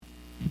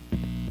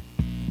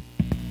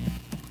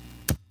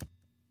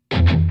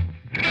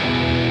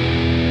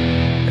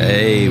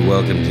Hey,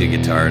 welcome to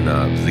Guitar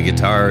Knobs, the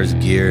guitars,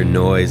 gear,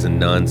 noise, and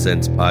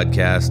nonsense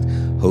podcast,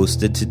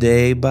 hosted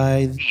today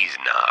by these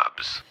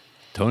knobs.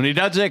 Tony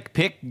Dudzik,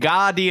 Pick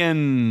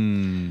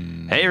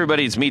Guardian. Hey,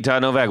 everybody, it's me,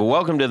 Todd Novak.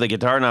 Welcome to the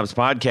Guitar Knobs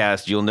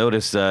podcast. You'll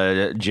notice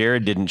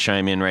Jared didn't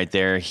chime in right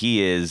there.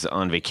 He is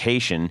on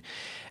vacation,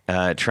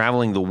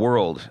 traveling the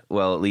world.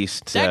 Well, at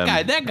least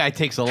That guy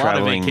takes a lot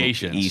of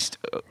vacations. East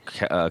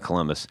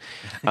Columbus.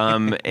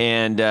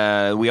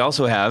 And we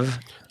also have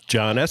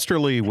John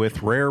Esterly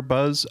with Rare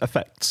Buzz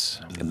Effects.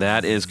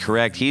 That is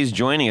correct. He's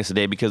joining us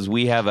today because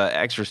we have an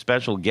extra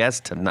special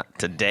guest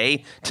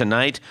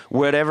tonight,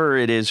 whatever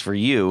it is for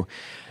you.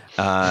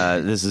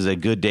 This is a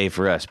good day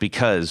for us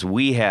because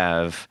we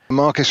have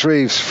Marcus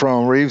Reeves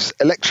from Reeves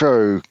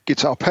Electro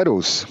guitar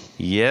pedals.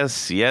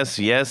 Yes.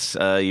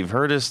 You've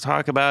heard us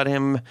talk about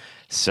him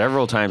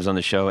several times on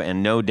the show,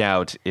 and no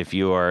doubt if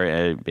you are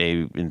a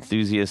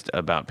enthusiast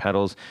about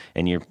pedals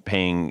and you're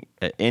paying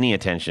any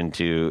attention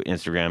to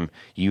Instagram,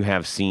 you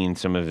have seen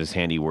some of his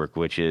handiwork,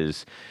 which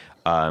is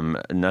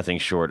nothing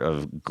short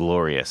of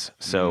glorious.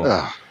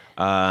 So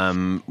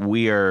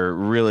we are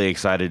really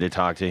excited to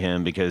talk to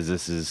him because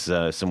this is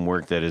some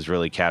work that has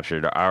really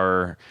captured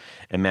our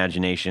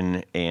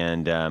imagination,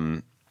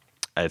 and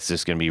it's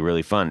just going to be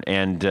really fun.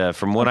 And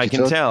from what I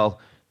can tell,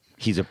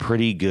 he's a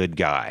pretty good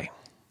guy.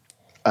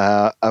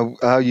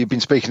 You've been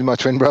speaking to my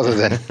twin brother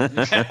then.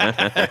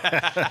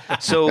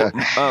 So,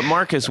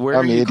 Marcus, where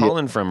are you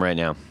calling from right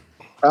now?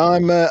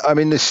 I'm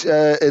in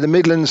the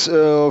Midlands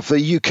of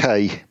the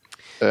UK,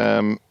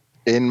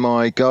 in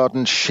my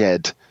garden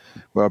shed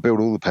where I build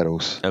all the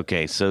pedals.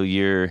 Okay, so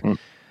you're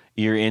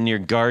in your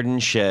garden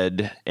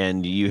shed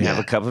and you have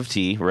a cup of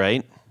tea,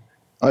 right?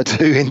 I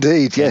do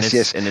indeed.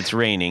 Yes. And it's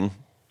raining.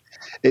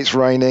 It's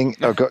raining.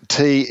 I've got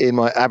tea in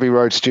my Abbey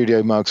Road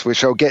studio mugs,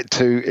 which I'll get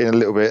to in a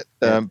little bit.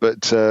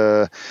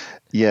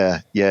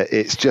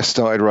 It's just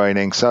started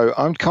raining. So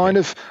I'm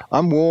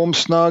warm,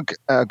 snug.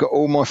 I've got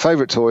all my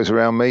favourite toys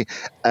around me,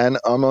 and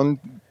I'm on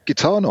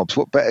guitar knobs.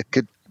 What better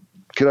could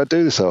I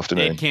do this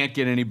afternoon? It can't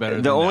get any better.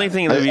 The only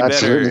thing that would be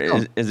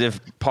better is if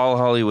Paul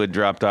Hollywood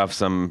dropped off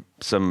some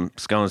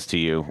scones to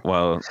you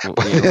while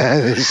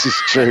this is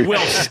true.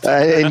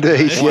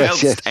 Indeed,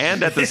 yes.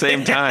 And at the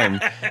same time,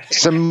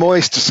 some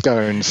moist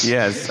scones.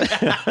 Yes.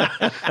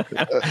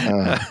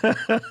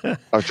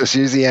 I've just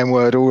used the M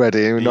word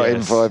already. We're not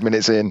even 5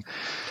 minutes in.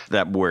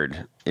 That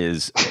word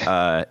is.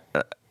 I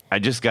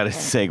just got to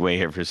segue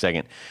here for a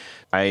second.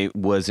 I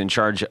was in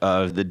charge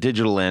of the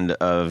digital end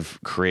of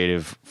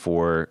creative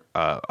for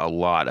a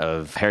lot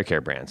of hair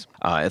care brands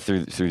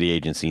through the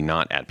agency,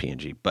 not at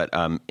P&G. But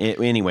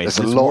anyways,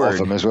 there's a lot of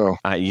them as well.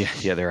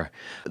 Yeah, there are.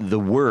 The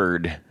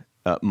word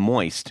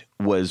moist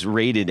was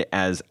rated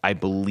as, I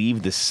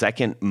believe, the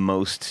second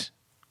most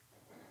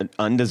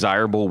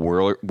undesirable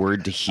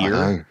word to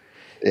hear,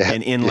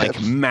 and in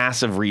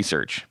massive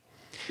research.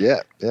 Yeah.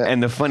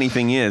 And the funny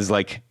thing is,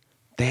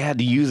 they had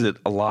to use it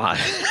a lot.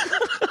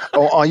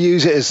 I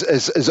use it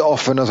as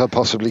often as I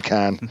possibly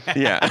can.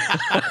 Yeah.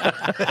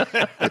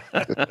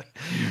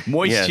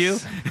 Moist you?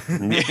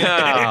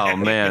 Oh,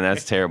 man,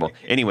 that's terrible.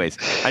 Anyways,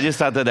 I just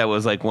thought that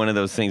was one of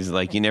those things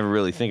you never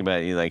really think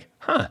about it. You're like,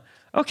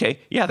 okay,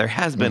 yeah, there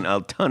has been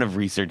a ton of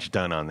research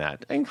done on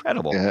that.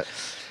 Incredible. Yeah.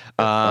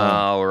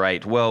 All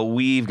right. Well,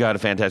 we've got a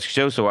fantastic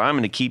show, so I'm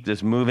going to keep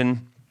this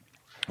moving.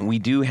 We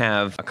do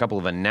have a couple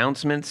of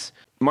announcements.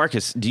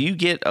 Marcus, do you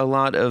get a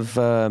lot of,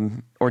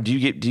 or do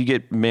you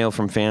get mail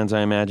from fans?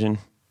 I imagine.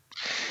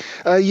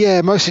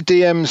 Mostly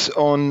DMs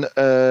on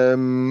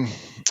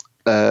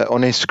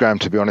Instagram.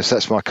 To be honest,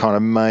 that's my kind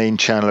of main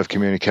channel of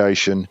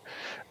communication.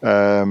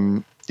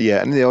 And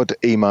the odd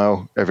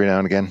email every now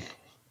and again.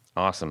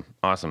 Awesome.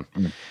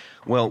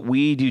 Well,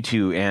 we do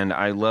too, and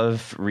I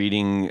love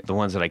reading the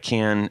ones that I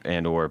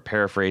can or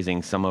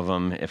paraphrasing some of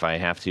them if I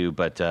have to.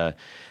 But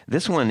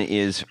this one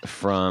is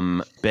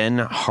from Ben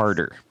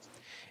Harder.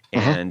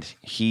 And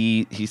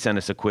he sent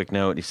us a quick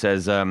note. He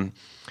says,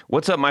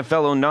 what's up, my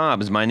fellow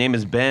knobs? My name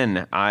is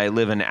Ben. I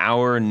live an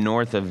hour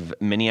north of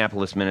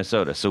Minneapolis,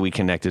 Minnesota. So we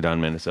connected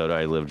on Minnesota.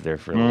 I lived there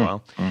for a little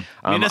while.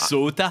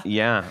 Minnesota?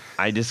 Yeah.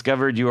 I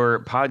discovered your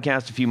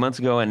podcast a few months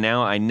ago, and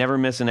now I never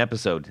miss an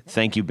episode.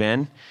 Thank you,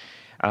 Ben.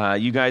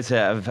 You guys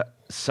have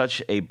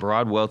such a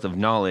broad wealth of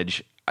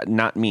knowledge.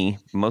 Not me,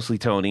 mostly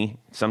Tony,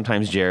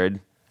 sometimes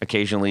Jared,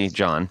 occasionally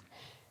John.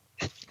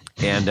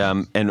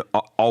 And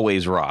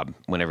always Rob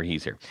whenever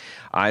he's here.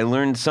 I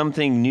learned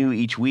something new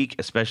each week,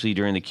 especially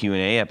during the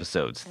Q&A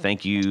episodes.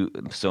 Thank you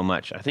so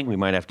much. I think we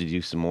might have to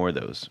do some more of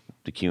those,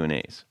 the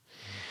Q&As.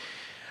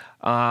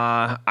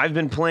 I've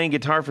been playing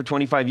guitar for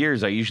 25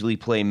 years. I usually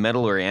play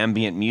metal or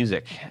ambient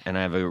music, and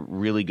I have a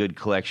really good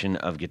collection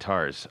of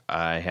guitars.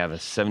 I have a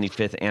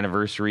 75th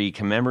anniversary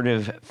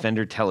commemorative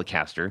Fender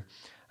Telecaster,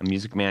 a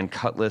Music Man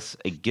Cutlass,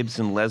 a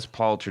Gibson Les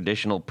Paul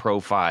Traditional Pro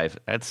 5.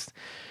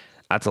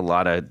 That's a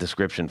lot of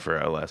description for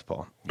a Les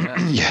Paul.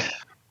 Yeah.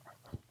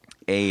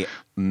 A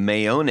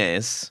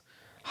Mayonnaise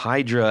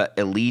Hydra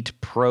Elite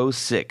Pro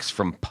 6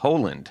 from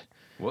Poland.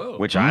 Whoa.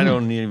 Which I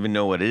don't even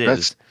know what it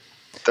is.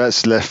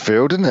 That's left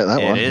field, isn't it?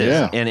 That one. It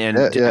is.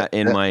 Yeah.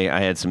 And I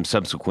had some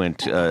subsequent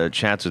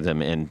chats with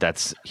him, and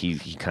he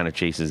kind of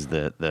chases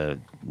the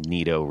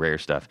neato rare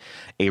stuff.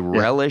 A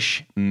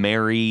Relish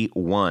Mary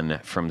 1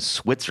 from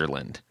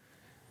Switzerland.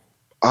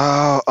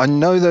 I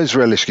know those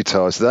Relish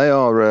guitars. They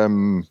are,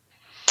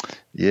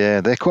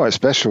 they're quite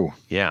special.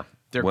 Yeah.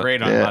 They're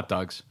great on hot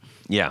dogs.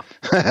 Yeah.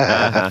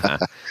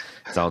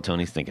 That's all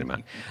Tony's thinking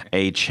about.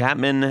 A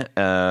Chapman,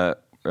 I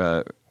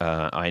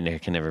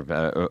can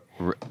never,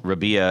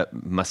 Rabia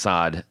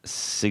Masad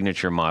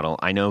signature model.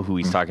 I know who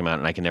he's talking about,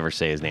 and I can never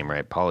say his name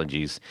right.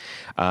 Apologies.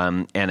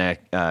 And a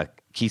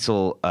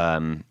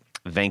Kiesel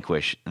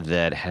Vanquish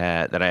that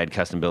I had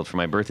custom built for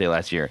my birthday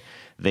last year.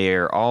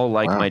 They're all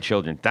like my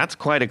children. That's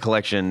quite a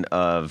collection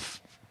of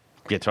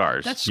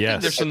guitars. That's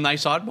good. There's some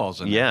nice oddballs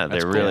in there. Yeah,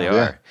 That's there cool. really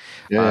are.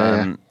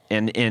 Yeah.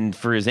 And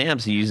for his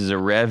amps, he uses a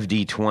Rev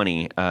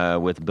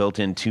D20 with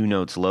built-in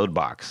 2-notes load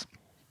box.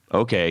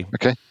 Okay.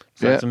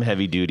 So that's some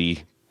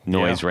heavy-duty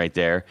noise right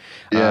there.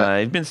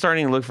 I've been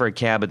starting to look for a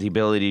cab with the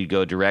ability to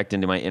go direct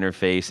into my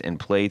interface and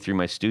play through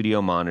my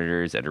studio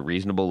monitors at a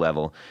reasonable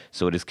level,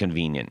 so it is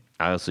convenient.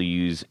 I also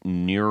use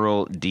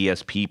neural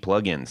DSP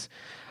plugins.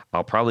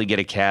 I'll probably get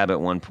a cab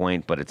at one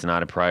point, but it's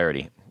not a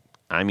priority.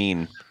 I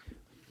mean,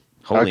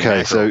 holy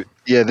mackerel. So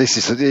this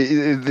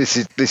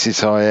is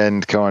high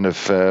end kind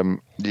of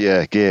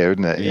gear,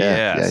 isn't it?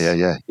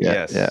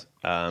 Yes.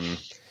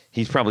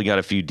 He's probably got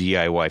a few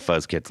DIY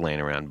fuzz kits laying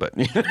around, but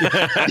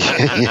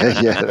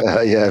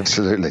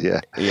absolutely,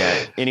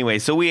 yeah. Anyway,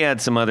 so we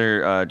had some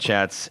other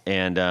chats,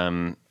 and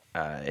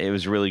it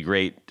was really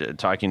great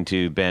talking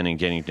to Ben and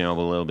getting to know him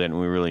a little bit.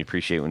 And we really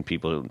appreciate when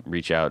people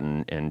reach out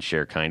and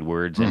share kind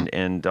words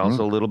and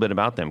also a little bit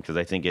about them, because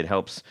I think it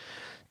helps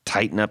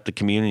tighten up the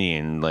community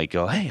and like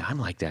go, hey, I'm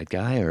like that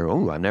guy, or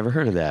oh, I've never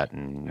heard of that,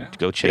 and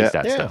go chase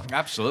that stuff.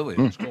 Absolutely,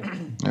 that's cool.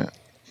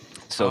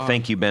 So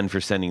thank you, Ben, for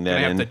sending that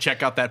I have in. to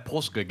check out that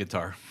Polska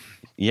guitar.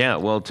 Yeah,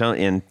 well,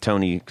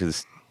 Tony,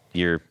 because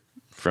you're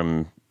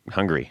from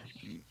Hungary.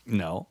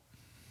 No.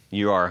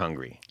 You are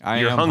hungry.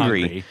 You're am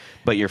hungry,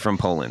 but you're from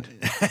Poland.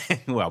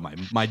 Well,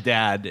 my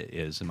dad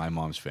is, and my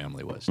mom's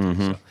family was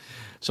too.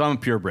 So I'm a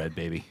purebred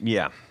baby.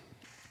 Yeah.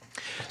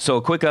 So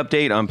a quick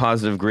update on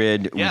Positive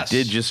Grid. Yes.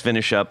 We did just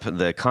finish up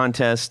the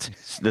contest,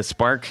 the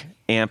Spark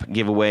amp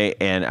giveaway,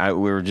 and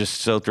we were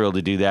just so thrilled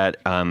to do that.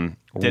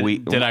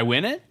 Did I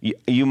win it?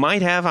 You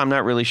might have. I'm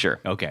not really sure.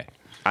 Okay.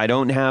 I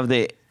don't have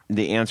the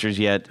answers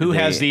yet. Who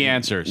has the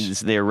answers?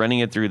 They're running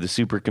it through the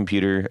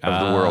supercomputer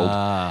of the world,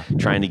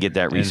 trying to get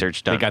that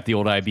research done. They got the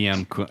old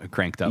IBM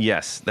cranked up.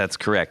 Yes, that's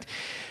correct.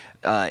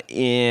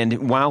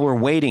 And while we're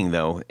waiting,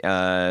 though,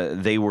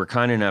 they were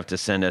kind enough to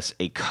send us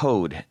a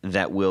code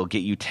that will get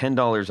you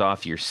 $10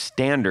 off your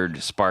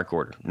standard Spark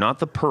order. Not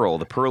the Pearl.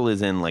 The Pearl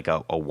is in like a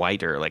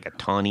white or like a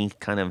tawny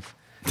kind of...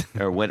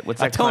 Or what's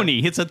that? Tony.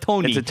 It's a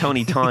Tony. It's a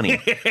Tony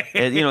tawny.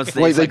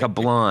 It's like a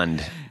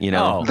blonde.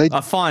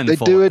 A fawn. They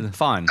do it.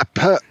 Fawn.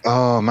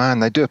 Oh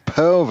man, they do a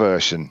pearl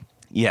version.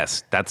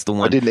 Yes, that's the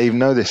one. I didn't even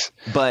know this.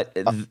 But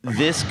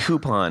this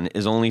coupon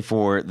is only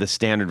for the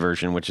standard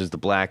version, which is the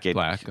black. It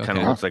kind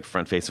of looks like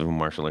front face of a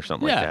Marshall or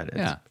something like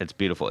that. It's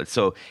beautiful. It's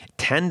so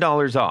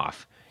 $10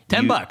 off.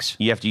 $10.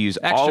 You have to use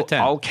Extra 10.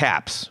 all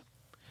caps.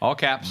 All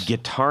caps.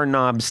 Guitar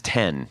knobs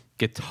 10.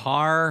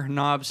 Guitar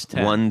knobs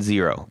 10.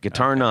 10.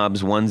 Guitar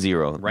knobs 10.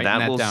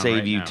 That will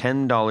save you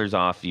 $10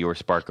 off your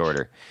Spark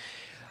order.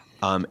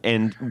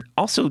 And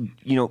also,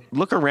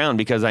 look around,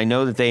 because I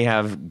know that they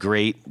have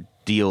great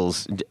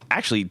deals.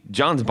 Actually,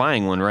 John's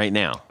buying one right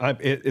now.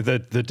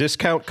 The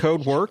discount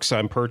code works.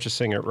 I'm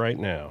purchasing it right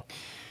now.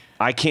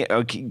 I can't.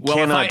 Well,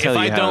 cannot tell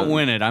you. If I don't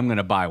win it, I'm going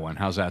to buy one.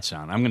 How's that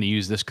sound? I'm going to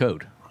use this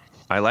code.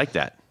 I like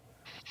that.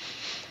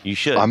 You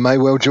should. I may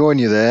well join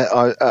you there.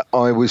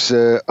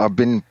 I've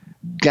been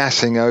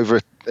gassing over.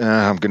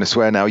 I'm going to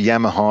swear now.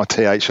 Yamaha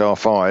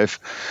THR5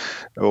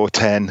 or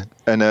 10,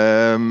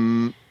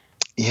 and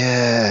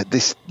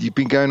you've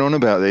been going on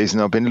about these,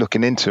 and I've been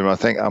looking into them. I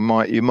think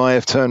you might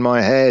have turned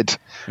my head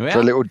for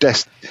a little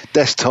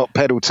desktop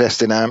pedal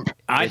testing amp.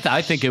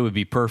 I think it would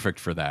be perfect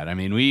for that. I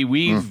mean,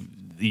 we've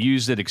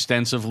used it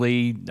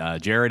extensively.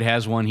 Jared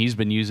has one. He's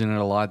been using it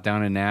a lot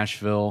down in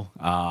Nashville.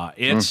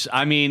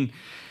 I mean,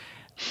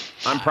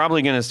 I'm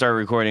probably going to start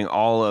recording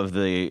all of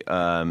the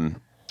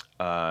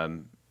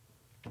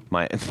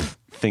my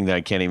thing that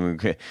I can't even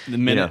the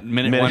minute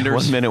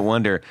wonders. 1 minute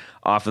wonder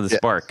off of the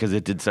Spark, because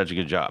it did such a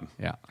good job.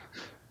 Yeah.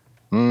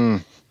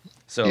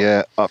 So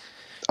yeah,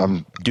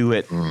 do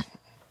it.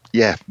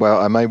 Yeah, well,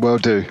 I may well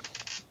do.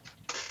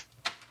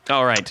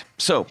 All right.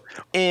 So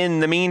in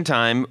the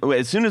meantime,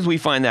 as soon as we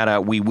find that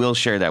out, we will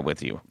share that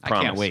with you.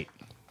 Promise. I can't wait.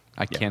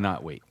 I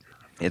cannot wait.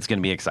 It's going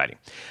to be exciting.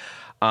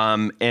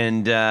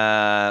 And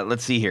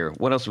let's see here.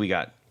 What else we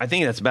got? I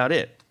think that's about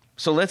it.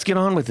 So let's get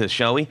on with this,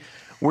 shall we?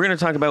 We're going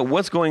to talk about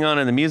what's going on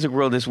in the music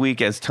world this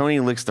week as Tony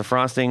licks the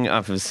frosting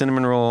off of his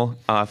cinnamon roll,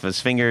 off his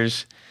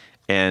fingers,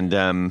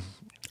 and...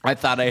 I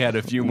thought I had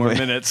a few more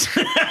minutes.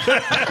 Is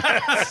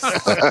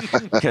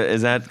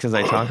that because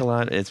I talk a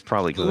lot? It's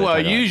probably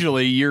because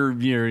usually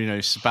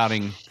you're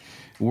spouting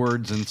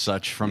words and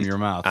such from your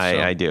mouth.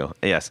 I do,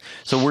 yes.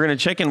 So we're going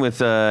to check in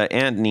with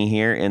Anthony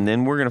here, and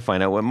then we're going to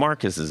find out what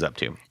Marcus is up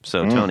to.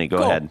 So, Tony, go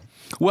ahead.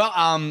 Well,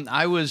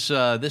 I was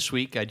this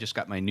week. I just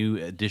got my new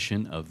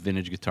edition of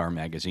Vintage Guitar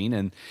Magazine,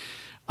 and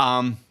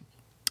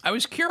I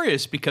was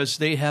curious because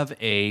they have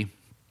a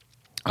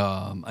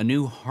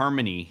new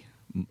Harmony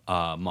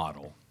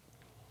model,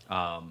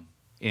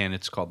 and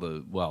it's called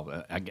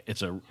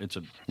it's a.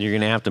 You're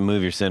going to have to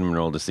move your cinnamon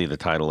roll to see the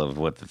title of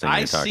what the thing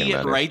you're talking about.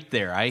 I see it right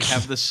there. I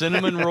have the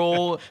cinnamon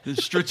roll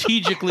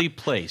strategically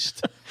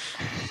placed.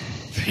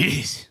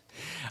 Jeez.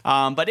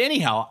 But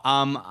anyhow,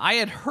 I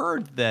had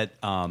heard that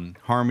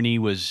Harmony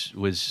was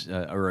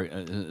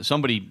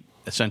somebody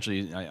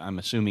essentially, I'm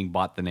assuming,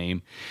 bought the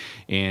name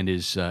and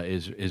is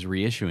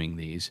reissuing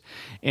these.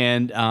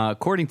 And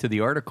according to the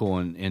article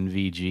in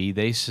VG,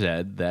 they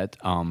said that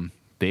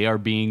they are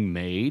being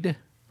made.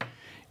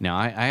 Now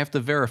I have to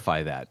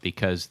verify that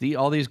because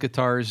all these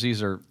guitars,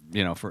 these are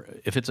for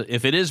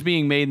if it is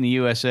being made in the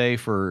USA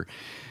for,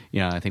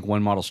 I think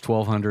one model's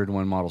 $1,200,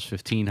 one model's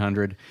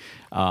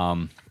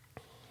 $1,500.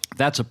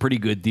 That's a pretty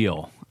good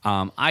deal.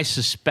 I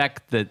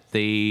suspect that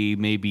they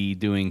may be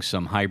doing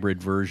some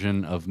hybrid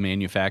version of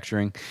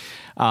manufacturing.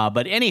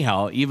 But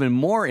anyhow, even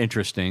more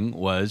interesting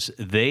was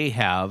they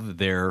have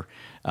their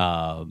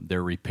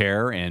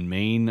repair and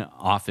main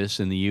office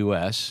in the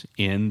U.S.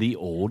 in the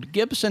old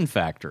Gibson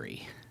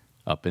factory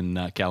up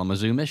in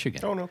Kalamazoo,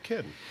 Michigan. Oh, no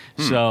kidding.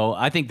 So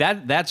I think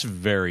that's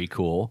very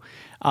cool.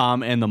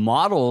 And the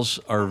models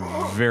are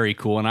very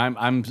cool. And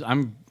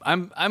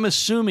I'm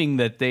assuming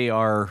that they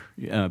are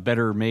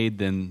better made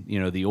than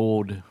the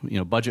old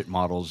budget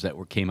models that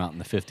came out in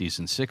the 50s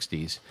and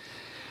 60s.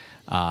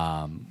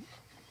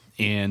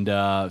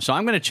 So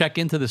I'm going to check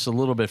into this a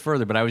little bit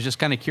further. But I was just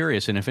kind of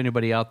curious, and if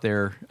anybody out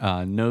there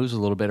knows a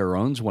little bit or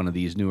owns one of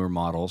these newer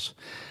models,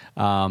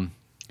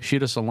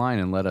 shoot us a line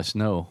and let us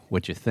know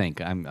what you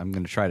think. I'm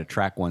going to try to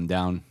track one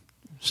down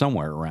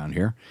somewhere around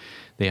here.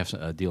 They have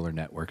a dealer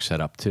network set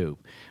up too,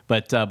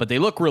 but they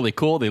look really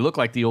cool. They look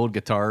like the old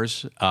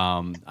guitars.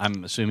 I'm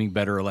assuming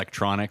better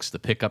electronics. The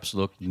pickups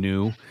look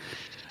new,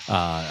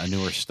 a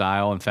newer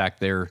style. In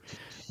fact,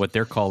 what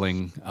they're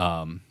calling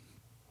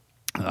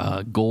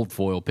gold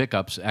foil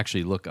pickups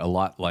actually look a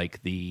lot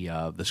like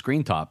the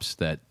screen tops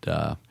that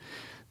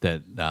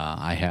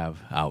I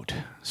have out.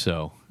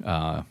 So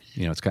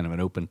it's kind of an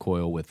open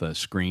coil with a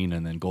screen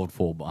and then gold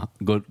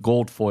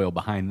foil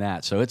behind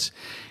that. So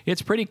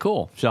it's pretty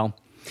cool. So.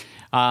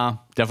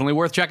 Definitely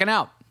worth checking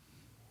out.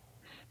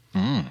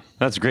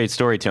 That's a great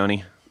story,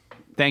 Tony.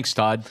 Thanks,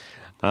 Todd.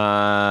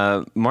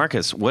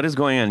 Marcus, what is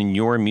going on in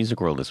your music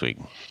world this week?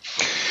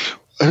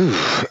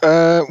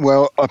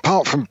 Well,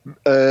 apart from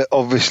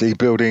obviously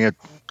building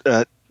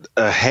a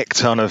heck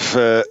ton of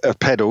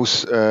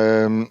pedals,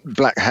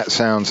 Black Hat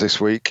Sounds this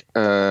week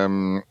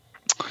with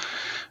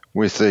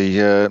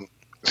the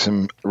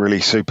some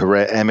really super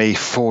rare ME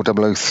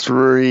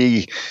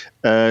 4003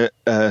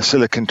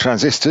 silicon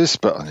transistors,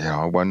 but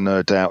I won't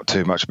nerd out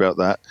too much about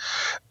that.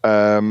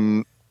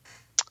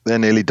 They're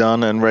nearly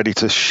done and ready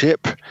to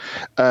ship.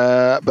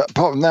 But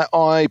apart from that,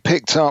 I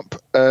picked up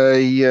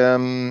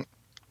a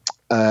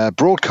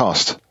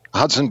broadcast,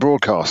 Hudson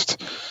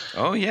broadcast.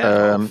 Oh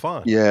yeah,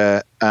 fun.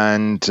 Yeah,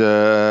 and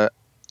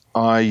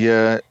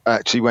I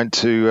actually went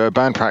to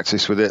band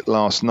practice with it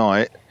last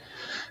night,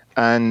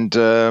 and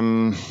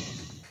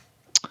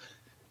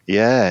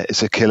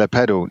it's a killer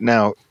pedal.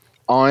 Now,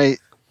 I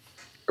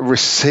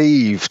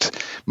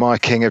received my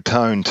King of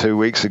Tone 2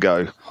 weeks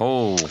ago.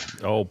 Oh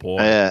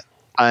boy. Yeah,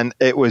 and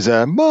it was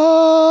a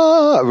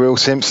real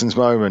Simpsons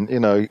moment,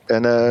 and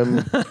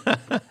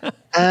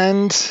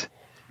and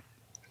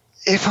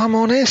if I'm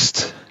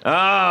honest.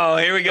 Oh,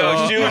 here we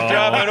go. Shoe is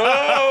dropping.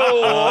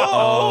 Whoa.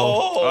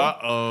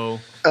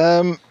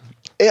 Uh-oh.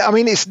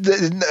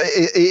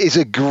 It is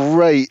a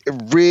great,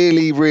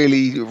 really,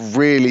 really,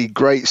 really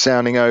great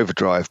sounding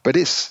overdrive, but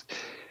it's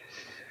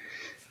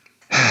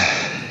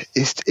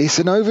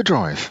an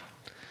overdrive,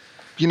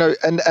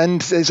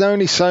 and there's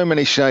only so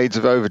many shades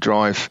of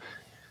overdrive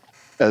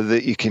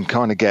that you can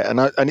kind of get,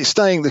 and it's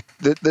staying.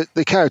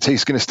 The character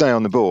is going to stay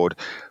on the board,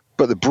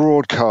 but the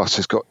broadcast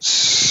has got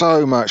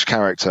so much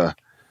character.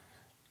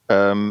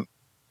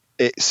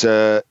 It's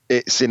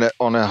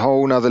on a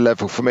whole nother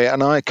level for me,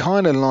 and I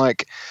kind of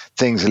like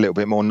things a little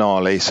bit more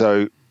gnarly.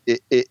 So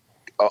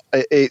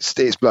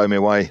it's blown me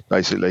away,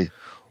 basically.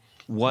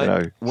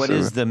 What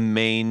is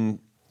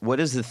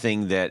the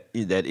thing that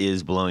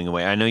is blowing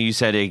away? I know you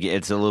said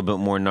it's a little bit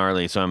more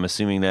gnarly, so I'm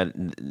assuming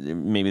that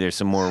maybe there's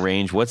some more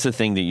range. What's the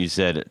thing that you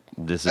said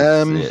this is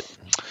it?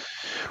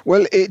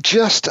 Well, it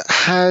just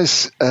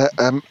has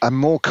a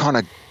more kind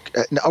of,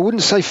 I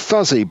wouldn't say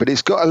fuzzy, but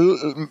it's got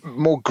a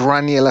more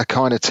granular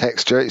kind of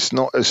texture. It's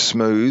not as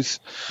smooth.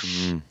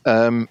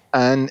 And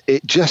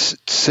it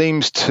just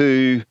seems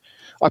to,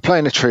 I play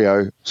in a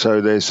trio,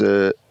 so there's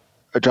a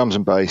drums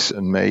and bass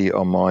and me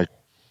on my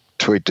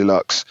Tweed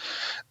Deluxe.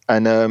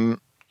 And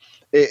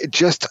it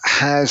just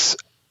has,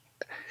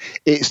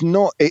 it's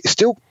not. It's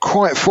still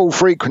quite full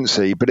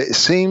frequency, but it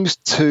seems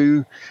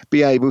to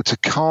be able to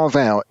carve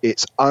out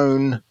its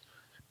own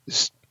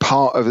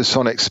part of the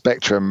sonic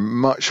spectrum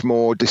much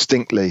more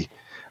distinctly,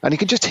 and you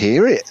can just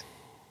hear it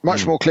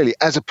much more clearly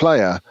as a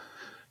player.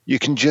 You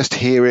can just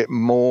hear it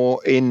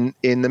more in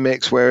the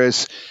mix,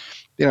 whereas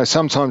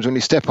sometimes when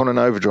you step on an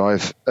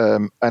overdrive,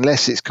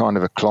 unless it's kind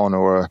of a clon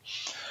or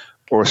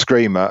a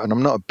screamer, and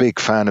I'm not a big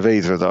fan of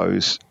either of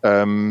those,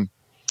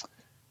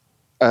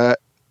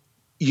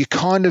 you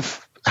kind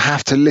of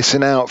have to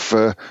listen out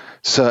for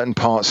certain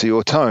parts of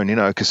your tone,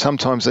 because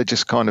sometimes they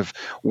just kind of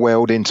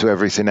weld into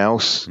everything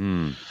else.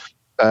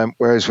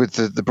 Whereas with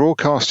the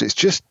broadcast, it's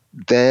just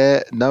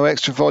there, no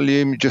extra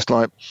volume, just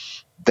like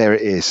there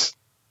it is,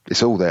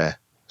 it's all there.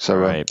 So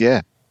Right.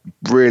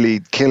 really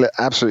kill it,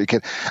 absolutely kill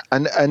it.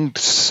 And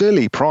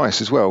silly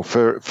price as well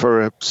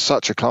for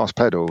such a class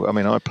pedal. I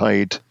mean, I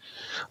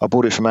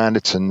bought it from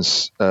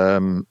Anderton's,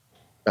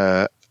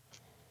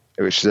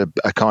 which is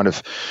a kind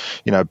of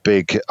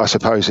big, I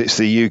suppose it's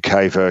the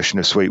UK version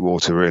of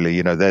Sweetwater,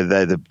 really.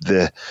 They're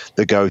the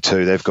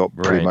go-to. They've got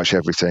pretty Right. much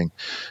everything.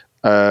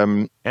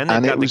 And they've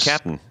got the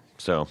captain.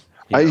 So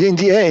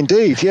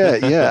indeed,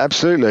 yeah,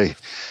 absolutely.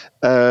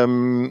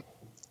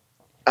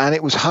 And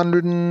it was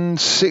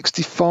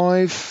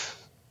 165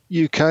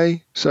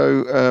 UK.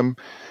 So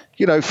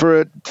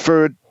for a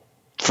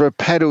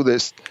pedal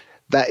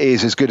that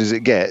is as good as it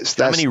gets.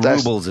 How many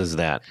rubles is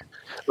that?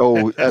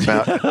 Oh,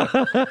 about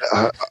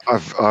I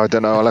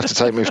don't know. I'll have to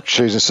take my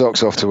shoes and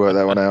socks off to work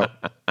that one out.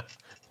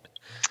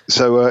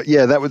 So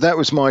that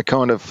was my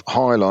kind of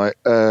highlight.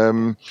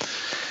 And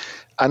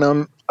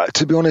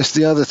to be honest,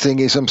 the other thing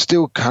is I'm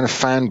still kind of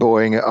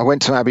fanboying. I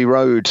went to Abbey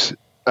Road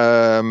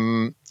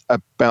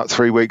about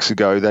 3 weeks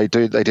ago. They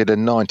did a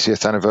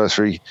 90th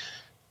anniversary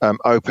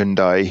open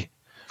day,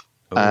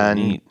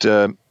 and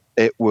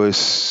it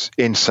was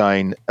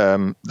insane.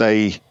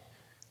 They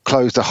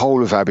closed the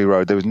whole of Abbey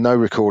Road. There was no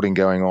recording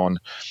going on,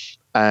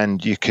 and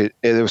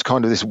there was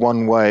kind of this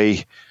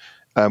one-way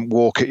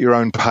walk at your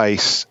own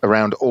pace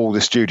around all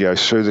the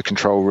studios through the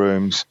control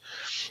rooms,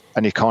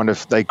 and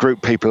they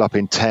grouped people up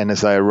in 10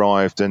 as they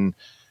arrived, and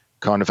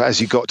kind of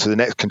as you got to the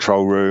next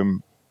control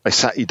room, they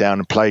sat you down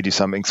and played you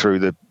something through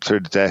the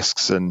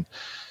desks, and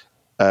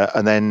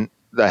then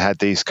they had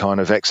these kind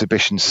of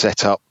exhibitions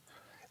set up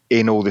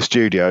in all the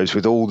studios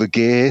with all the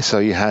gear. So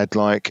you had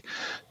like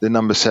the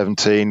number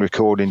 17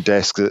 recording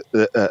desk,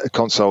 a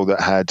console that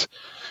had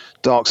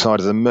Dark Side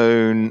of the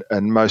Moon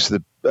and most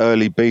of the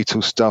early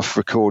Beatles stuff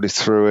recorded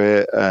through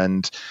it,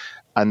 and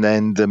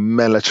then the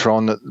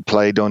Mellotron that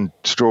played on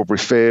Strawberry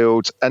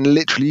Fields, and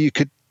literally you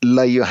could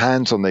lay your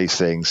hands on these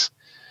things.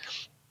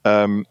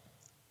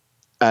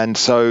 And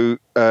so,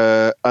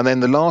 and then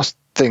the last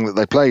thing that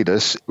they played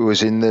us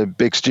was in the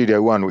big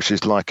Studio One, which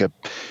is like a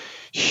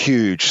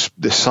huge,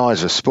 the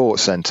size of a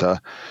sports centre,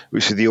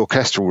 which is the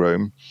orchestral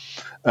room.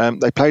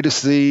 They played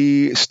us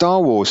the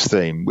Star Wars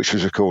theme, which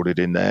was recorded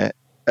in there.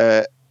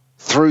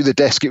 Through the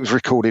desk it was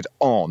recorded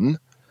on,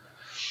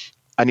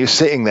 and you're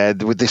sitting there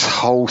with this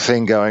whole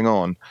thing going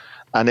on,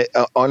 and it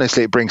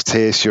honestly, it brings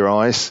tears to your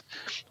eyes.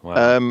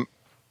 Wow.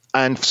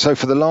 And so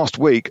for the last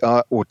week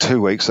or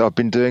 2 weeks, I've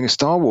been doing a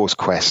Star Wars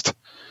quest,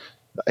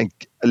 and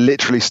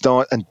literally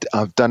and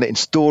I've done it in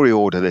story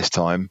order this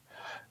time.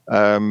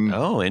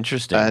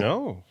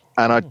 Interesting.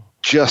 And I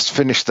just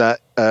finished that.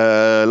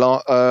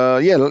 Not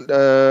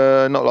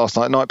last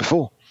night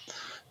before.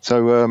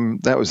 So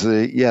that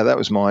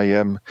was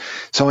my.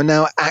 So I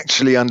now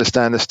actually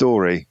understand the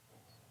story.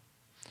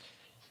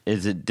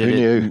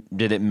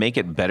 Did it make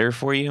it better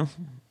for you?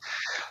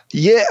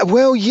 Yeah,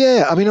 well,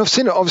 yeah. I mean, I've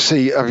seen it.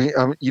 Obviously,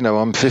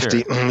 I'm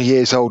 50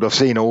 years old. I've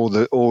seen all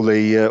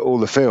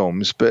the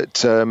films,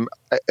 but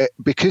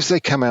because they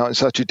come out in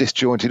such a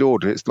disjointed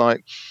order, it's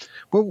like,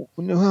 well,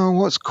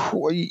 what's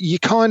cool? You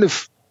kind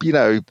of,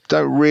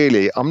 don't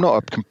really. I'm not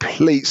a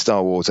complete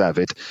Star Wars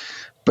avid,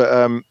 but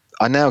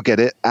I now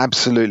get it.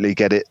 Absolutely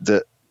get it.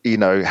 That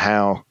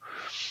how,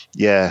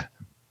 yeah.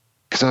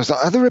 Because I was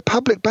like, are the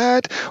Republic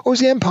bad, or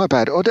is the Empire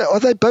bad, or are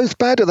they both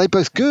bad? Are they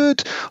both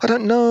good? I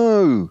don't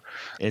know.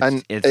 It's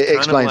and kind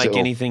explains of like it all.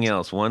 anything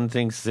else. One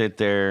thinks that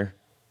they're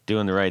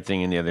doing the right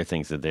thing, and the other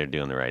thinks that they're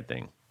doing the right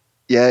thing.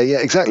 Yeah,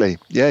 exactly.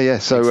 Yeah.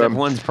 So except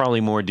one's probably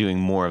doing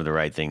more of the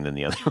right thing than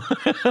the other.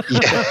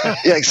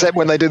 yeah, except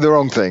when they do the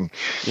wrong thing.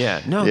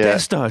 Yeah. No,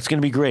 Death Star, it's going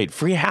to be great.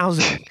 Free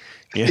housing.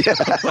 Yeah.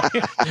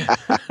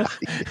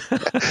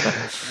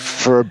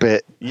 For a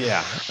bit.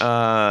 Yeah.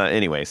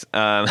 Anyways.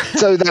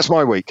 So that's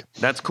my week.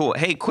 That's cool.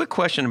 Hey, quick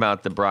question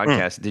about the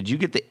broadcast. Did you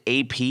get the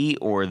AP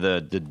or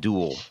the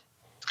dual?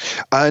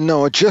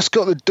 No, I just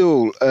got the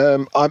dual.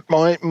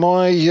 My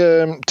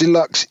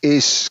deluxe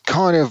is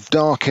kind of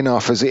dark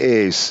enough as it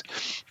is,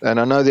 and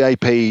I know the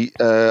AP.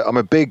 I'm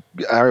a big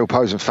Ariel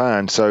Posen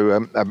fan,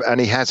 so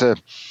and he has I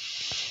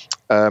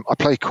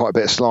play quite a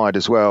bit of slide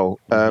as well.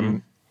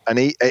 And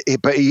he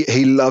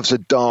loves a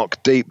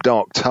deep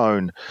dark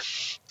tone,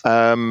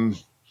 and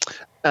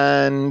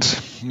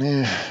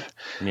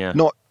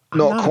not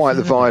not not a quite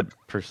the fan of vibe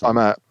that, personally. I'm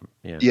at.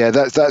 Yeah. Yeah,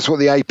 that's what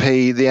the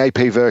AP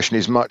version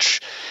is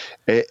much.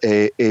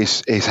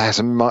 It has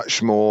a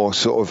much more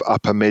sort of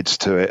upper mids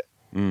to it.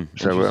 So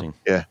Interesting.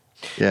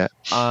 yeah.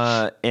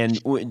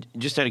 And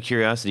just out of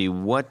curiosity,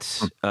 what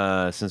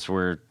since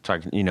we're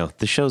talking,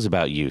 the show's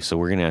about you, so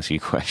we're gonna ask you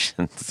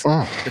questions.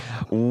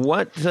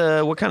 What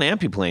kind of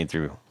amp you playing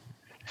through?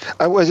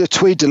 It was a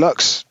Tweed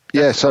Deluxe.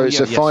 Yeah, so it's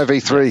a yes,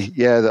 5E3.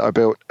 yes. That I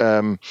built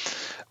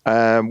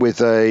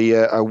with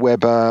a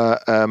Weber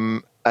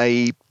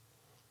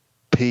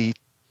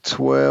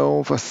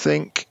AP12, I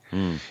think.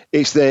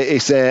 It's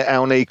their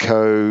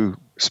Alnico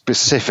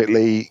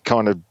specifically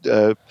kind of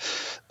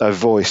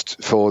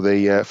voiced for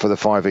the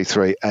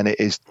 5E3, and it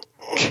is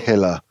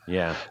killer.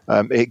 Yeah.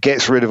 It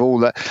gets rid of all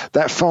that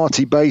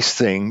farty bass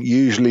thing.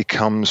 Usually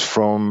comes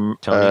from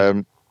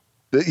Tony?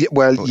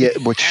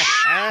 which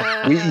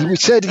we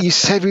said you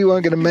said we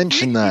weren't going to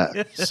mention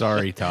that.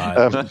 Sorry, Todd.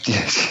 Are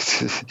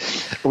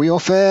we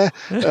off air?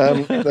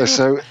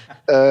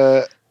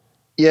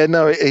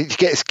 It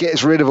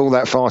gets rid of all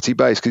that farty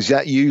bass, because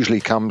that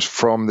usually comes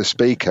from the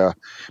speaker,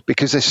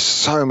 because there's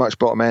so much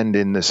bottom end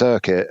in the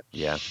circuit.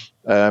 Yeah.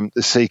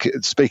 The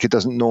speaker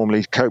doesn't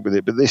normally cope with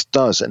it, but this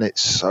does, and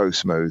it's so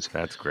smooth.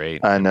 That's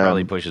great. And it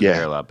probably pushes the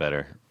air a lot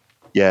better.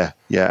 Yeah,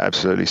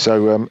 absolutely.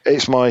 So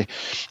it's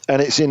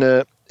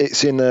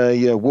in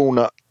a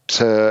walnut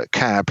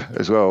cab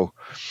as well,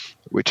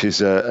 which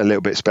is a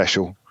little bit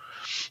special.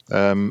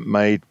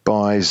 Made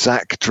by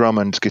Zach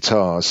Drummond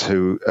Guitars,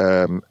 who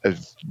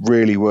is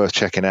really worth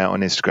checking out on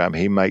Instagram.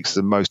 He makes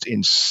the most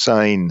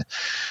insane,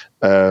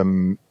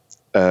 kind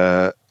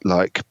of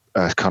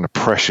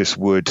precious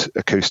wood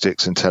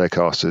acoustics and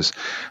Telecasters.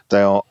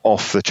 They are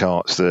off the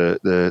charts.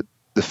 The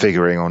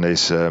figuring on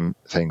his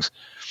things.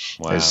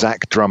 Wow.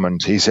 Zach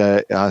Drummond.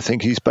 I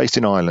think he's based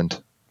in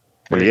Ireland.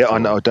 Well, yeah,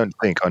 Cool.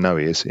 I know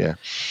he is. Yeah.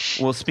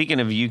 Well, speaking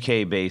of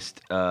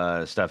UK-based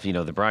stuff,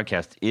 the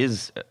broadcast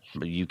is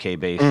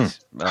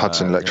UK-based.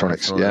 Hudson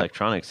Electronics. Hudson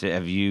Electronics.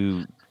 Have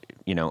you,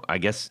 I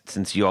guess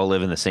since you all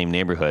live in the same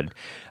neighborhood.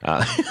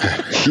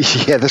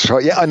 Yeah, that's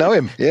right. Yeah, I know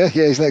him. Yeah,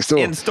 he's next door.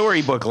 In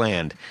Storybook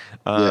Land.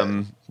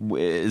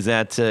 Is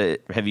that,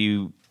 have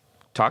you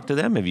talked to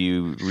them? Have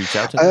you reached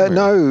out to them?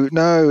 No.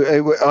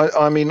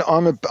 I mean,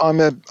 I'm a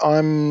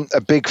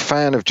big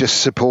fan of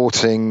just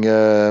supporting,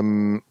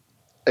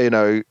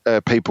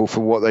 people for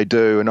what they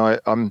do, and I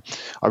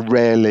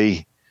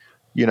rarely,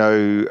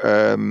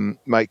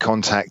 make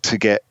contact to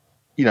get,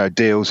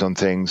 deals on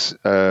things.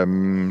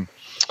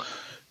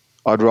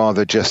 I'd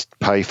rather just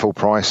pay full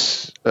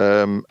price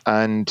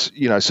and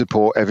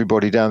support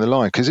everybody down the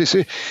line, because it's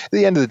at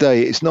the end of the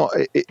day, it's not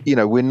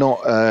we're not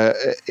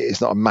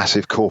it's not a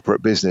massive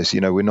corporate business.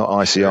 We're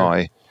not ICI.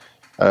 Sure.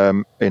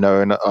 And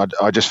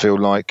I just feel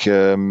like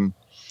I'm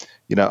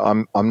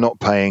not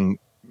paying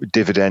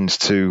dividends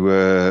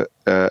to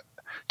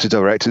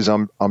directors.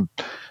 I'm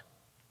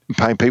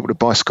paying people to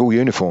buy school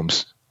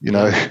uniforms.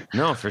 No,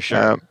 for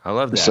sure. I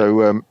love that.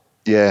 So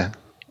yeah.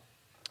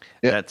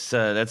 That's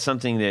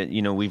something that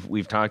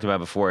we've talked about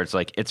before. It's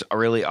like, it's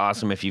really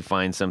awesome if you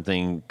find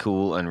something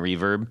cool on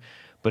Reverb,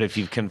 but if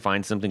you can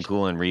find something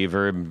cool on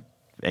Reverb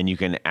and you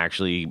can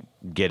actually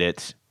get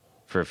it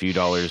for a few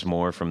dollars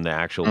more from the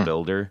actual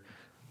builder,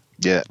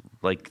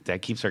 like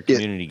that keeps our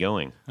community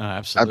going.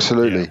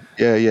 Absolutely.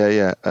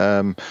 Yeah.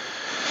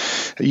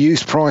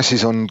 Used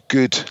prices on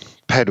good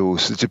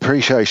pedals. The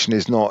depreciation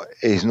is not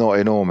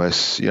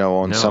enormous.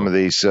 On some of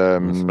these,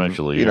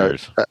 especially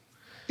yours.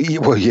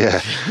 Well,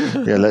 yeah.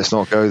 Let's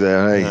not go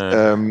there.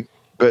 Hey?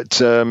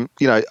 But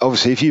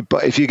obviously, if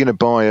you're going to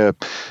buy a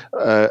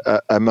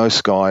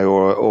Mosky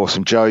or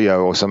some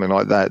Joyo or something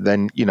like that,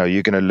 then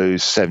you're going to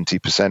lose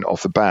 70%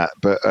 off the bat.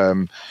 But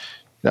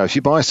if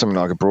you buy something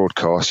like a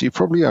Broadcast, you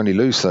probably only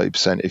lose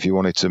 30% if you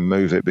wanted to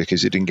move it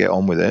because it didn't get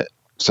on with it.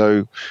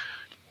 So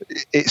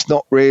it's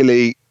not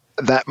really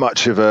that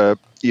much of a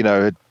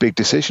big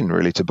decision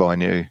really to buy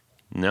new.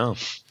 No.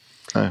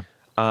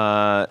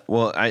 Well,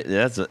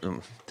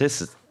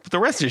 the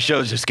rest of the show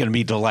is just going to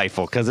be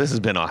delightful because this has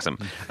been awesome.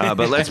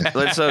 But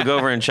let's go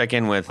over and check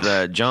in with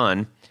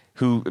John,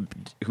 who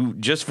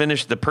just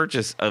finished the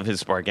purchase of his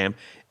Spark Amp,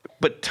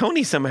 but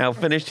Tony somehow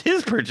finished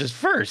his purchase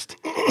first.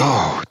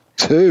 Oh,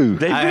 two.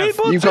 I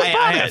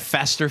have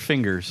faster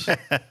fingers.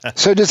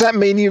 So does that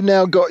mean you've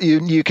now got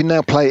you can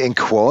now play it in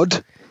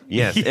quad?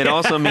 Yes, it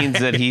also means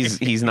that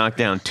he's knocked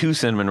down 2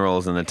 cinnamon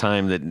rolls in the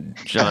time that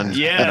John's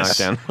knocked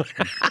down.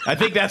 I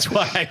think that's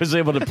why I was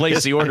able to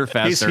place the order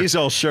faster. He's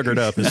all sugared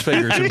up. His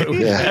fingers are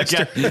moving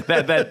faster.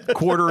 That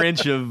quarter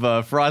inch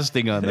of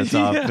frosting on the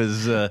top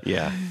has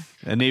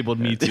enabled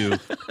me to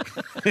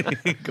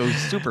go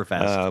super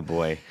fast. Oh,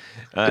 boy.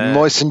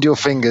 Moistened your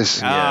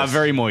fingers. Yes.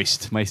 Very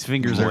moist. My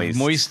fingers are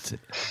moist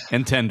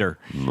and tender.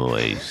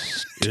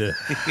 Moist. John,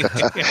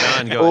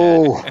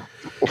 go ahead.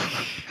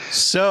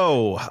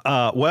 So,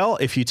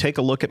 if you take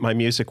a look at my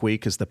music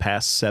week as the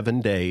past 7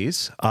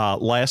 days,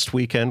 last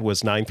weekend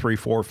was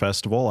 934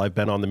 Festival. I've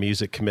been on the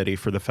music committee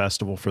for the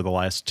festival for the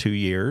last 2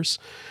 years.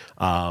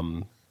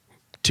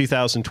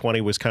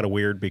 2020 was kind of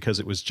weird because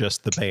it was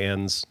just the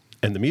bands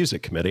and the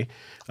music committee.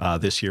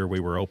 This year we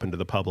were open to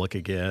the public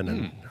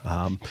again.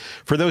 And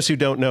for those who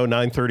don't know,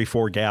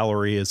 934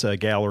 Gallery is a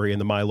gallery in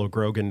the Milo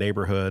Grogan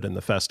neighborhood, and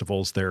the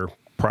festival's their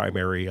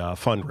primary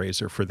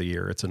fundraiser for the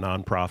year. It's a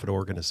nonprofit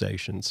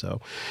organization.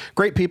 So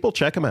great people,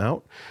 check them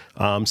out.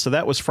 So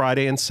that was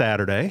Friday and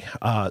Saturday.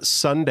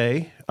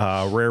 Sunday,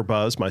 Rare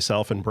Buzz,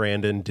 myself and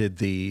Brandon did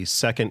the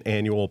second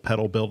annual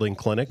pedal building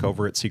clinic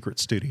over at Secret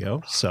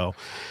Studio. So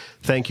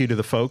thank you to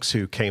the folks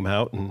who came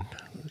out and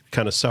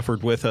kind of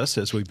suffered with us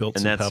as we built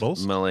some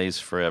pedals. And that's Malaise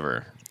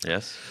Forever,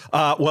 yes?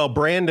 Well,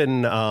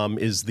 Brandon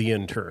is the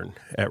intern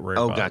at Rare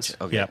Buzz. Oh,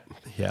 gotcha. Okay.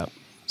 Yep.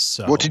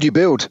 So, What did you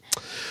build?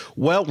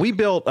 well, we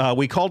built,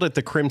 we called it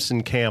the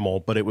Crimson Camel,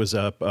 but it was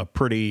a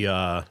pretty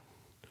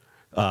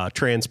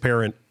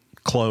transparent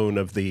clone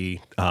of the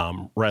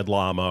Red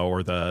Llama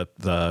or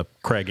the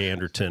Craig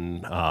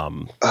Anderton,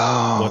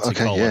 what's he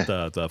call it?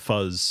 The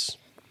fuzz,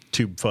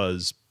 tube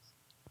fuzz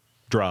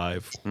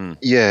drive.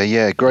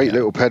 Yeah. Great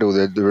little pedal,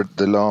 the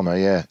Llama.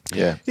 Yeah.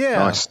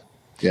 Nice.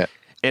 Yeah.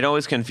 It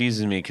always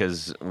confuses me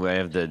because I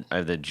have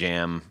the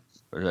Jam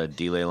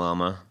Delay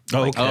Llama.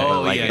 Oh, Like, okay.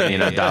 Oh, like yeah, you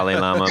know, yeah. Dalai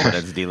Lama, but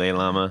it's Delay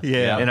Llama.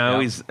 Yeah. And I Yeah.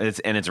 always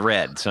it's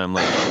red, so I'm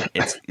like,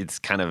 it's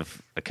kind of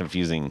a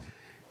confusing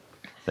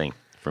thing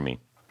for me.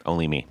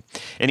 Only me.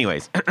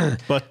 Anyways,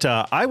 But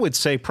I would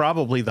say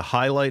probably the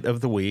highlight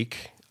of the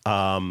week.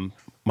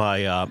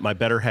 My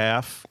better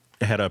half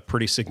had a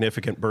pretty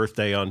significant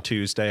birthday on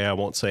Tuesday. I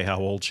won't say how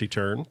old she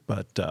turned,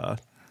 but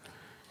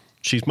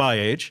she's my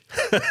age.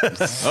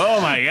 Oh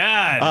my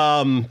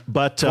God!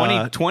 But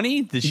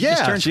 2020? Did she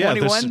just turn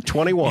 21?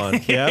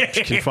 21. Yep,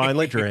 she can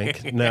finally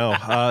drink. No,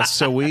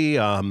 so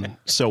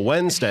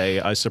Wednesday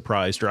I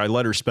surprised her. I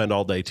let her spend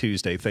all day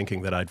Tuesday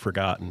thinking that I'd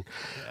forgotten.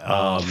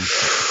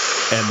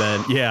 And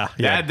then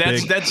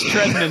That's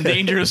treading in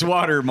dangerous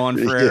water,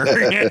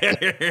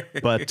 Monfrere.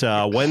 But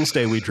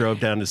Wednesday we drove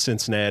down to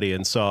Cincinnati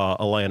and saw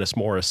Alanis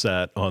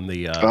Morissette on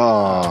the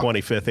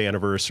 25th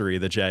anniversary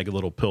of the Jagged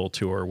Little Pill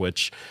tour,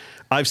 which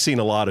I've seen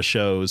a lot of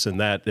shows, and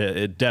that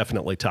it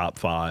definitely top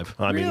 5.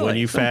 I mean, when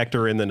Really? you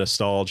factor in the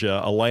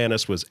nostalgia,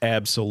 Alanis was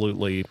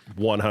absolutely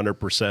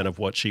 100% of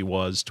what she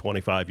was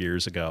 25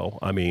 years ago.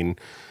 I mean,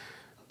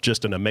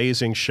 just an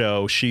amazing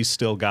show. She's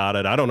still got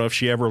it. I don't know if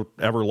she ever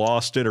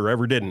lost it or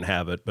ever didn't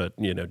have it, but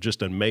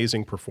just an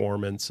amazing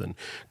performance. And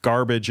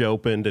Garbage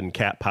opened, and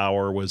Cat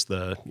Power was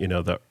the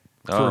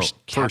first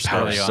Cat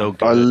Power host. is so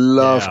good. I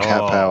love Yeah.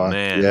 Cat Oh, Power.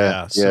 man.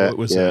 Yeah, so it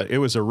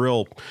was a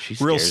real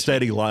scares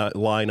steady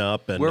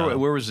lineup. And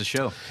Where was the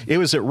show? it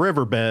was at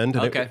Riverbend.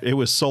 And Okay. it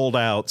was sold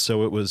out,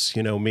 so it was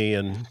me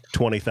and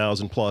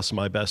 20,000 plus of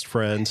my best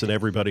friends, and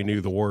everybody knew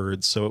the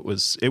words. So it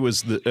was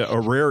a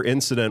rare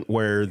incident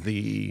where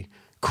the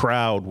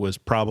crowd was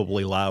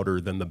probably louder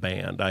than the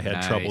band. I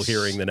had trouble Nice.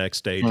 hearing the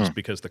next day just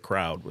because the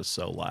crowd was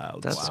so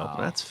loud.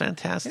 That's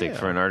fantastic Yeah.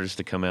 for an artist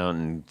to come out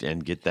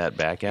and get that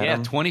back at Yeah,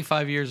 him.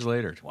 25 years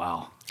later.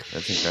 Wow.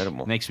 That's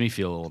incredible. Makes me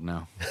feel old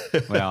now.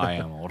 Well, I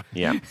am old.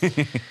 Yeah.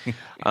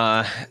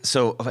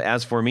 So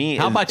as for me,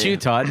 How about you,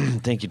 Todd?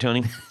 Thank you,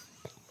 Tony.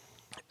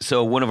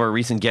 So one of our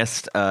recent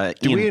guests, Do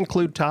Ian, we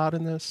include Todd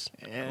in this,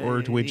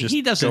 or do we just?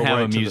 He doesn't go have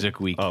right a to the- music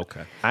week. Oh,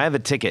 okay. I have a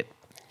ticket.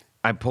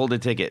 I pulled a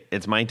ticket.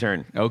 It's my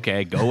turn.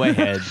 Okay, go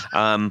ahead.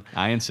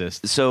 I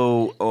insist.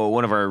 So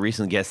one of our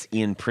recent guests,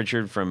 Ian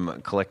Pritchard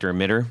from Collector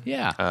Emitter.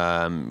 Yeah.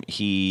 I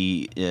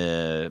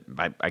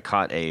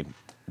caught a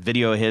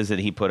video of his that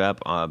he put up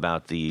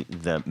about the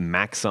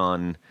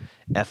Maxon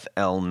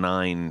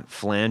FL9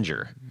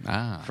 flanger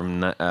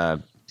from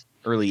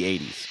early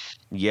 80s.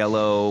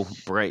 Yellow,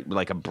 bright,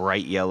 like a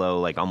bright yellow,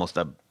 like almost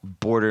a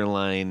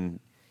borderline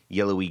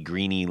yellowy,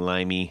 greeny,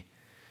 limey.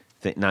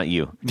 Not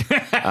you.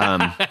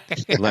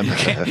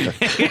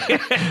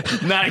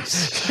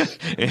 Nice.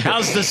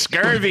 How's the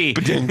scurvy?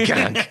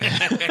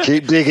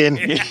 Keep digging.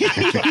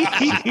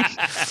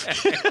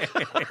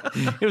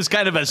 It was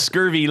kind of a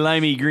scurvy,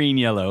 limey green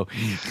yellow.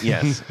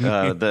 Yes,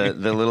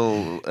 the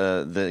little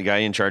the guy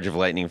in charge of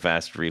lightning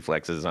fast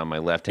reflexes on my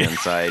left hand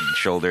side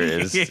shoulder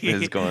is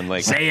going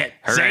like, Say it.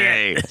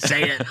 hooray!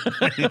 Say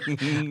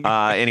it.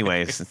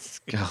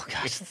 Anyways, oh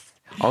gosh,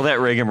 all that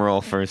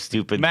rigmarole for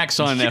stupid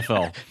Maxon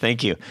FL.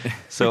 Thank you.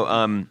 So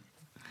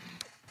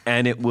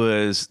and it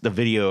was the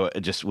video.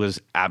 It just was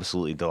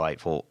absolutely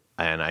delightful,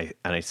 and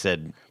I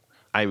said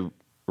I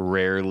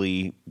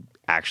rarely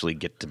actually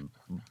get to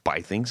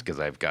buy things because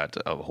I've got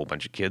a whole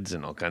bunch of kids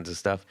and all kinds of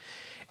stuff.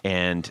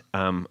 And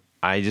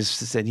I just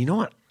said, you know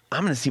what?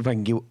 I'm going to see if I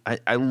can get.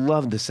 I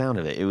love the sound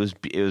of it. It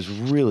was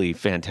really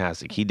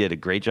fantastic. He did a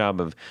great job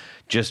of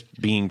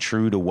just being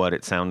true to what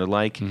it sounded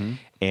like. Mm-hmm.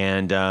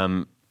 And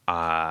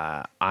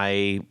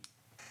I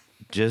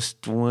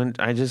just went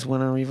on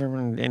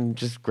Reverb and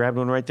just grabbed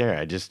one right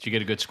there. Did you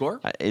get a good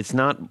score? It's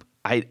not.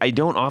 I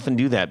don't often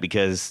do that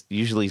because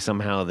usually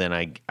somehow then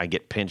I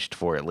get pinched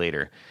for it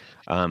later.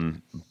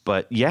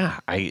 But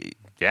I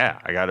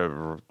got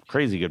a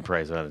crazy good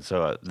price on it.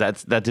 So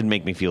that didn't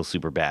make me feel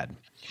super bad.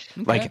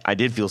 Okay. Like I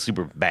did feel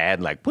super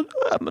bad. Like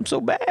I'm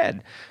so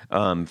bad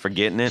for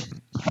getting it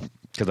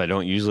because I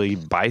don't usually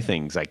buy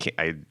things.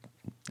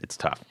 it's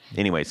tough.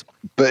 Anyways,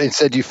 But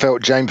instead, you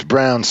felt James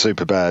Brown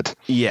super bad.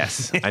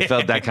 yes, I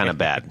felt that kind of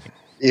bad.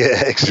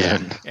 Yeah,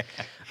 excellent.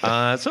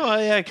 So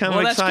I kind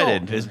of That's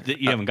excited. cool.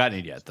 You haven't gotten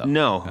it yet, though.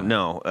 No.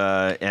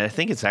 And I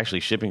think it's actually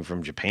shipping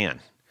from Japan.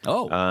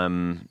 Oh.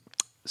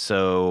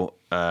 So,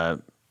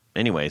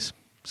 anyways,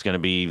 it's going to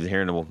be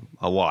here in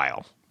a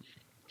while.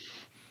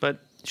 But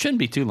Shouldn't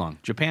be too long.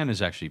 Japan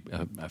is actually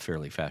a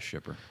fairly fast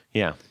shipper.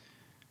 yeah.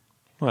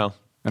 Well,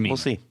 I mean- we'll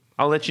see.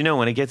 I'll let you know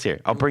when it gets here.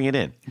 I'll bring it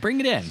in. Bring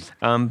it in.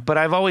 But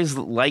I've always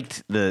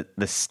liked the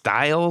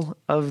style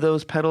of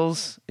those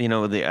pedals.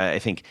 I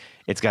think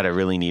it's got a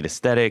really neat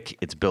aesthetic.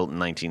 It's built in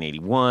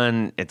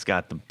 1981. It's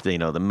got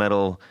the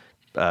metal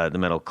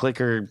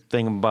clicker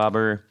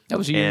thingamabobber. That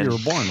was the year you were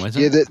born,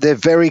 wasn't Yeah, it? they're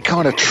very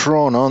kind of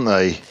Tron, aren't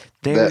they?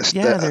 They're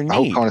That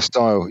whole neat. kind of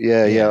style.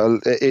 Yeah.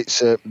 It's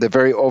they're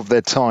very of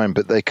their time,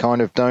 but they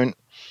kind of don't.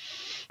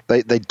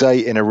 They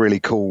date in a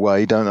really cool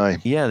way, don't they?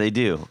 Yeah, they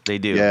do.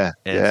 Yeah,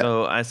 And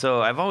yeah. so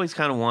I've always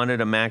kind of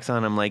wanted a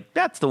Maxon. I'm like,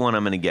 that's the one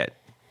I'm going to get.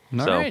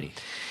 Alrighty.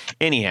 So,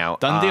 anyhow,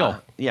 Done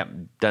deal. Yeah,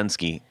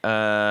 Dunsky.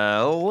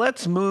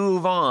 Let's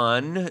move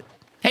on.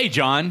 Hey,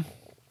 John.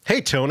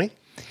 Hey, Tony.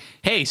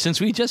 Hey,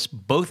 since we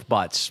just both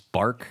bought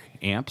Spark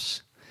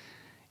amps,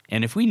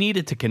 and if we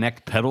needed to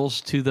connect pedals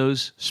to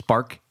those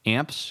Spark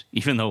amps,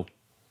 even though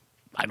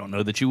I don't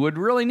know that you would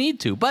really need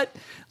to, but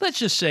let's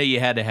just say you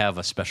had to have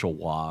a special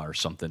wah or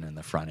something in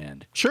the front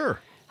end.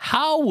 Sure.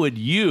 How would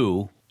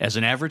you, as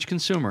an average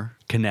consumer,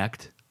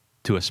 connect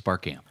to a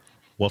Spark amp?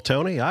 Well,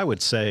 Tony, I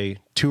would say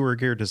Tour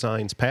Gear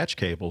Designs patch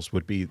cables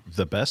would be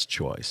the best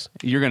choice.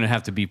 You're going to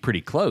have to be pretty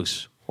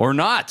close, or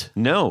not.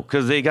 No,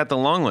 because they got the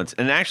long ones.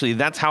 And actually,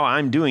 that's how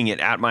I'm doing it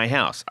at my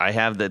house. I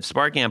have the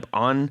Spark amp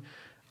on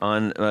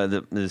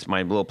this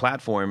my little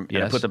platform, and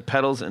I Yes. put the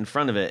pedals in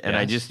front of it, and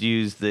I Yes. just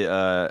use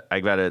I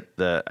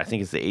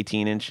think it's the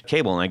 18-inch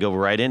cable, and I go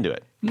right into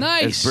it.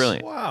 Nice. It's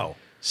brilliant. Wow.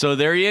 So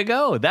there you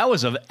go. That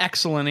was an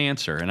excellent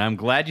answer, and I'm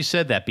glad you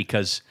said that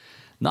because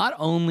not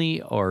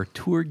only are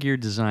Tour Gear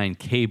Design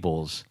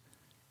cables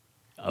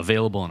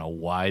available in a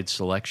wide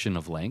selection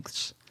of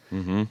lengths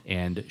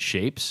and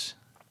shapes,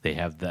 they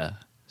have the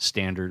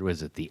standard,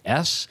 was it the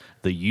S,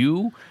 the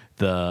U,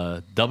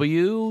 the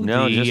W?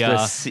 No, the,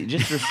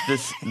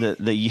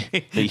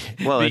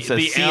 well, it's a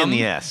C and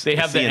the S. They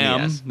have the C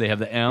and M. S. They have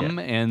the M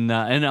Yeah.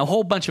 and a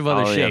whole bunch of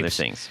other All shapes. the other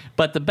things.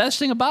 But the best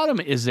thing about them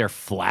is they're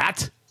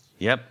flat.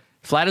 Yep.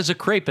 Flat as a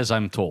crepe, as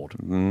I'm told.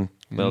 Well,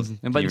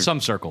 But in you're some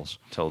circles,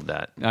 told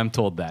that. I'm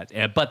told that.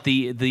 But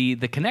the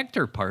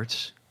connector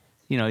parts,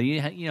 you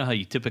know how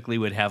you typically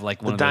would have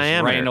like one The of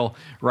those diameter.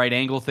 right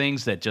angle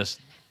things that just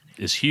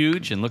is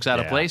huge and looks out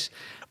of Yeah. place.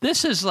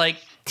 This is like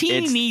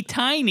teeny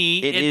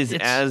tiny. It is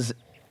it's, as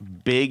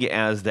big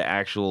as the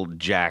actual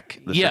jack,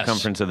 the Yes.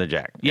 circumference of the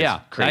jack. It's yeah.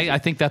 crazy. I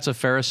think that's a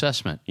fair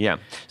assessment. Yeah.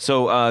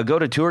 So go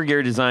to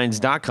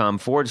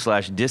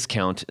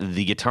tourgeardesigns.com/discount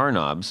the guitar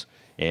knobs,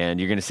 and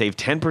you're going to save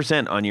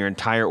 10% on your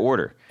entire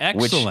order.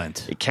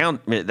 Excellent.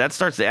 Which that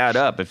starts to add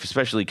up,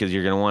 especially because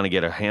you're going to want to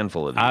get a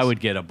handful of these. I would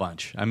get a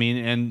bunch. I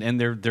mean, and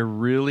they're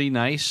really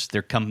nice.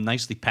 They come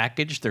nicely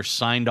packaged. They're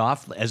signed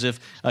off as if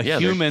they're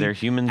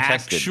human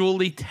tested.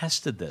 actually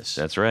tested this.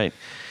 That's right.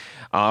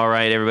 All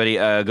right, everybody,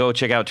 go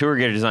check out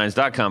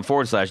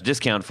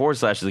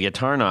tourgeardesigns.com/discount/the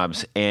guitar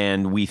knobs,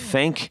 and we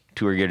thank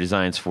Tour Gear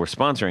Designs for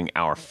sponsoring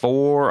our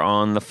 4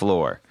 on the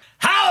Floor.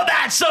 How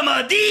about some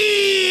of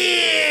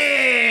these?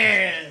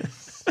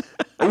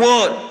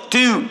 1,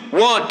 2,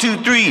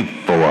 3.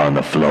 4 on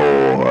the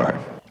floor.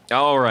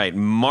 All right,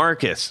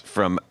 Marcus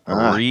from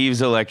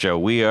Reeves Electro.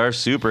 We are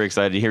super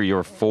excited to hear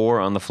your 4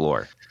 on the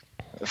floor.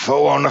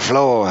 4 on the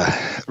floor.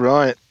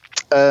 Right.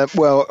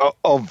 Well,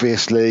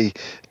 obviously,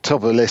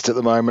 top of the list at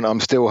the moment. I'm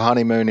still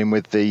honeymooning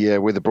with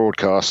the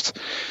broadcast.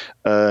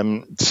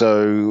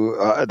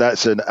 So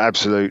that's an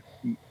absolute,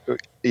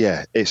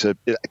 it's a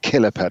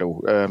killer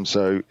pedal.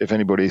 So if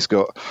anybody's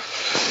got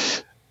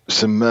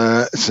some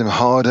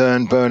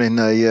hard-earned burning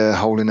a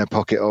hole in their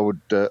pocket, I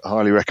would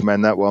highly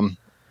recommend that one.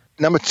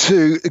 Number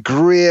 2,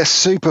 Greer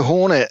Super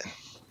Hornet.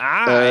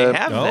 I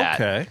have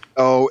that. Okay.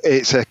 Oh,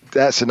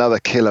 that's another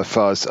killer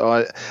fuzz.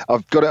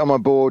 I've got it on my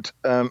board,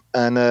 and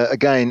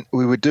again,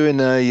 we were doing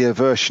a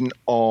version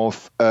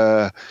of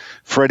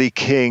Freddie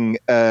King,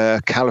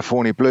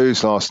 California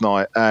Blues last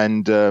night,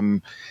 and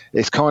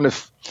it's kind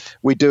of,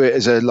 we do it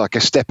as a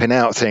stepping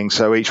out thing.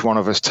 So each one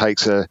of us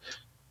takes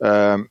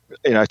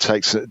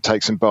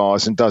takes some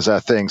bars and does our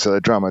thing. So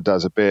the drummer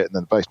does a bit, and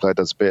then the bass player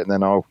does a bit, and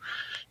then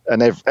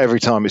every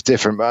time it's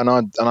different. And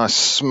I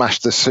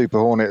smashed the Super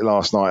Hornet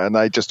last night, and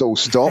they just all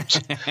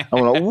stopped. I'm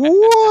like,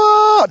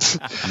 what?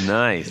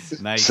 Nice.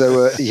 Nice.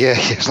 So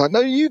it's like, no,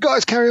 you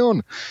guys carry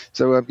on.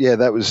 So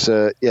that's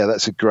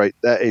a great.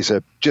 That is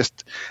and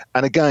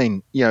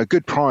again,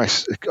 good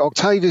price.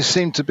 Octavius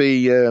seem to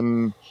be,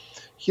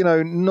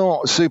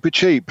 not super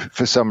cheap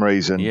for some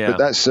reason. Yeah. But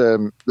that's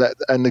that,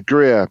 and the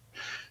Greer.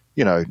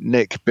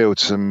 Nick built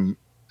some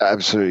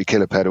absolutely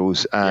killer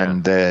pedals,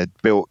 and they're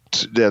built.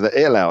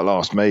 It'll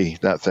outlast me,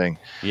 that thing.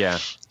 Yeah.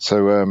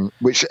 So,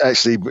 which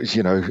actually, at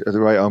the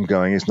rate I'm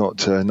going, is not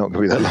going to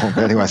be that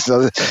long. Anyway, it's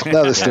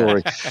another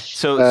story.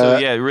 So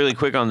yeah, really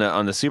quick on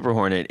the Super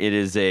Hornet. It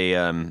is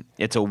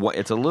it's a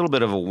little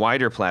bit of a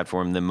wider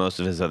platform than most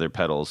of his other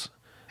pedals.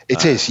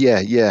 It is,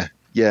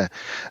 yeah.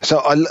 So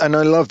I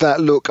love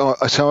that look.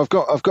 So I've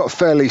got a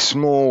fairly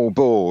small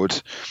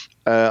board.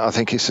 I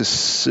think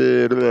it's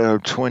a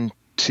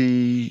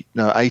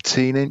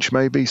 18 inch,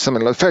 maybe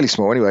something like fairly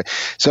small. Anyway,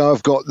 so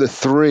I've got the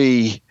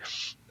three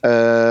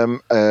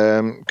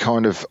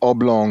kind of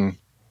oblong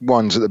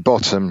ones at the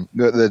bottom,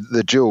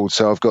 the jeweled.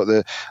 So I've got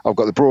the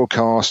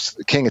Broadcast,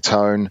 the King of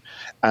Tone,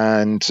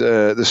 and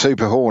the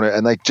Super Hornet,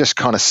 and they just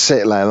kind of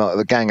sit there like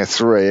the gang of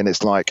three, and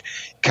it's like,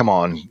 come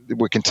on,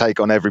 we can take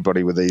on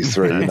everybody with these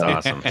three. That's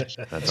awesome. That's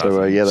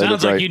so awesome. yeah,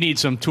 sounds like you need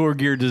some Tour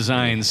Gear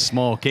Designs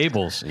small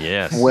cables.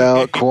 Yes.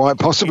 Well, quite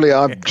possibly.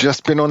 I've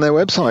just been on their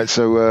website,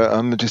 so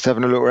I'm just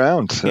having a look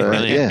around.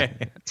 Yeah,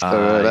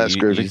 so that's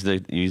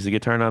groovy. Use the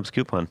Guitar Knobs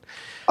coupon.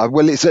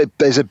 Well,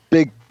 there's a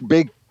big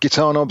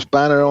Guitar Knobs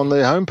banner on the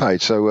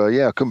homepage, so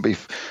I couldn't be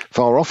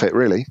far off it,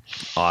 really.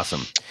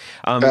 Awesome.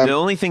 The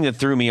only thing that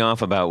threw me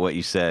off about what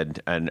you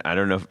said, and I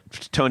don't know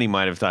if Tony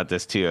might have thought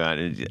this too.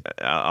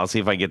 I'll see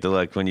if I get the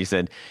look when you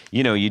said,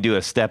 you do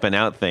a stepping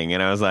out thing,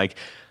 and I was like,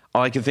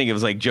 all I could think of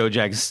was like Joe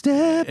Jackson.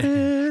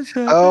 Stepping.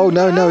 Oh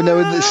no!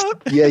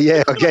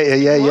 Yeah, I get you.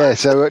 Yeah.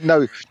 So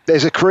no,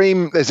 there's a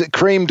Cream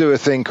do a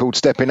thing called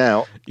stepping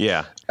out.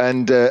 Yeah.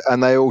 And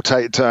they all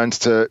take turns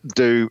to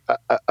do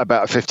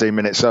about a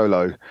 15-minute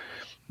solo.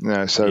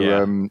 That's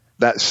I'm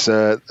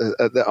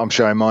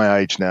showing my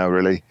age now,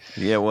 really.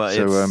 Yeah, well,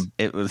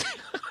 it was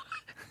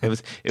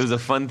it was a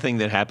fun thing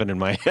that happened in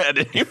my head,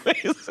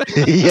 anyways.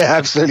 Yeah,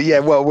 absolutely. Yeah,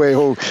 well, we're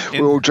all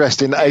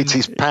dressed in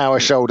 80s power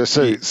shoulder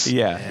suits.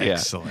 Yeah,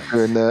 excellent.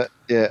 And,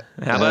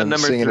 how about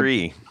number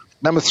three?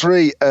 Number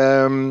three.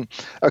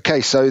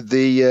 Okay, so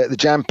the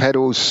Jam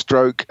Pedals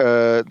stroke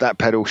that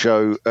pedal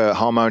show,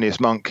 Harmonious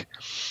Monk.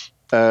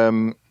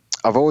 I've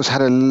always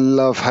had a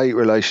love-hate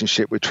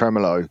relationship with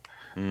tremolo.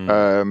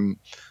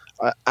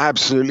 I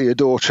absolutely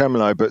adore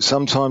tremolo, but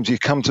sometimes you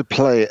come to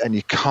play it and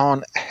you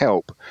can't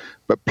help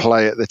but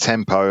play at the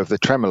tempo of the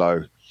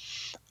tremolo,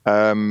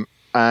 or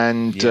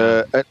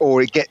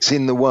it gets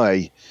in the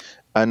way.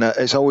 And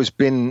it's always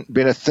been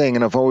a thing,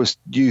 and I've always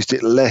used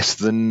it less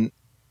than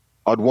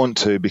I'd want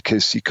to,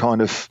 because I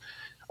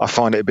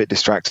find it a bit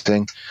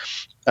distracting.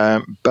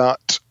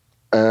 But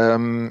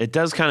it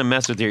does kind of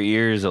mess with your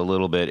ears a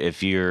little bit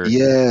if you're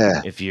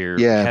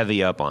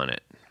heavy up on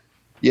it.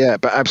 Yeah,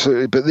 but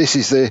absolutely. But this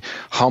is the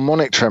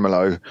harmonic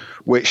tremolo,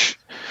 which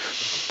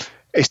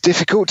it's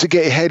difficult to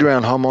get your head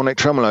around harmonic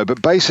tremolo.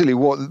 But basically,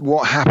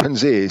 what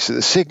happens is that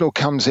the signal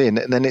comes in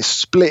and then it's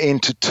split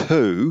into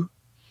two,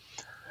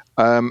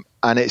 and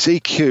it's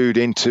EQ'd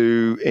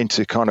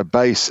into kind of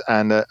bass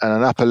and an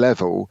upper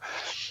level,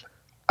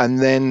 and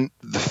then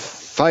the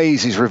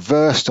phase is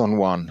reversed on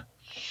one.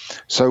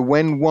 So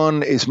when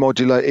one is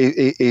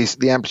modulated, is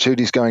the amplitude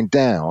is going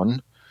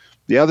down,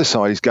 the other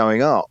side is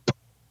going up.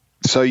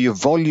 So your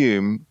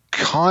volume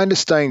kind of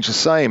stays the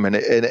same, and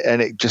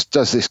it just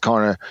does this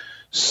kind of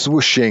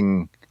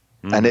swooshing,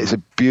 and it's a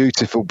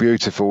beautiful,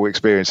 beautiful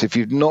experience. If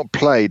you've not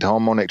played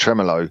harmonic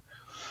tremolo,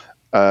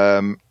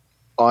 I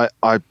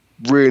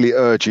really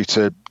urge you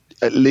to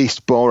at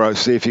least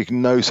see if you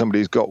can know somebody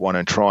who's got one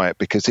and try it,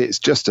 because it's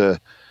just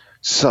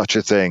such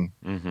a thing.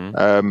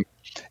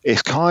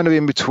 It's kind of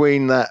in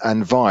between that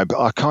and vibe.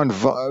 I kind of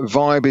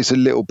vibe is a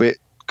little bit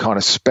kind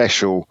of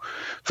special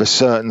for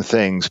certain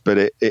things, but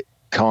it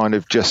kind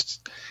of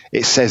just,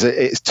 it says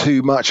it's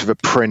too much of a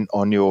print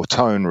on your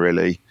tone,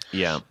 really.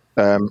 Yeah.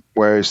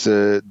 Whereas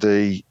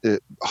the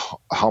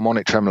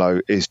harmonic tremolo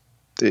is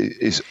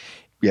it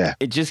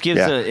just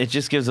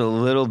gives a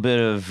little bit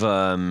of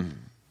I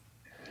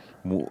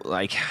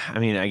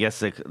guess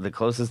the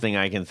closest thing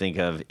I can think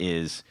of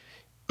is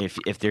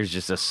if there's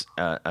just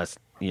a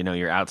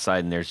you're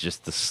outside and there's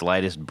just the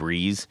slightest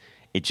breeze,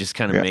 it just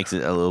kind of makes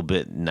it a little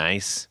bit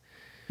nice.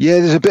 Yeah,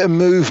 there's a bit of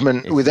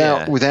movement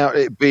without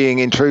it being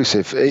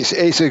intrusive.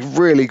 It's a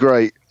really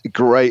great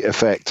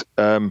effect,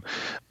 and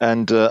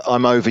I'm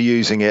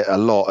overusing it a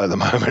lot at the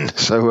moment,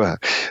 so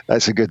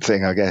that's a good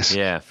thing, I guess.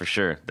 Yeah, for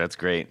sure, that's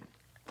great.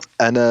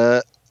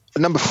 And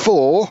number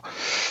four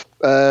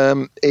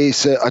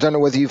is I don't know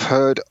whether you've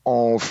heard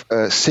of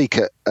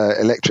Seeker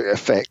Electric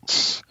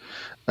Effects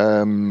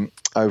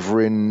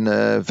over in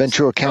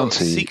Ventura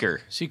County.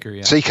 Seeker,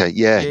 yeah. Seeker,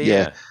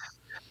 yeah.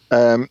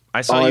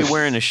 I saw you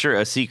wearing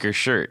a Seeker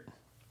shirt.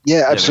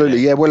 Yeah, absolutely.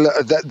 Yeah, well,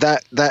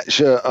 that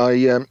shirt,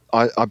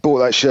 I bought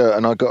that shirt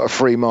and I got a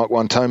free Mark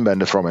I tone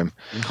bender from him.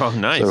 Oh,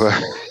 nice. So,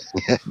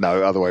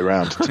 no, other way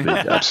around, to be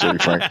absolutely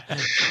frank.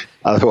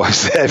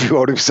 Otherwise,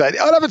 everyone would say,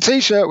 "I'll have a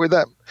T-shirt with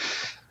that."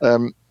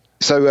 But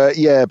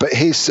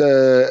his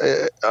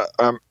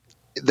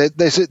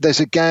there's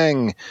a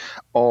gang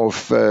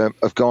of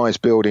guys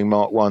building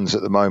Mark I's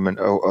at the moment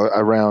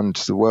around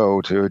the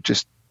world who are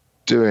just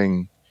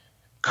doing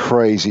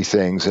crazy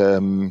things.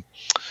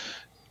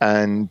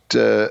 and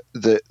the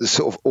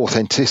sort of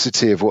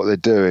authenticity of what they're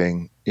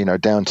doing,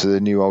 down to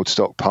the new old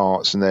stock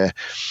parts, and they're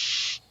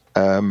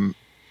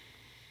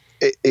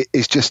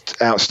it's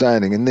just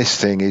outstanding. And this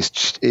thing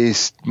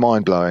is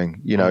mind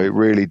blowing. It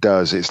really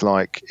does. It's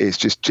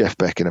just Jeff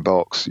Beck in a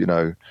box.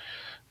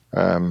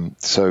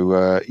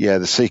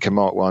 The Seeker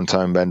Mark 1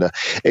 tone bender.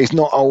 It's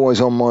not always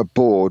on my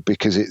board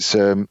because it's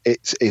A,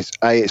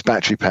 it's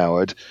battery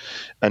powered,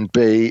 and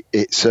B,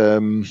 it's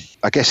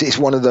I guess it's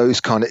one of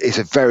those it's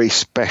a very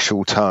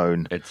special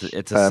tone. It's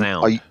a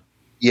sound.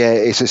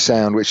 It's a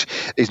sound which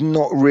is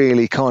not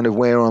really kind of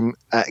where I'm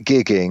at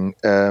gigging,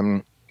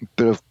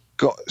 but I've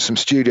got some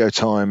studio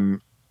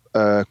time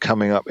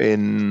coming up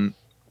in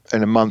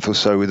a month or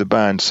so with the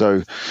band,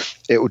 so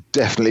it will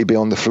definitely be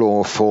on the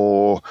floor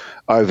for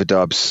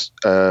overdubs.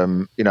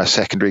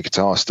 Secondary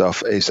guitar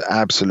stuff is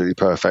absolutely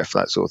perfect for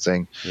that sort of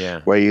thing.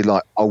 Yeah, where you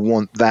I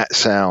want that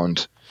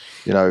sound.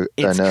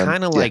 It's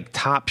kind of like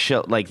top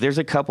shelf. Like there's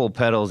a couple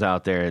pedals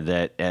out there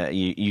that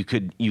you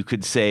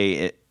could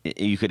say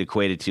you could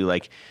equate it to,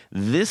 like,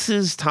 this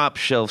is top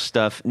shelf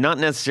stuff. Not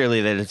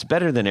necessarily that it's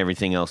better than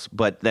everything else,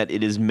 but that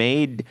it is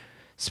made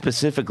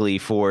specifically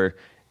for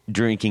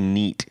drinking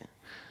neat.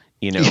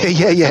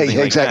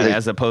 Exactly. That,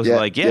 as opposed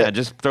to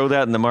just throw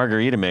that in the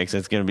margarita mix.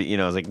 It's going to be,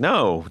 I was like,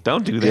 no,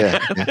 don't do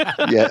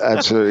that. Yeah,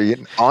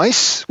 absolutely.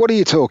 Ice? What are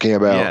you talking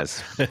about?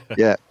 Yes.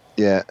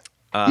 Yeah.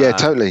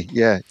 Totally.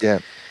 Yeah.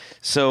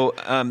 So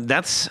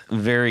that's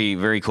very,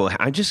 very cool.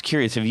 I'm just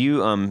curious. Have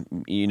you,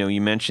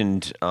 you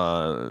mentioned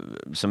some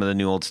of the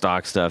new old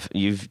stock stuff.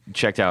 You've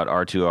checked out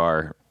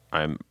R2R.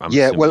 I'm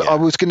assuming, I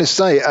was going to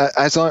say,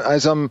 as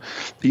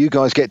you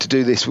guys get to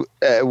do this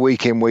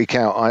week in, week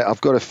out, I've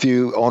got a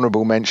few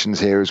honourable mentions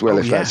here as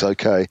well, that's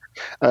okay.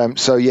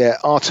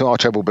 R2R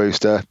treble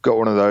booster, got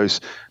one of those,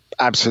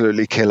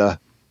 absolutely killer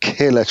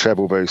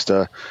treble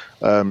booster.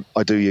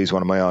 I do use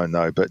one of my own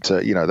though, but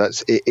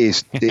it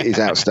is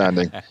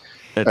outstanding.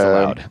 It's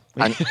allowed.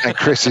 And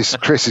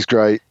Chris is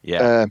great.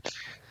 Yeah.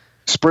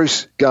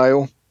 Spruce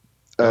Gale.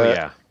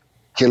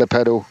 Killer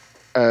pedal.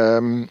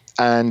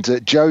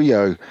 And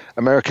Joe-Yo,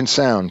 American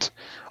Sound.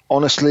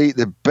 Honestly,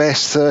 the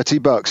best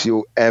 $30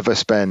 you'll ever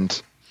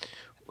spend.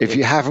 If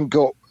you haven't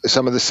got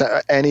some of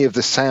any of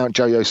the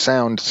Joe-Yo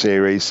Sound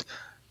series,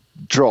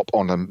 drop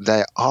on them.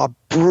 They are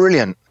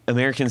brilliant.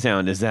 American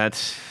Sound,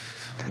 that's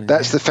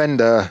the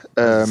Fender.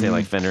 Say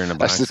like Fender in a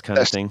box kind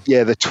of thing.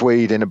 Yeah, the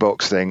tweed in a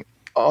box thing.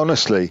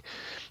 Honestly,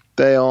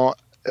 they are.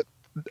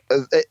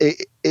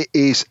 It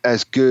is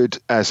as good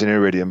as an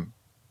Iridium.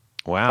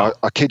 Wow.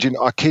 I kid you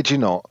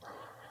not.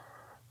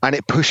 And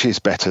it pushes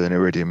better than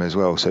Iridium as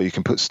well, so you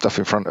can put stuff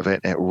in front of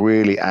it, and it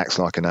really acts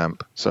like an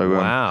amp. So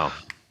wow,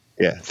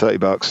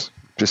 $30,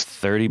 just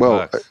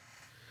 $30.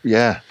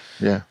 Yeah.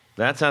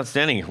 That's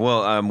outstanding.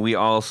 Well, we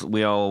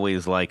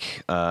always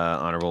like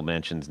honorable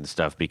mentions and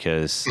stuff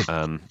because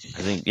I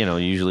think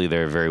usually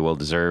they're very well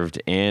deserved,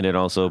 and it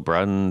also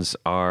broadens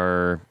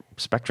our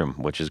spectrum,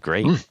 which is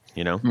great.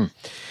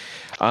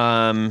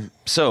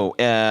 So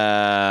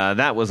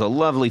that was a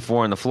lovely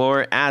 4 on the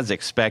floor, as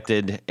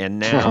expected, and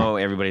now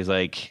everybody's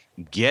like,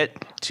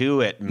 "Get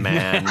to it,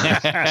 man!"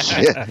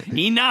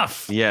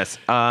 Enough. Yes.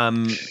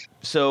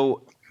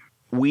 So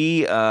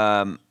we've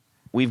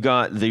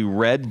got the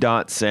Red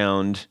Dot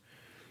Sound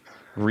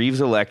Reeves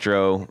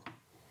Electro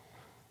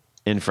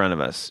in front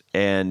of us,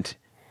 and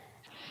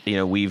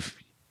we've.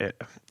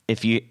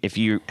 If you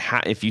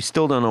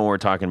still don't know what we're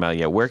talking about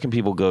yet, where can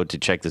people go to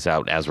check this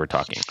out as we're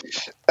talking?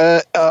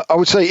 I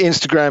would say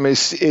Instagram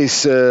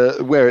is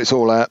where it's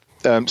all at.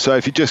 So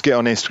if you just get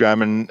on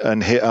Instagram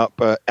and hit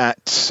up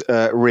at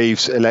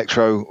Reeves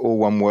Electro, all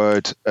one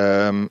word,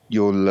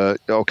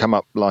 it'll come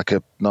up like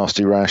a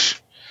nasty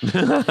rash.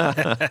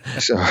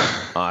 So,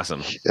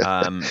 awesome.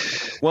 Yeah.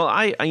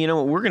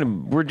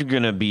 We're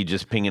gonna be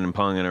just pinging and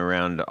ponging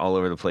around all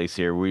over the place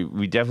here.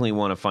 We definitely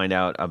want to find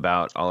out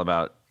all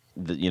about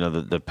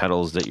the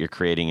pedals that you're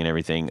creating and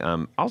everything.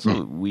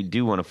 Also, we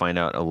do want to find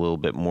out a little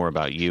bit more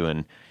about you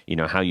and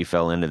how you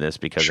fell into this,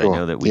 because I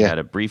know that we had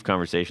a brief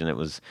conversation that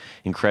was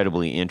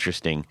incredibly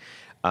interesting.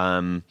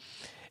 And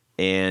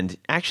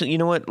actually, you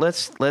know what?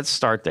 Let's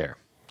start there.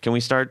 Can we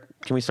start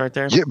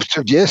there?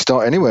 Yeah,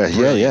 start anywhere.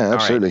 Brilliant. Yeah,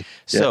 absolutely. Right.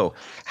 So,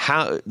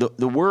 how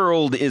the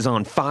world is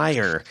on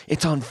fire.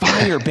 It's on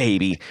fire,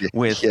 baby,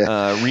 with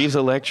Reeves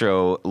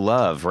Electro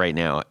love right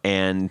now,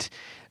 and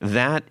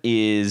that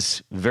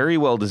is very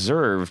well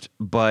deserved,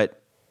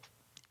 but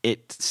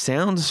it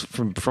sounds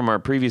from our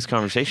previous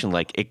conversation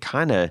like it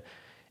kind of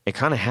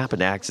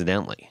happened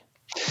accidentally.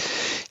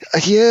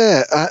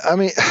 Yeah, I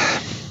mean,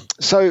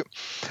 so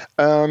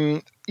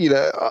I'm in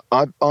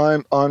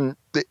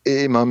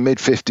my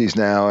mid-50s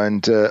now,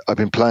 and I've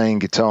been playing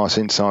guitar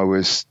since I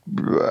was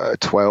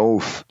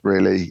 12,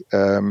 really,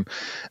 and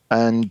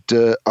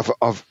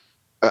I've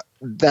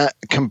that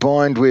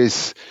combined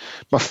with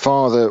my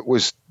father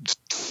was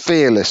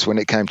fearless when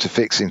it came to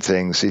fixing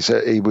things. He's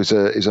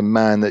a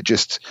man that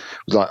just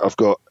was like, I've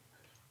got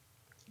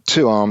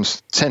 2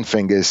 arms, 10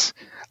 fingers.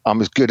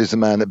 I'm as good as the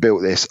man that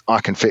built this.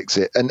 I can fix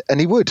it, and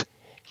he would.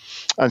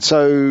 And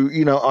so,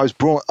 I was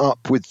brought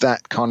up with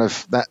that kind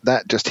of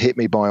that just hit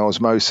me by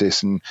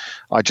osmosis, and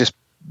I just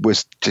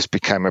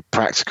became a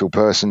practical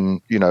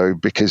person,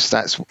 because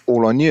that's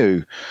all I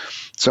knew.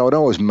 So I'd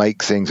always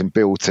make things and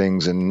build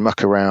things and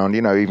muck around,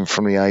 even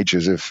from the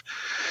ages of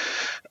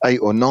 8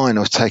 or 9. I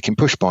was taking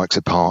push bikes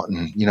apart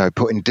and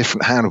putting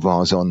different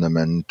handlebars on them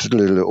and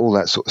all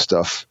that sort of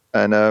stuff.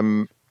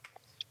 And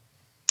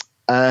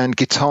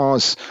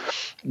guitars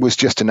was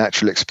just a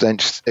natural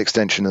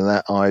extension of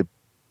that.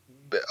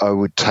 I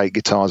would take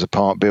guitars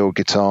apart, build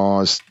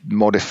guitars,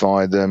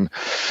 modify them,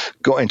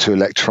 got into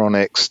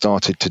electronics,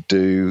 started to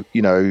do,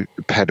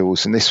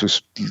 pedals. And this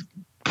was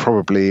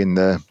probably in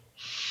the,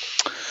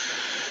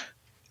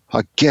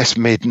 I guess,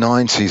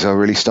 mid-90s. I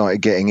really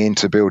started getting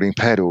into building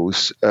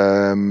pedals.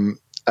 And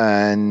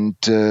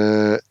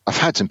I've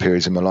had some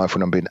periods in my life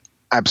when I've been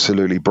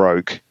absolutely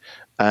broke.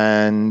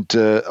 And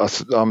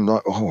I'm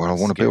like, I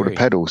want to build a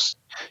pedals.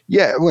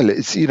 Yeah, well,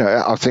 it's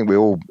I think we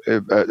all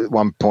at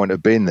one point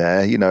have been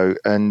there,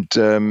 and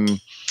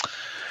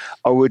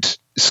I would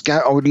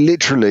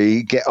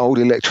literally get old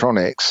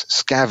electronics,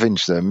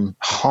 scavenge them,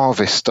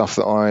 harvest stuff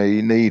that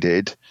I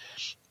needed,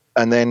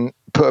 and then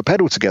put a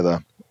pedal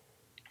together.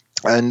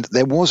 And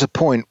there was a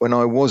point when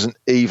I wasn't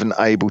even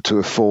able to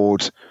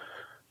afford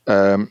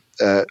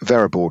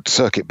Veriboard,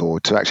 circuit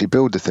board, to actually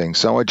build the thing.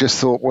 So I just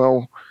thought,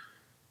 well,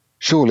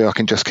 surely I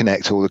can just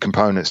connect all the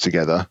components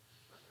together.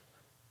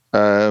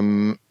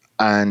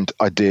 And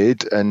I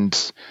did, and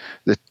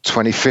the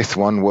 25th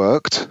one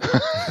worked.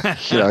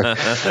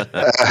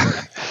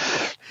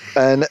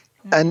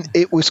 And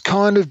it was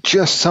kind of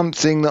just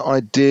something that I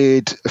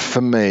did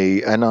for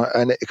me, and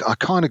I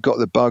kind of got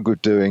the bug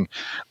of doing,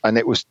 and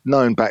it was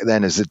known back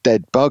then as the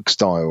dead bug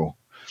style,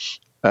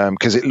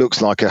 because it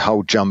looks like a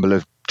whole jumble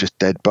of just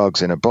dead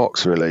bugs in a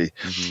box, really.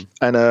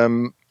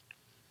 Mm-hmm.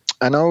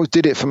 And I always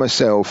did it for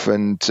myself,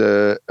 and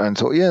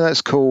thought, yeah,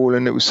 that's cool,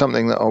 and it was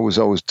something that I was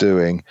always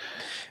doing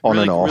on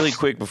really, and off. Really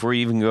quick before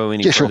you even go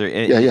any further,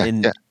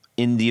 sure.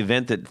 In the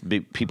event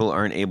that people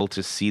aren't able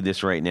to see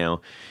this right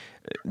now,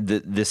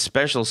 the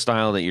special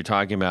style that you're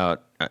talking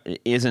about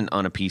isn't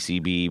on a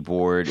PCB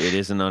board. It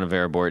isn't on a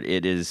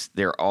Veriboard.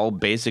 They're all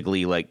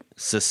basically like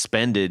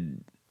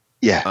suspended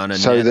on a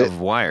net of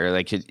wire.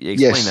 Like,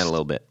 explain that a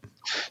little bit.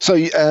 So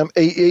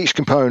each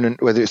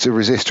component, whether it's a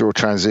resistor or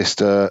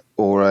transistor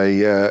or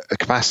a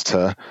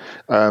capacitor,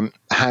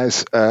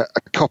 has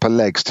copper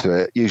legs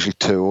to it, usually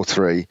 2 or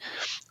 3.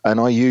 And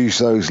I use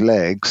those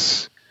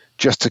legs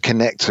just to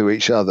connect to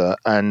each other.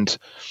 And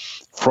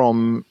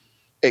from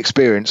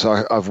experience,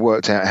 I've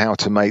worked out how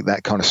to make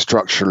that kind of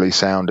structurally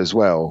sound as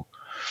well,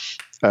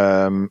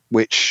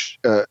 which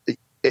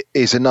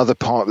is another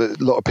part that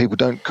a lot of people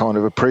don't kind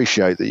of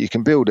appreciate, that you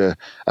can build a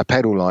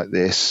pedal like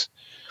this,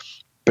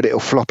 but it'll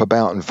flop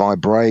about and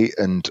vibrate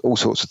and all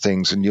sorts of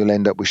things, and you'll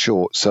end up with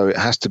shorts. So it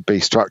has to be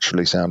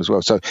structurally sound as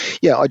well. So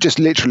yeah, I just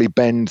literally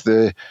bend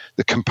the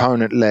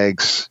component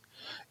legs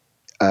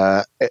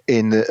to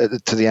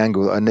the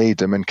angle that I need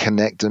them, and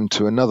connect them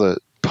to another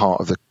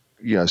part of the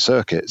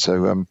circuit.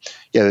 So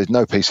there's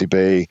no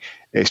PCB.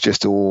 It's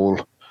just all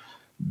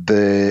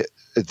the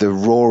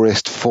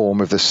rawest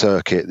form of the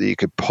circuit that you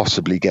could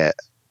possibly get.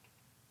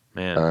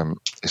 Man,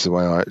 it's the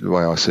way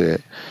I see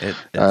it.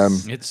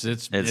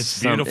 It's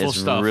beautiful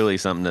stuff. It's really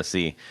something to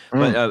see.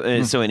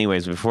 But so,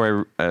 anyways,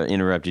 before I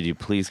interrupted you,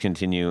 please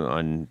continue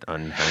on how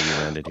you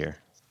landed here.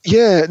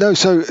 Yeah, no.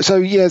 So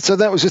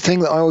that was the thing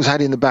that I always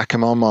had in the back of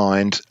my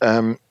mind.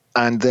 And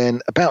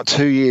then about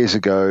 2 years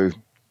ago,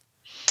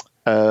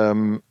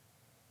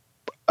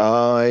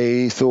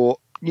 I thought,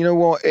 you know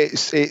what,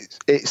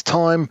 it's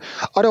time.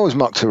 I'd always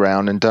mucked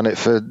around and done it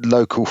for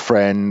local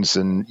friends,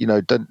 and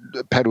done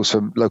pedals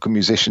for local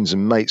musicians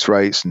and mates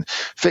rates, and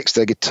fixed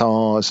their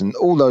guitars and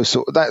all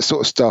that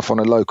sort of stuff on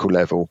a local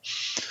level.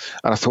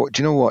 And I thought,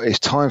 do you know what, it's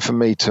time for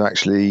me to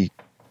actually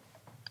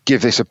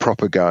give this a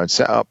proper go and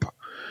set up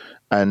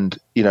and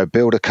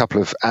build a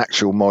couple of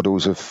actual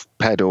models of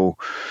pedal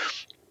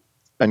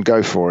and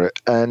go for it.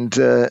 And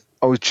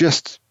I was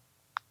just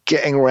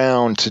getting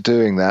around to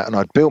doing that, and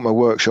I'd built my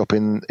workshop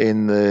in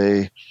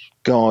the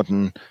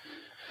garden,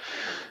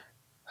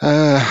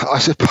 I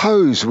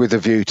suppose with a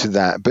view to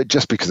that, but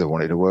just because I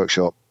wanted a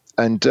workshop.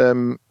 And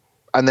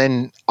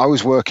then I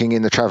was working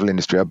in the travel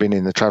industry. I've been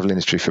in the travel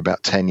industry for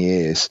about 10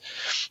 years,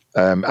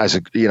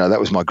 that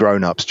was my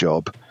grown-ups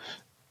job.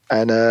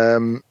 And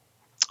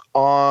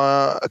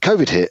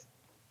COVID hit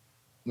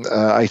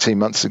 18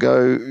 months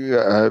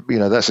ago.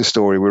 That's a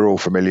story we're all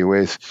familiar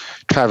with.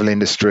 Travel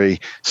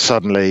industry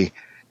suddenly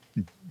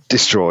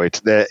destroyed.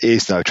 There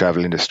is no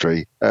travel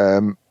industry.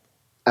 And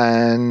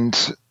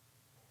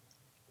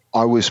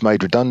I was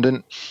made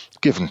redundant,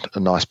 given a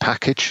nice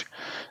package.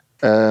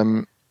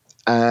 And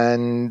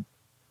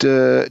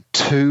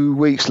 2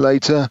 weeks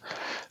later,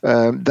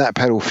 that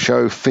pedal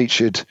show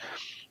featured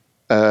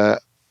 2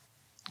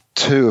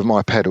 of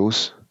my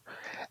pedals,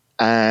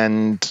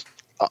 and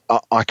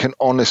I can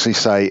honestly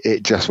say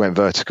it just went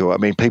vertical. I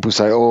mean, people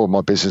say, oh,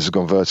 my business has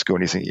gone vertical,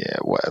 and you think, yeah,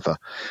 whatever.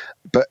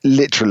 But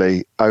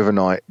literally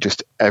overnight,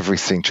 just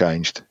everything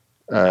changed.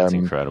 That's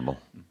incredible.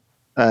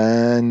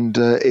 And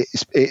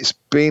it's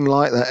been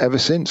like that ever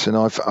since. And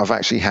I've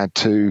actually had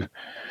to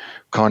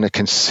kind of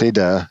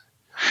consider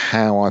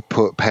how I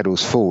put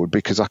pedals forward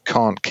because I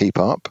can't keep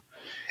up.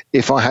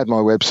 If I had my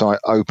website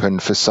open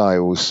for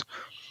sales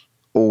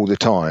all the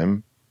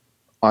time,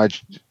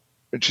 it's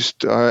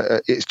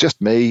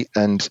just me,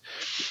 and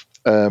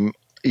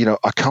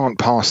I can't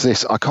pass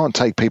this. I can't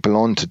take people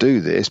on to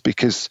do this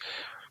because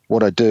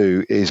what I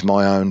do is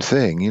my own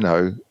thing.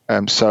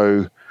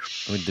 So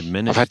it would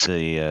diminish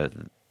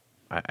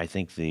I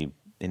think the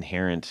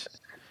inherent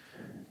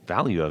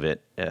value of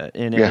it,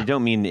 and I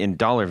don't mean in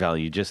dollar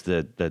value, just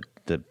the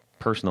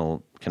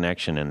personal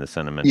connection and the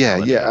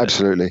sentimentality. Yeah,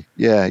 absolutely.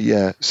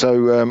 Yeah.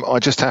 So I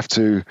just have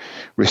to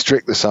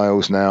restrict the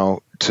sales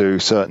now to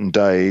certain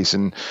days,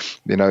 and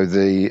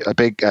a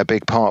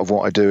big part of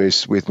what I do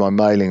is with my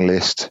mailing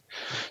list.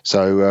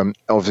 So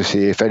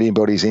obviously, if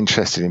anybody's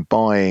interested in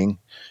buying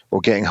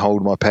or getting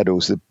hold of my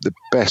pedals, the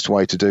best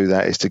way to do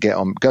that is to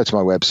go to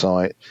my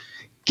website,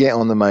 get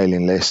on the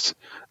mailing list.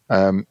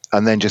 And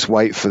then just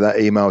wait for that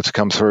email to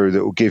come through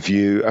that will give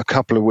you a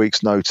couple of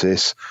weeks'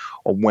 notice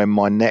on when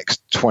my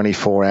next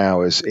 24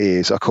 hours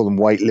is. I call them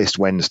waitlist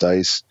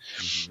Wednesdays.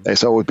 Mm-hmm.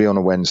 So it would be on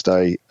a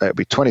Wednesday. It'll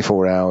be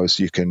 24 hours.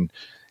 You can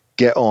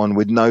get on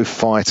with no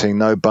fighting,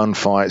 no bun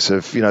fights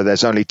of,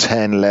 there's only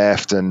 10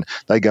 left and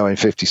they go in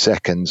 50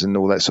 seconds and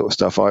all that sort of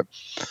stuff.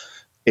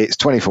 It's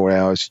 24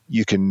 hours.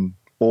 You can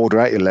order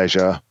at your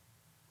leisure.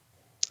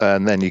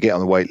 And then you get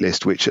on the wait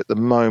list, which at the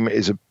moment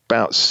is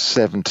about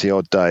 70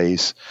 odd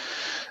days.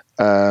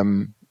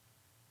 And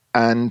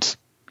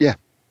yeah,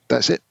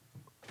 that's it.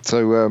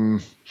 So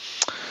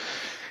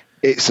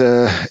it's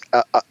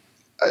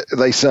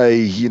they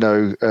say,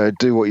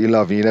 do what you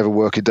love and you never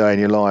work a day in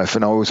your life.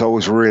 And I was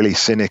always really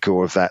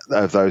cynical of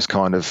those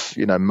kind of,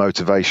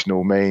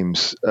 motivational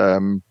memes.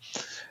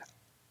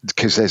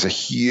 Because there's a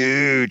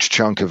huge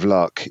chunk of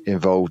luck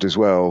involved as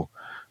well.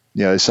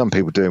 There's some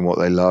people doing what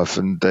they love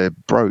and they're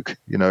broke.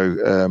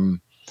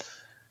 I'm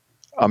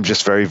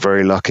just very,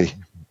 very lucky.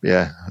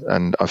 Yeah,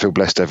 and I feel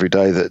blessed every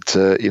day that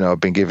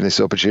I've been given this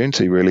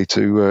opportunity really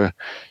to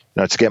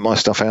get my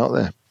stuff out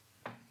there.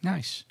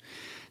 Nice.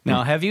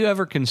 Now, have you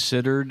ever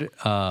considered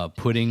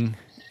putting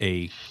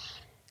a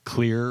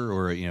clear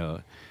or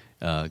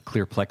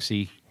clear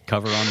plexi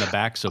cover on the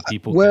back so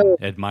people can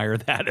admire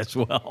that as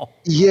well?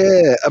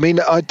 Yeah, I mean,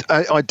 I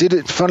did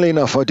it. Funnily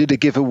enough, I did a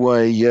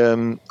giveaway.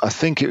 I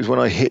think it was when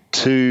I hit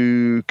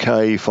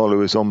 2K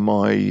followers on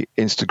my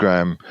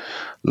Instagram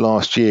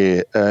last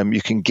year.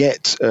 You can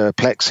get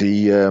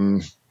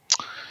plexi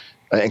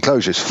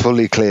enclosures,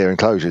 fully clear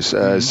enclosures.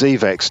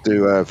 Zevex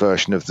do a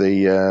version of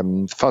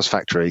the Fuzz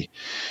Factory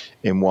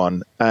in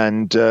one,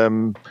 and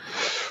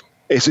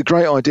it's a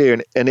great idea,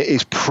 and it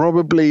is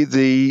probably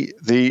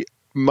the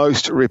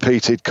most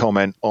repeated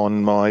comment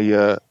on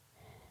my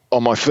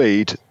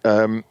feed.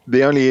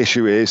 The only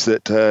issue is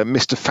that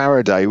Mr.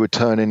 Faraday would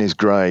turn in his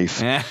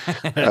grave.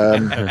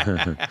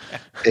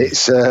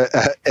 It's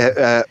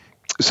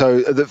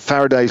so the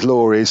Faraday's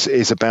law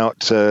is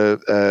about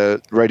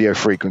radio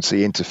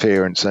frequency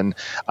interference and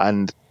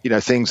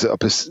things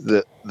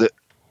that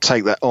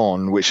take that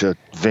on, which are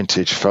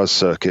vintage fuzz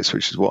circuits,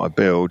 which is what I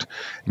build,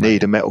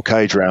 need a metal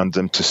cage around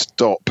them to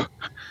stop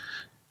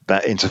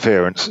that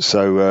interference.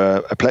 So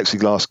a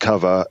plexiglass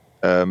cover.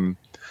 I mean,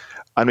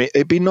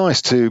 it'd be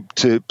nice to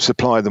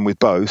supply them with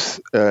both,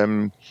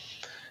 and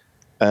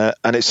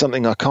it's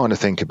something I kind of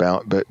think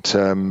about. But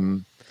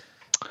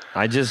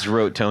I just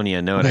wrote Tony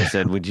a note. I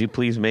said, "Would you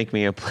please make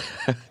me an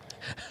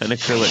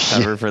acrylic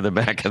cover for the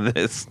back of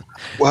this?"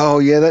 Well,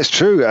 yeah, that's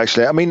true.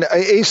 Actually, I mean,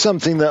 it is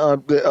something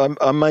that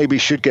I maybe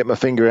should get my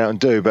finger out and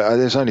do. But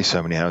there's only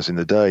so many hours in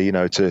the day,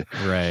 to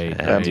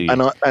right. Do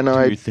your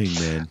thing,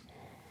 man.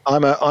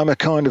 I'm a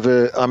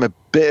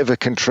bit of a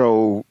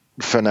control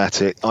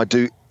fanatic. I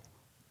do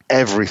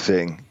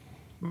everything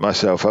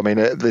myself. I mean,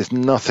 there's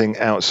nothing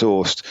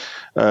outsourced.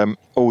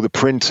 All the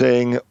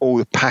printing, all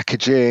the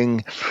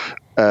packaging,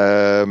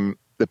 the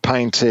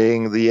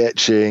painting, the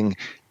etching,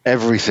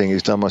 everything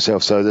is done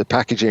myself. So the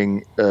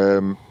packaging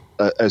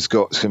has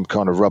got some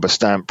kind of rubber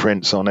stamp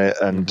prints on it,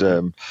 and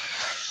and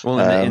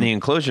the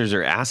enclosures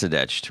are acid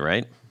etched,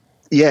 right?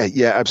 Yeah,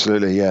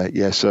 absolutely,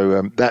 yeah.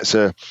 So that's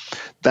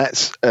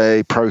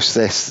a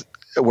process.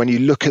 When you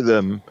look at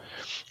them,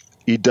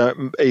 you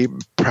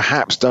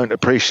perhaps don't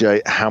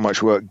appreciate how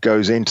much work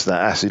goes into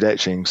that acid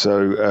etching.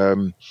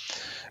 So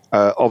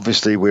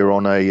obviously we're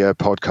on a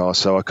podcast,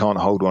 so I can't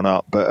hold one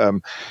up.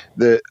 But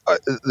the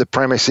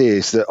premise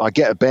is that I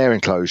get a bare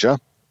enclosure.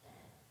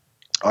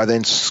 I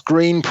then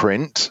screen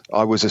print.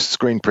 I was a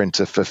screen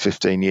printer for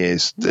 15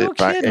 years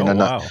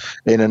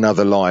in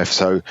another life.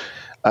 So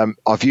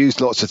I've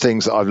used lots of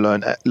things that I've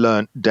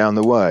learned down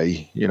the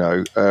way.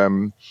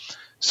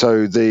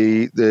 So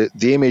the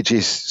image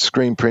is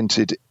screen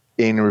printed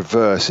in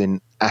reverse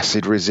in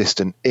acid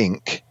resistant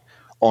ink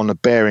on a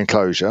bare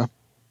enclosure.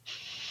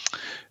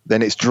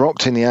 Then it's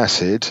dropped in the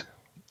acid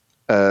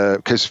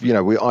because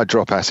I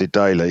drop acid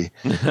daily.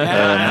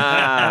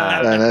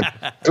 And then,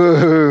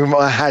 boom!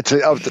 I had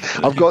to.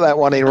 I've got that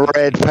one in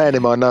red pen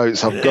in my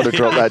notes. I've got to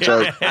drop that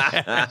joke.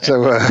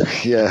 So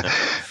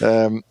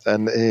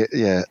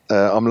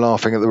I'm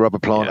laughing at the rubber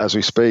plant as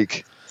we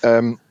speak.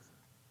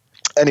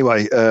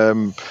 Anyway,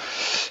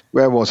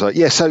 where was I?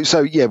 Yeah, so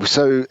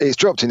it's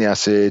dropped in the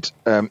acid.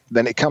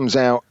 Then it comes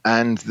out,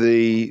 and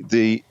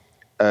the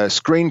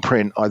screen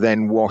print I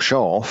then wash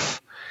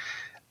off,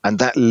 and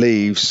that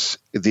leaves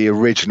the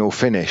original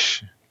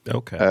finish.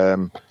 Okay.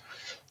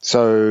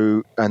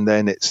 So and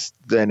then it's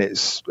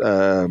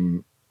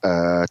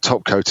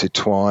top coated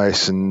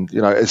twice, and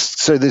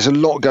so there's a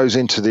lot goes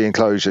into the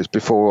enclosures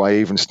before I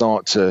even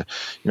start to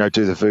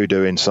do the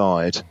voodoo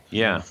inside.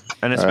 Yeah,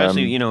 and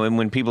especially and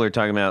when people are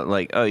talking about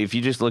like, oh, if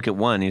you just look at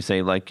one, you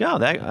say like, oh,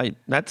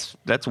 that's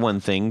one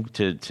thing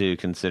to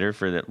consider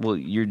for that. Well,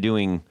 you're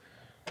doing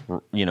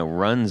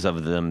runs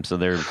of them, so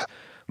there's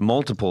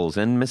multiples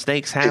and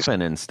mistakes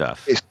happen and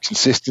stuff. It's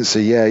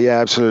consistency. Yeah,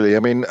 absolutely. I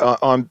mean,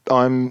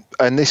 I'm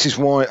and this is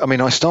why. I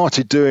mean, I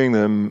started doing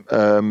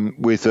them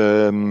with.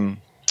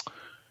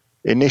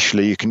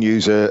 Initially, you can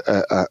use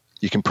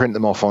you can print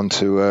them off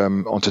onto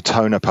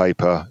toner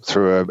paper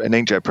through an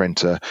inkjet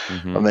printer,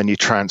 and then you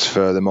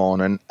transfer them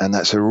on, and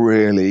that's a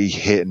really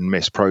hit and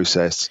miss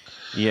process.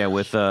 Yeah,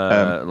 with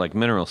like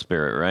mineral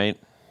spirit, right?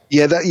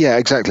 Yeah,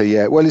 exactly.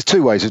 Yeah. Well, there's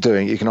two ways of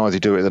doing it. You can either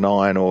do it with an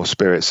iron or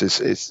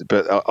spirits.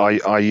 But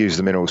I use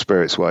the mineral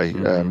spirits way.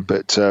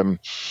 That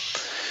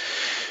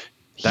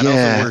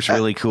also works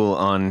really cool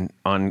on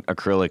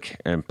acrylic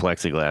and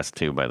plexiglass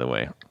too, by the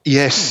way.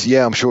 Yes,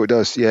 yeah, I'm sure it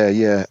does.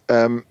 Yeah.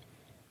 I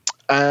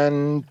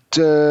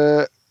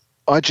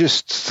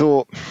just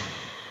thought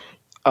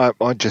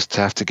I just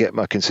have to get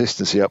my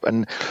consistency up,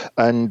 and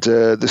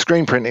the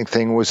screen printing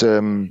thing was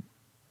I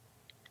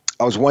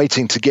was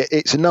waiting to get.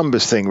 It's a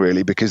numbers thing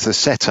really, because the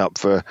setup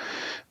for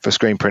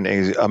screen printing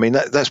is. I mean,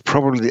 that's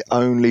probably the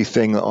only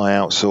thing that I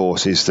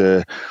outsource.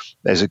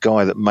 There's a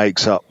guy that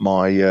makes up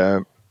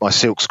my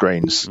silk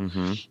screens.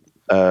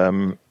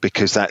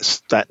 Because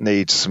that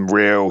needs some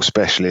real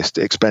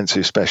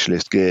expensive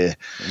specialist gear.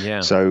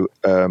 Yeah. So,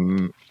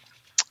 but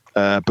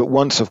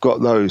once I've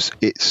got those,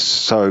 it's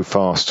so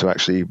fast to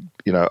actually,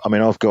 I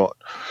mean, I've got.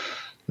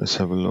 Let's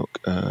have a look.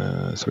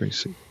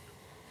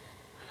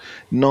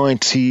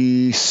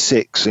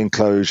 96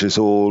 enclosures,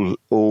 all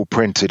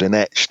printed and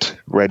etched,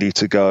 ready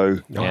to go,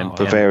 and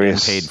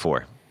various and paid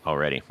for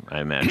already,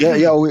 I imagine.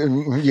 Yeah.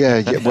 Well,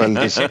 yeah.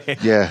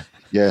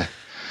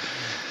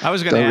 I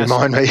was going to ask.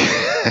 Remind me.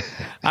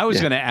 I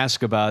was going to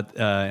ask about,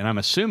 and I'm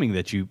assuming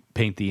that you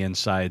paint the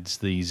insides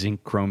the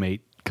zinc chromate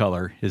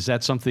color. Is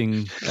that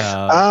something?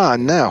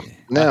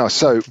 Now.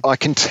 So I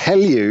can tell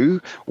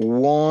you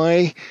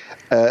why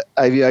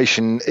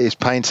aviation is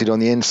painted on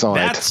the inside.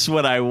 That's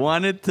what I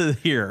wanted to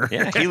hear.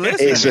 Yeah, he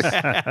listens.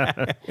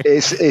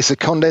 It's a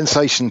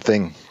condensation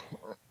thing.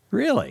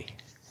 Really?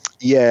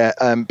 Yeah,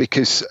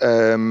 because.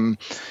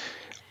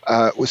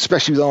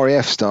 Especially with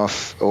RAF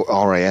stuff,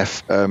 or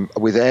RAF,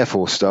 with Air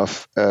Force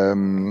stuff,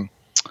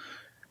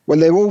 well,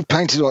 they're all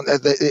painted on.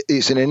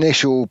 It's an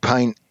initial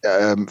paint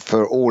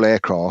for all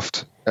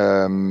aircraft,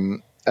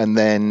 and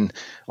then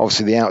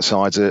obviously the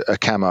outsides are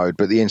camoed,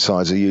 but the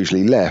insides are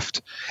usually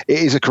left. It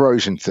is a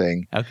corrosion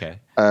thing. Okay.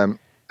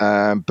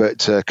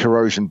 But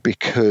corrosion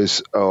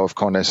because of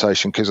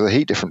condensation, because of the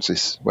heat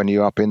differences when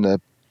you're up in the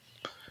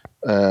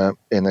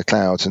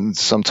clouds, and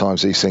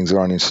sometimes these things are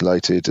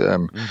uninsulated,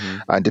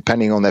 and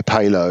depending on their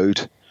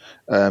payload,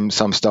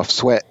 some stuff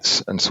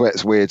sweats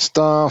weird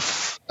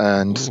stuff,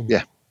 and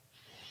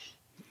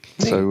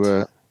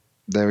so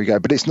there we go.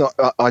 But it's not.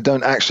 I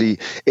don't actually.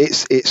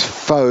 It's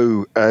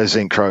faux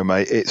zinc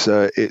chromate. It's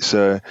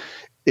a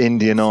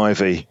Indian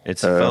ivy.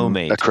 It's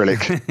foamate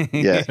acrylic.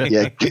 Yeah,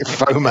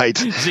 foamate.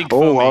 Zinc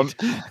foamate.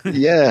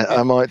 foamate.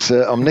 I might.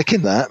 I'm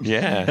nicking that.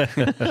 Yeah.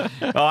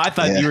 Oh, I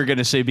thought you were going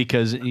to say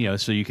because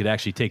so you could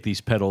actually take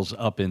these pedals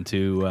up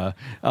into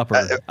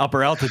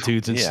upper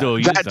altitudes and still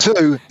use that them.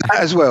 too,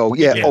 as well.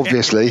 Yeah,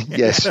 obviously.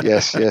 Yes.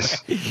 Yeah.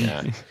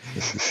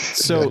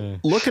 So,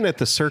 looking at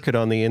the circuit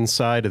on the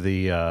inside of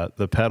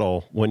the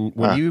pedal, when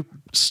you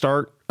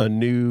start a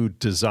new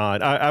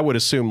design, I would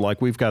assume,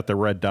 like, we've got the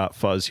red dot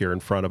fuzz here in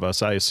front of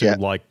us. I assume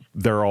like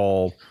they're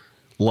all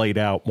laid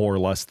out more or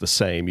less the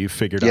same. You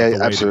figured out the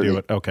way to do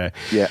it. Okay.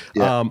 Yeah.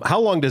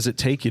 How long does it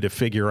take you to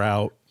figure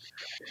out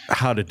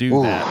how to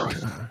do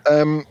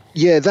that?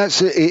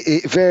 That's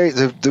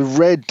it. The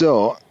red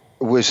dot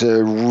was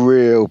a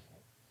real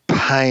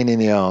pain in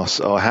the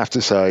arse, I have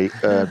to say,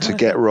 to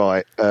get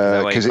right.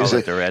 Because it's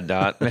the red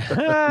dot.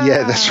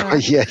 Yeah, that's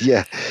right.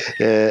 Yeah.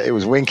 It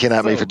was winking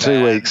at me for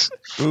 2 weeks.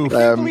 I can't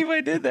believe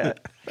I did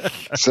that.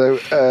 Because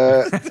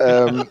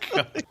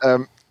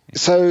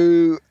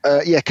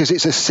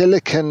it's a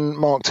silicon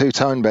Mark II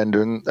tone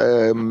bender,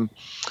 and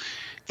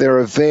there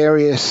are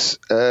various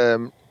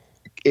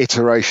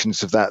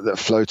iterations of that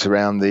float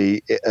around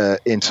the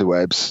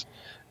interwebs,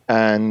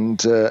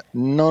 and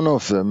none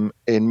of them,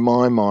 in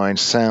my mind,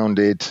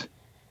 sounded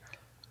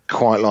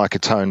quite like a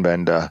tone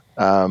bender.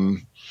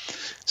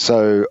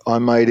 So I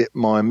made it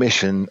my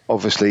mission,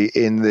 obviously,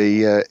 in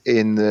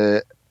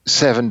the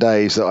 7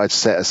 days that I'd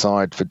set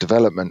aside for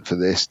development for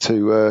this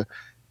to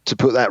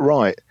put that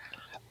right.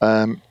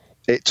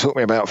 It took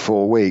me about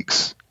 4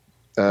 weeks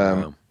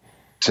to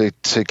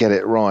get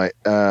it right.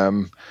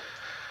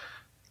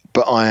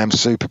 But I am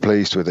super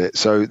pleased with it.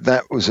 So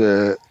that was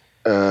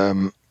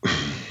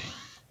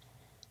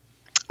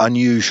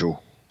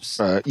unusual.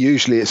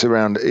 Usually it's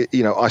around,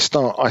 I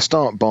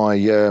start by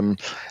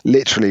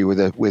literally with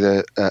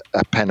a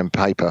pen and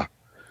paper,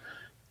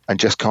 and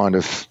just kind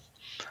of,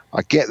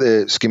 I get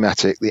the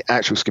schematic, the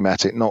actual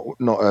schematic, not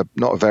a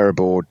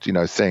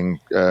Veriboard thing,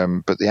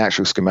 but the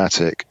actual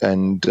schematic,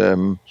 and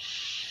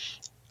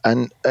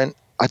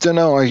I don't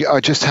know, I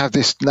just have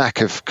this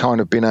knack of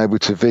kind of being able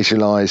to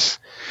visualize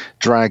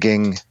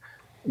dragging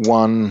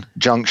one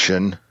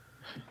junction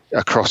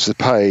across the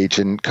page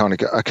and kind of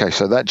go, okay,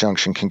 so that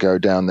junction can go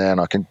down there, and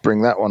I can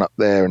bring that one up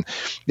there, and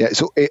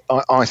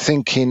I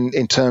think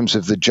in terms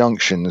of the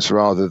junctions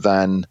rather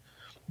than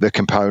the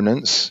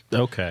components.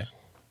 Okay.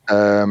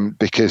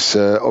 Because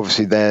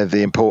obviously they're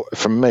the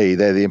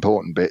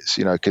important bits,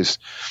 because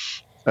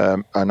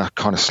and I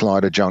kind of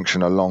slide a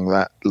junction along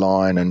that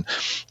line, and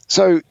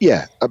so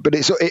but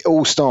it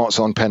all starts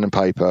on pen and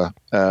paper,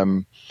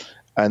 and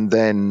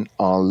then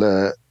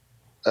I'll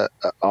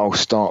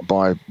start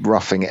by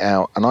roughing it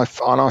out, and I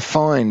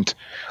find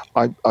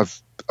I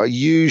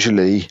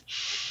usually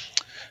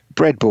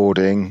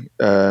breadboarding,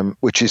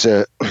 which is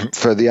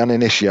for the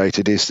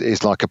uninitiated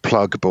is like a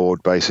plug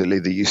board basically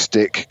that you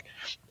stick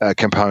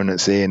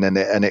components in, and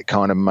it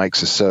kind of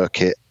makes a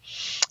circuit.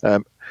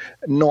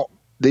 Not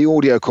the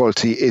audio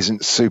quality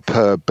isn't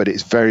superb, but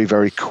it's very,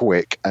 very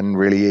quick and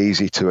really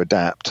easy to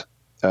adapt.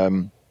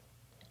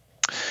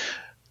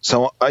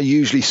 So I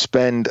usually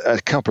spend a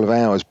couple of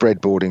hours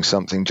breadboarding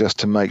something just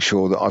to make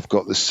sure that I've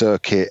got the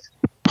circuit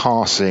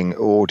passing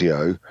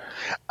audio,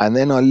 and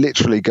then I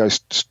literally go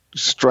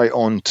straight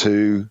on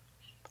to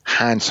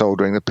hand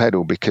soldering the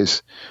pedal,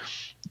 because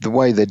the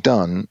way they're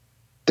done,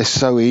 they're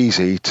so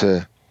easy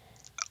to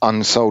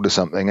unsolder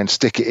something and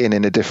stick it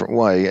in a different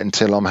way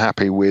until I'm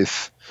happy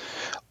with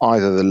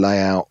either the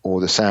layout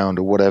or the sound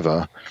or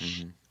whatever.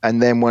 Mm-hmm.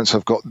 And then once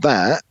I've got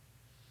that,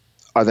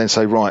 I then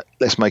say, right,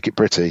 let's make it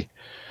pretty.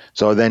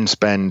 So I then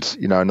spend,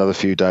 another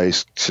few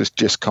days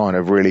just kind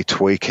of really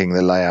tweaking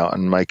the layout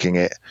and making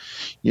it,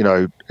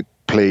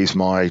 please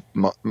my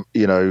so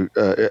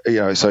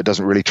it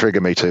doesn't really trigger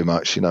me too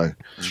much,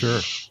 Sure.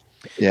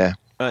 Yeah.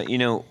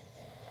 The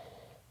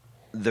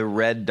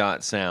red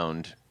dot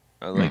sound,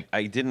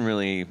 I didn't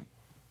really.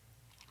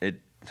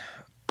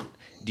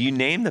 Do you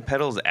name the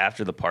pedals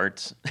after the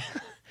parts?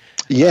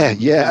 Yeah,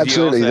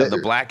 absolutely. You also have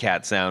the black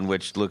hat sound,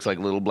 which looks like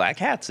little black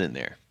hats in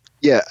there.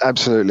 Yeah,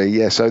 absolutely.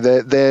 Yeah, so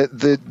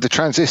the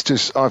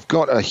transistors. I've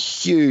got a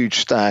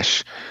huge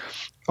stash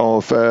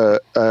of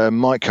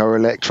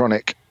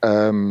microelectronic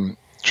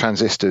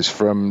transistors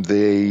from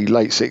the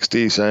late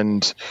 60s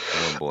and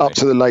up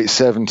to the late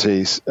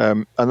 70s,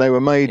 and they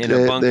were made in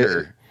a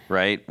bunker,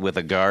 right, with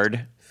a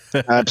guard.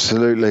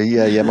 Absolutely,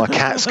 yeah. My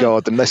cats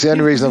guard them. That's the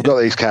only reason I've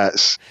got these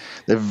cats.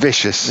 They're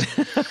vicious.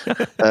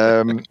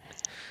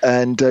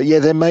 And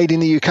they're made in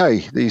the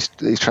UK. These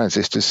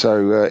transistors.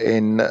 So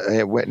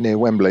near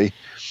Wembley,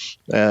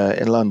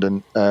 in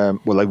London.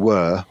 Well, they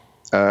were,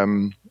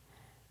 and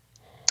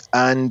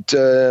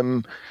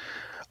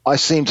I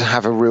seem to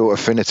have a real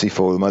affinity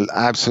for them. I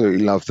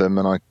absolutely love them,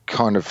 and I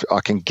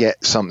can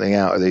get something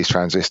out of these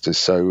transistors.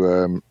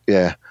 So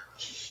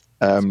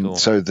cool.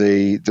 So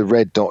the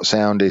red dot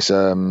sound is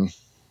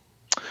I've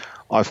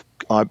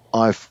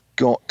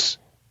got.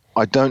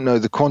 I don't know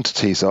the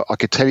quantities. I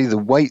could tell you the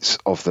weights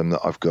of them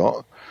that I've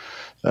got.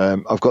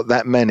 I've got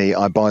that many.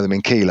 I buy them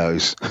in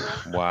kilos.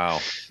 Wow.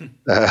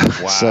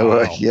 Wow.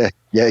 So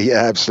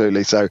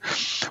absolutely. So,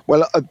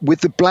 well, with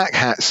the black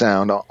hat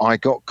sound, I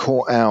got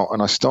caught out, and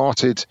I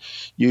started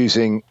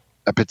using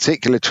a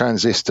particular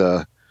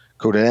transistor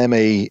called an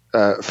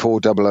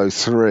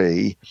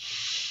ME4003.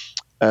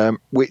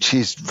 Which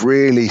is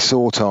really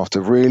sought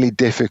after, really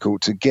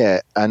difficult to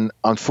get. And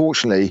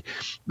unfortunately,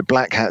 the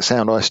black hat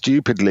sound, I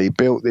stupidly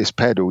built this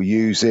pedal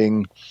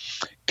using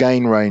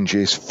gain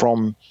ranges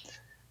from,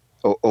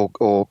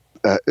 or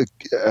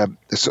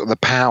sort of the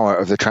power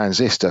of the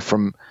transistor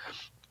from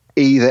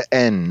either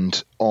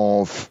end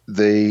of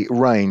the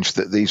range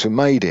that these were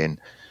made in.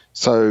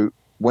 So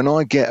when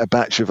I get a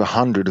batch of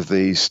 100 of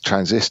these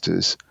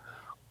transistors,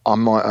 I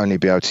might only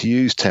be able to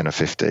use 10 or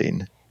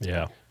 15.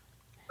 Yeah.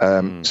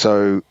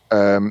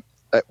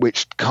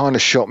 Which kind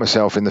of shot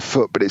myself in the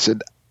foot, but it's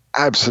an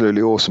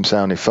absolutely awesome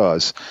sounding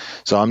fuzz.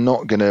 So I'm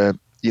not going to,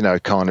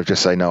 kind of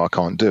just say, no, I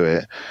can't do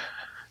it,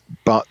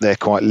 but they're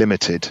quite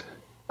limited.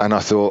 And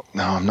I thought,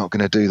 no, I'm not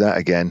going to do that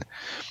again.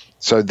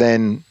 So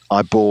then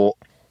I bought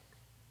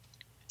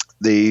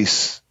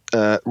these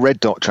red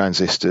dot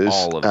transistors.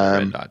 All of the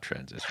red dot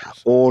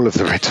transistors. All of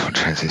the red dot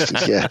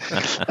transistors, yeah,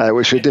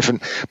 which are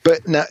different.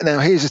 But now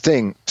here's the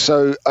thing.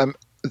 So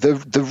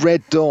the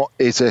red dot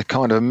is a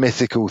kind of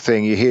mythical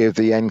thing. You hear of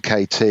the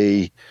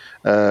NKT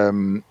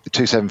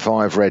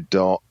 275 red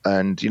dot,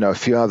 and a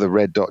few other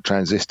red dot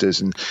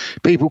transistors, and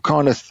people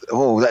kind of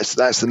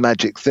that's the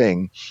magic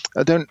thing.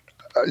 I don't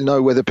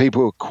know whether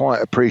people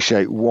quite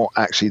appreciate what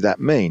actually that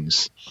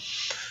means.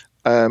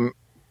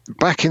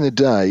 Back in the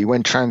day,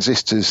 when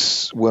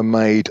transistors were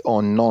made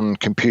on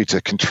non-computer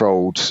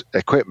controlled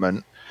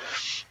equipment,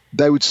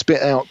 they would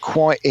spit out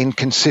quite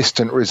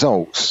inconsistent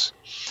results.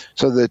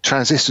 So the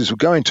transistors would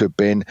go into a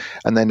bin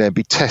and then they'd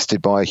be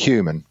tested by a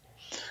human.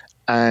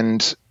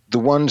 And the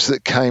ones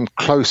that came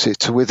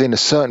closest to within a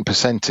certain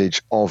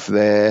percentage of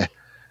their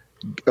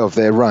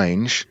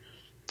range,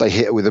 they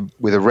hit it with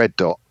a red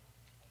dot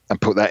and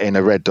put that in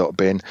a red dot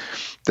bin.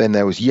 Then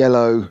there was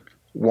yellow,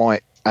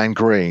 white, and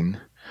green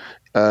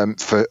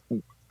for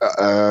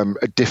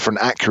different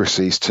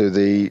accuracies to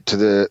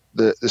the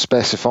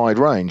specified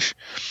range.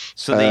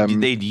 So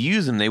they'd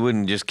use them. They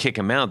wouldn't just kick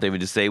them out. They would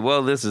just say,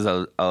 "Well, this is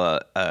a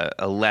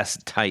less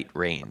tight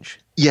range."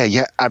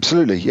 Yeah,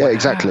 absolutely. Yeah, Wow.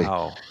 exactly.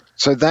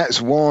 So that's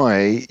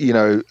why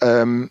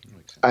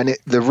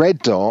the red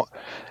dot.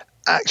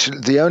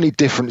 Actually, the only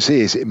difference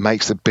is it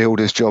makes the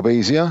builder's job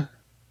easier,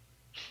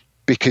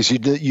 because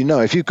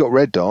if you've got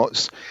red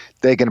dots,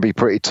 they're going to be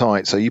pretty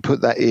tight. So you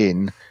put that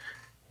in,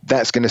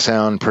 that's going to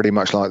sound pretty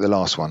much like the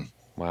last one.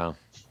 Wow.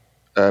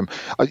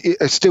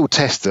 I still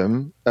test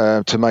them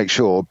to make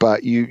sure,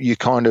 but you're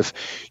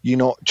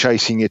not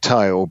chasing your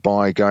tail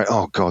by going,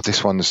 oh God,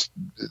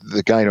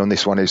 the gain on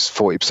this one is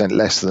 40%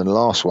 less than the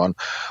last one.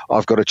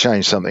 I've got to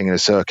change something in a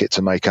circuit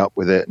to make up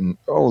with it and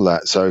all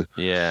that. So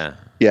yeah,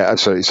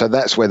 absolutely. So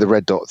that's where the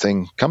red dot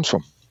thing comes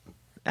from.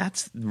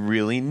 That's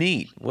really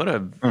neat. What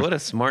a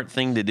smart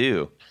thing to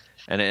do,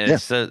 and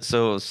it's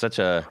such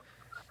a,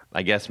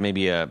 I guess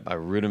maybe a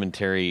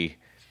rudimentary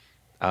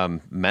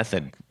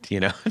method,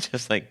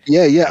 just like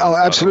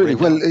absolutely.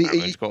 Well,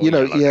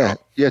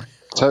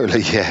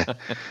 totally, yeah.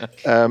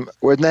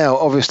 Well, now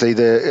obviously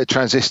the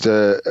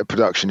transistor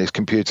production is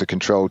computer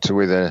controlled to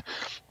within an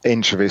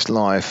inch of its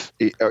life.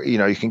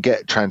 You can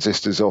get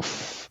transistors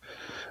off,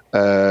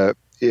 now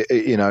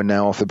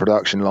off the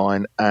production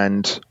line,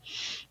 and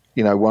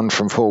one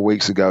from 4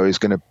 weeks ago is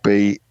going to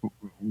be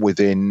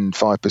within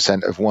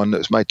 5% of one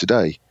that's made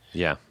today.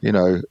 Yeah.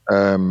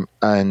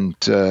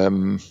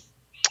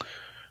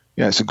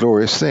 It's a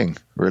glorious thing,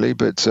 really,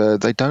 but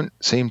they don't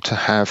seem to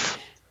have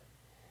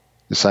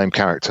the same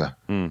character,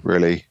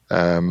 really.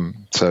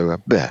 That's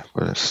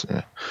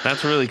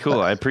really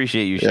cool. I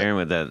appreciate you sharing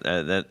with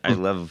that. I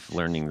love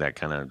learning that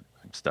kind of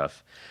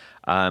stuff.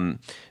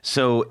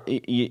 So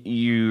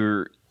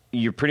you're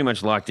pretty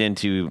much locked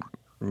into.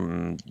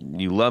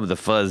 You love the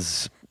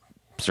fuzz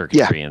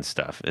circuitry and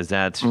stuff. Is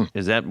that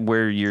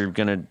where you're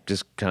gonna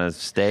just kind of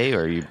stay,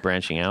 or are you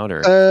branching out?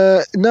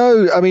 Or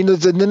no, I mean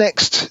the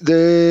next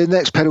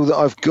pedal that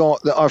I've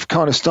got, that I've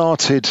kind of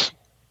started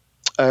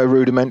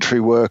rudimentary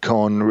work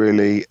on,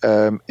 really,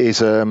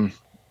 is I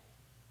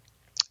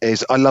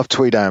love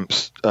tweed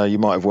amps. You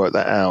might have worked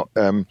that out.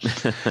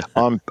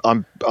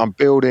 I'm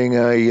building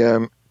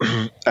a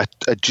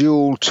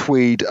dual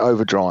tweed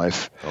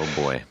overdrive. Oh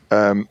boy.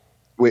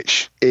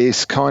 Which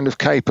is kind of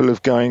capable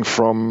of going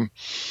from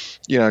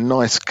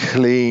nice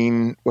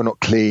clean, well, not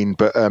clean,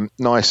 but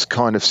nice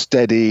kind of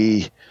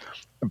steady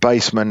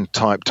bassman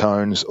type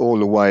tones all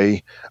the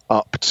way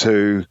up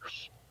to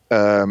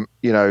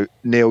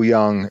Neil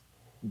Young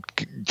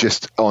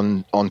just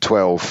on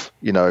 12,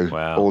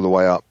 wow. all the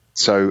way up.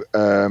 So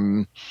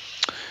that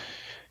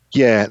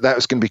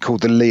was going to be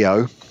called the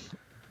Leo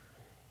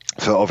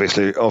for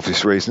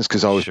obvious reasons,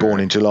 because I was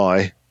born in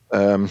July.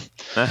 Well,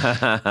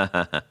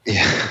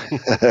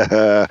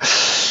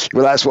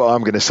 that's what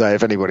I'm going to say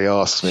if anybody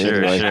asks me.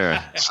 Sure, anyway. sure.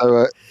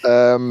 So,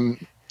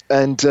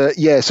 and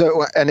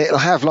it'll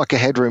have like a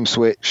headroom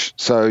switch,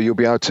 so you'll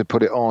be able to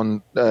put it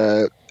on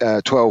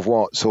 12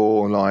 watts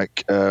or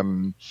like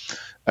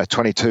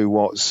 22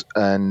 watts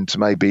and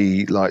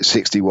maybe like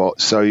 60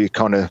 watts. So you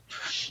kind of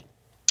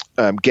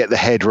get the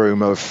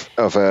headroom of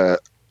a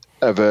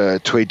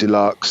Tweed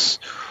Deluxe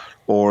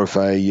or of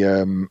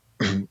a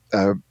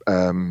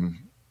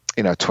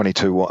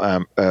 22 watt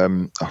amp.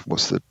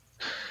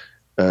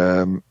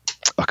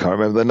 I can't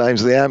remember the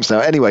names of the amps now.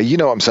 Anyway, you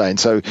know what I'm saying.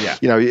 So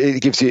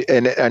it gives you,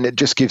 and it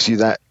just gives you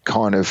that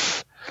kind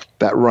of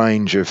that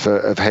range of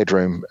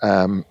headroom,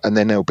 and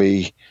then there'll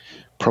be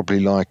probably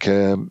like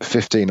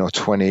 15 or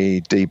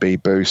 20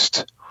 dB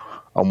boost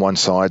on one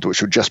side,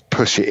 which will just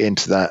push it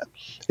into that.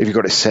 If you've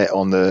got it set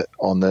on the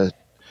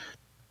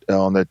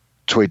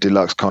Tweed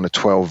Deluxe kind of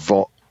 12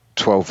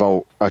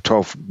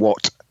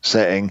 watt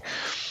setting,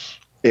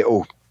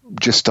 it'll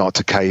just start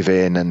to cave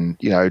in and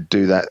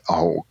do that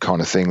whole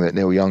kind of thing that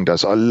Neil Young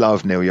does. I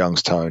love Neil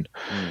Young's tone.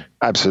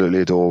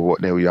 Absolutely adore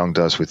what Neil Young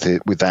does with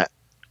that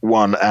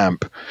one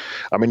amp.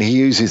 I mean, he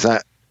uses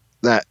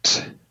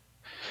that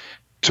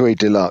Tweed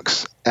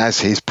Deluxe as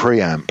his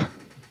preamp.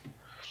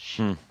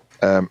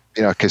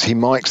 Because he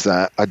mics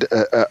that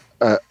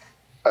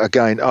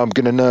again, I'm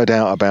going to nerd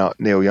out about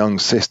Neil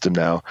Young's system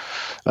now,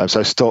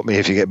 so stop me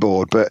if you get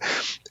bored. But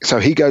so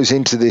he goes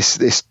into this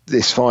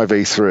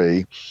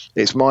 5E3,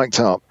 it's mic'd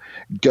up,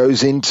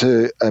 goes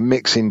into a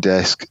mixing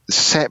desk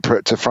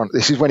separate to front.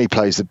 This is when he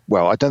plays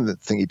I don't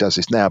think he does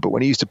this now, but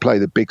when he used to play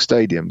the big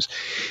stadiums,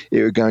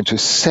 it would go into a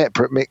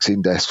separate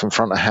mixing desk from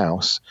front of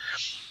house.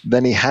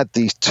 Then he had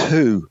these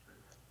two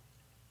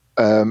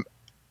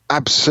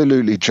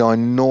absolutely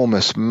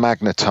ginormous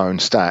Magnatone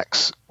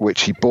stacks,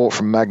 which he bought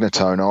from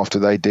Magnatone after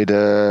they did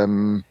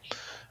an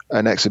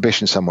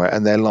exhibition somewhere,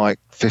 and they're like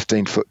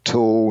 15 foot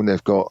tall, and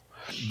they've got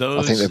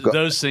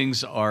those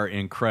things are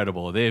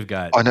incredible. They've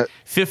got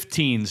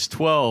 15s,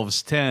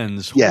 12s,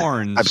 10s,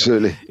 horns.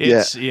 Absolutely.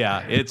 It's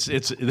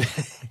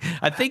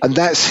I think, and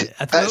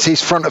that's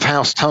his front of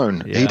house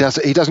tone. Yeah.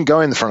 He doesn't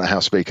go in the front of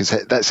house speakers.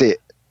 That's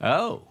it.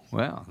 Oh,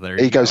 well, there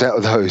he goes out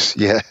of those.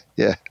 Yeah.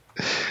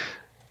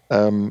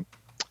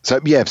 So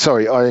yeah,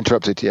 sorry, I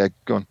interrupted. Yeah,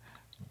 go on.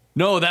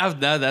 No,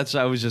 that's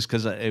I was just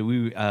because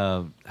we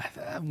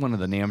one of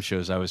the NAMM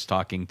shows I was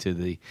talking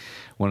to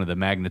one of the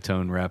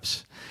Magnatone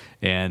reps,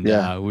 and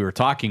we were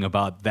talking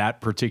about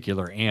that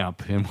particular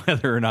amp and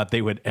whether or not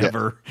they would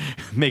ever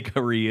make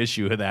a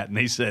reissue of that, and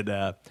they said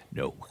no.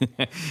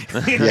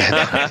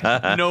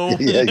 No.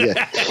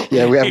 Yeah.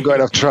 We haven't got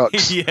enough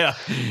trucks. Yeah.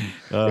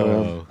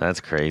 Oh,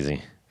 that's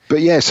crazy. But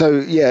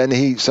and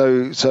he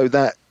so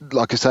that,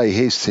 like I say,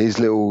 his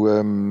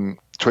little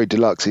Tweed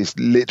Deluxe is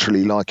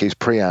literally like his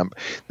preamp,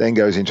 then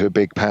goes into a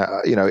big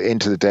power,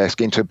 into the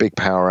desk, into a big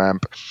power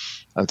amp,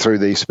 and through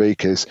these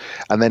speakers,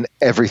 and then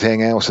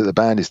everything else that the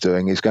band is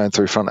doing is going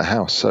through front of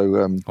house.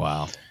 So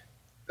wow.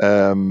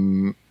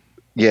 So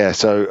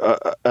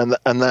and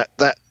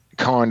that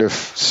kind of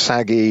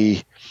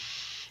saggy,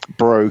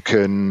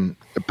 broken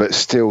but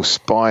still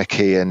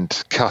spiky and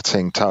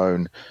cutting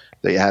tone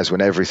that he has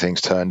when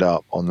everything's turned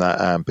up on that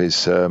amp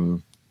is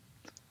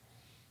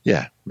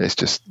it's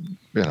just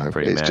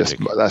pretty it's magic.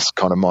 just that's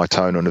kind of my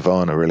tone on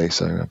Nirvana, really.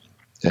 So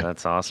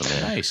that's awesome,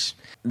 man. Nice.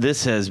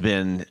 This has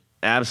been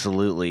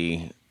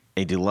absolutely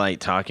a delight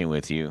talking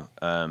with you.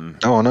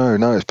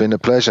 No, it's been a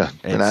pleasure,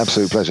 an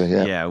absolute pleasure.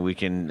 Yeah, we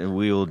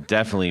will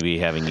definitely be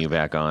having you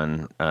back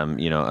on.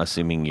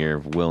 Assuming you're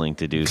willing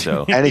to do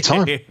so.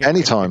 anytime.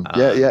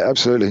 Yeah,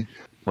 absolutely.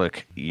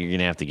 Look, you're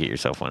gonna have to get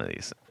yourself one of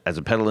these. As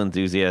a pedal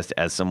enthusiast,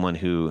 as someone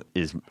who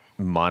is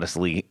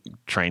modestly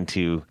trying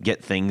to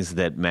get things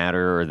that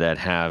matter or that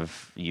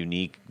have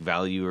unique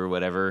value or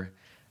whatever,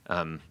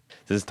 this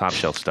is top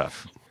shelf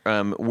stuff.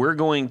 We're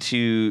going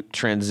to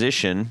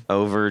transition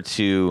over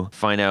to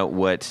find out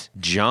what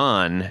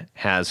John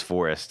has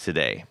for us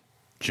today.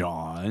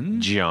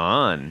 John,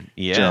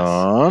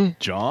 yes.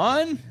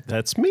 John,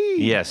 that's me.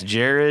 Yes,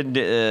 Jared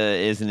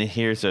isn't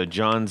here, so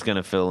John's going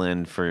to fill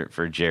in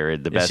for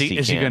Jared the best he can.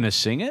 Is he going to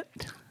sing it?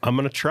 I'm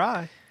going to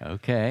try.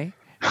 Okay.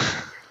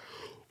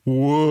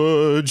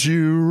 Would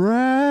you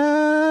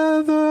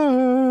rather?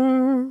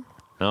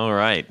 All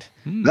right.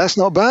 That's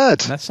not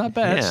bad. That's not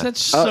bad. Yeah.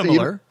 That's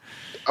similar.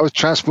 I was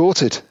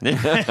transported.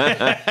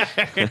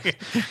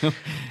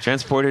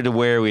 Transported to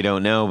where we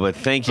don't know, but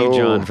thank you,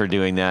 John, for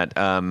doing that.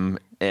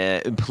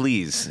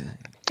 Please.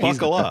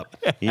 Buckle up.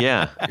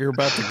 Yeah. You're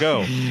about to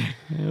go.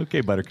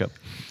 Okay, Buttercup.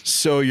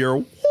 So you're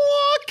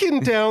walking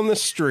down the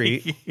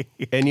street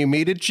and you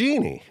meet a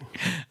genie.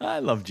 I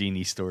love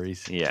genie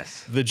stories.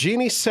 Yes. The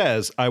genie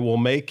says, I will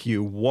make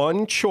you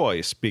one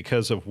choice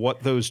because of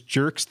what those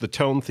jerks, the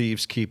tone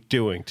thieves, keep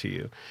doing to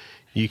you.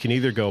 You can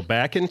either go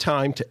back in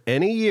time to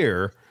any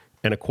year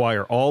and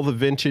acquire all the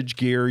vintage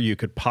gear you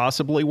could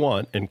possibly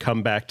want and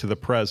come back to the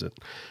present.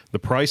 The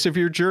price of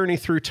your journey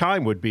through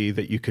time would be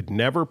that you could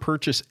never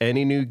purchase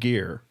any new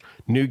gear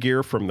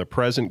from the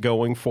present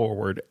going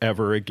forward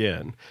ever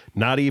again,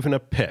 not even a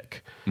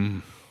pick.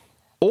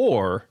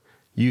 Or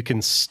you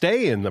can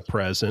stay in the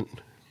present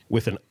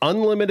with an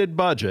unlimited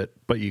budget,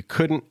 but you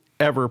couldn't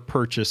ever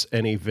purchase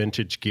any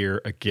vintage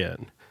gear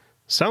again.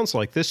 Sounds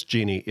like this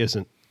genie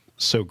isn't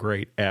so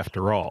great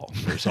after all.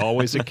 There's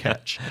always a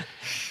catch.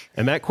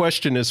 And that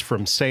question is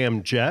from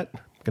Sam Jett.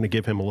 I'm going to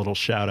give him a little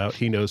shout out.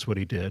 He knows what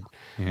he did.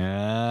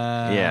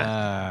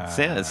 Yeah.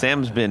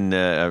 Sam's been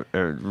a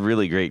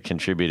really great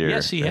contributor.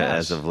 Yes, he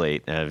has. As of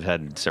late. I've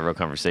had several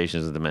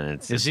conversations with him,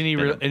 and is any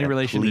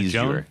relation to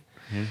Joan?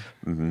 Yeah.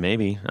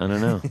 Maybe. I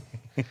don't know.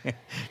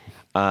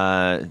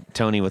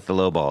 Tony with the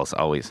low balls,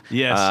 always.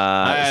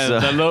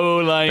 Yes. The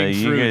low-lying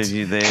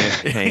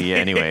fruit.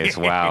 Anyways,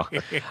 wow.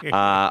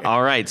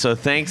 All right. So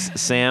thanks,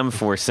 Sam,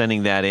 for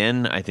sending that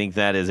in. I think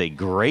that is a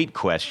great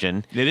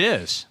question. It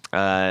is.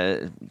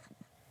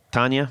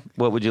 Tanya,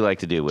 what would you like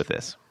to do with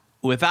this?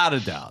 Without a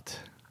doubt,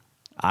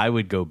 I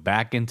would go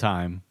back in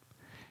time,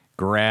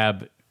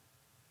 grab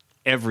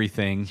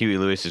everything. Huey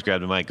Lewis just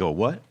grabbed the mic, go,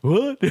 what?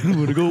 What? I'm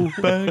going to go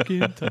back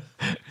in time.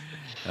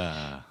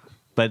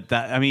 But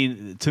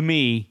to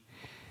me,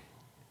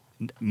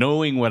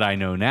 knowing what I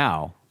know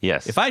now,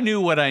 yes. If I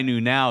knew what I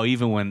knew now,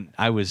 even when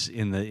I was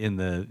in the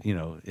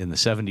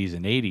 70s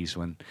and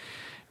 80s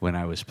when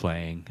I was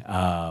playing,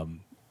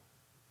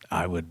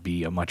 I would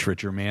be a much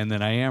richer man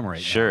than I am right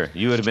now. Sure.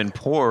 You would have been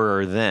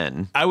poorer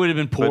then. I would have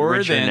been poorer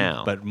richer then,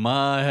 now. but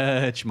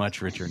much,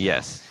 much richer now.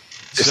 Yes.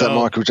 It's that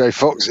Michael J.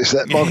 Fox. It's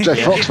that Michael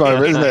J. Fox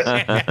moment, isn't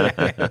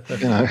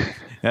it? You know.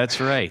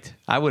 That's right.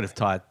 I would have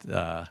taught.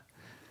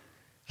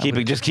 Keep.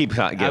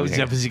 I was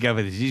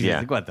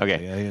Yeah.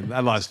 Okay. I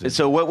lost it.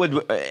 So what would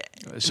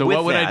So with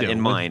what would I that do? in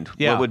mind?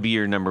 Yeah. What would be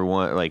your number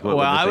one? Like, what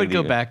well, would the I thing would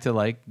go be? back to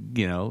like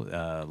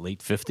late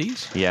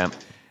 50s. Yeah.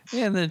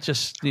 And then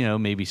just,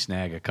 maybe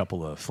snag a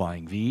couple of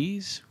Flying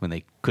Vs when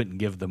they couldn't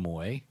give them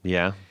away.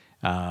 Yeah.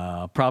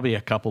 Probably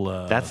a couple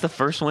of. That's the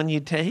first one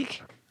you'd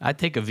take. I'd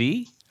take a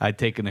V. I'd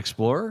take an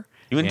Explorer.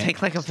 You wouldn't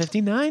take like a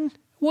 59?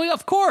 Well,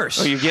 of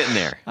course. Oh, you're getting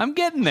there. I'm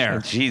getting there.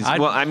 Jeez.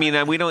 Well, I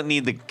mean, we don't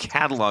need the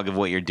catalog of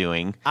what you're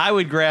doing. I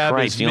would grab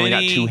Christ, as you only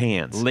many got 2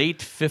 hands. late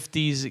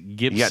 50s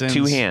Gibsons. You got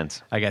 2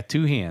 hands. I got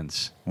 2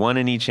 hands. One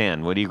in each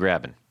hand. What are you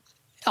grabbing?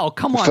 Oh,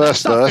 come on.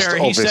 First That's not burst, fair.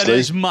 He said obviously.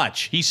 as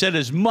much. He said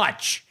as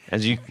much.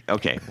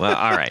 Okay. Well,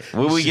 all right.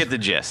 Well, we get the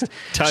gist.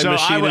 Time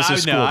machine is a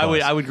school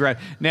bus. I would grab.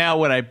 Now,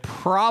 what I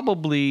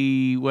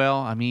probably,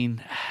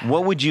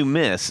 What would you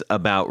miss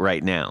about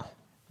right now?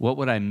 what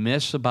would I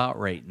miss about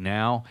right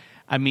now?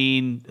 I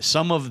mean,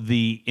 some of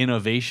the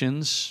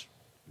innovations,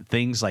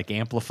 things like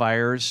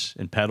amplifiers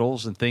and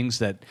pedals and things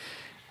that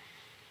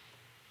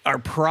are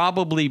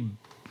probably,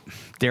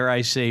 dare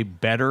I say,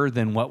 better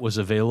than what was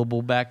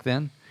available back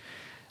then.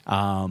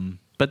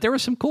 But there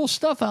was some cool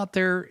stuff out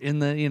there in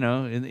the,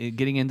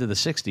 getting into the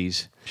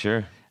 60s.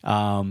 Sure.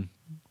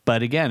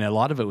 But again, a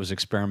lot of it was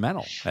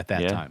experimental at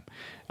that Yeah. time.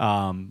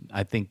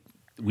 I think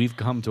we've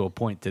come to a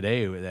point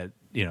today that,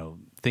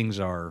 things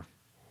are,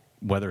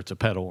 whether it's a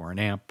pedal or an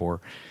amp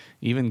or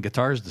even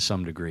guitars to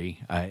some degree,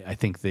 I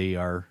think they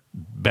are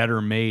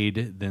better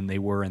made than they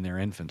were in their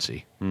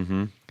infancy.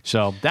 Mm-hmm.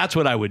 So that's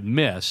what I would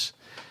miss.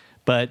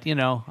 But,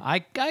 I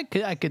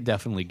could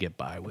definitely get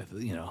by with,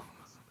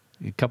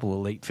 a couple of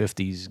late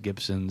 50s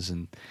Gibsons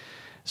and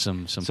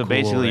some So cool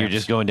basically, you're amps.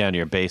 just going down to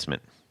your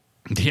basement.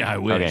 Yeah, I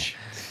wish.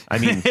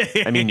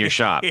 Okay. I mean your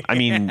shop. I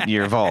mean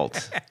your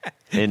vault.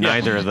 In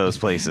neither of those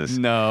places.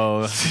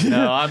 No,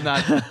 I'm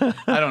not.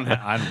 I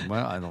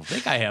don't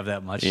think I have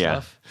that much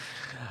Yeah. stuff.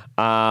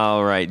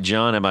 All right,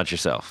 John, how about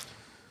yourself?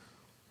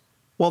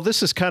 Well,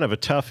 this is kind of a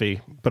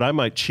toughie, but I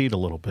might cheat a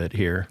little bit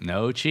here.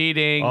 No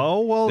cheating.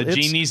 Oh, well, the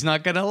genie's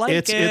not going to like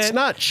it. It's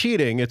not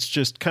cheating. It's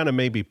just kind of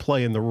maybe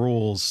playing the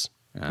rules,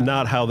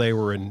 not how they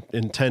were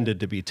intended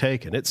to be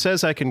taken. It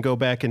says I can go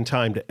back in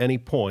time to any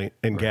point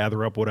and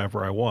gather up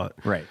whatever I want.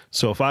 Right.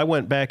 So if I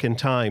went back in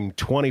time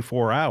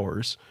 24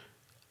 hours,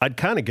 I'd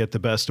kind of get the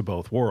best of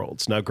both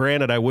worlds. Now,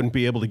 granted, I wouldn't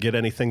be able to get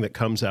anything that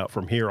comes out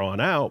from here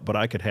on out, but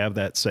I could have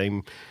that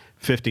same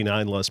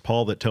 59 Les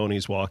Paul that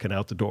Tony's walking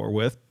out the door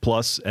with,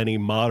 plus any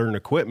modern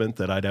equipment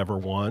that I'd ever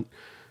want.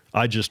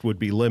 I just would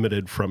be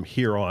limited from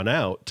here on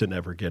out to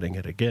never getting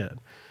it again.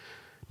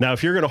 Now,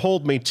 if you're going to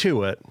hold me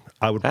to it,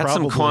 I would That's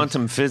probably... some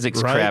quantum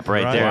physics crap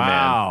right there, man.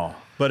 Wow.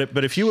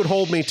 But if you would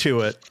hold me to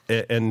it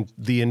and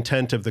the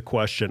intent of the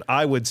question,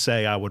 I would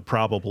say I would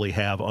probably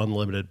have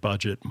unlimited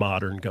budget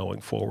modern going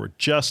forward,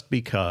 just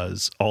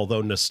because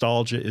although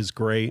nostalgia is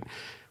great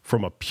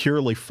from a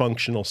purely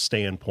functional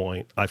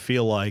standpoint, I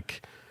feel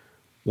like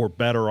we're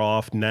better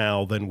off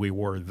now than we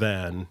were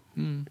then.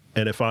 And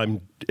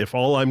if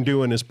all I'm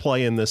doing is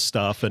playing this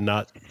stuff and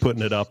not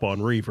putting it up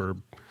on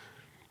reverb,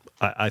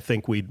 I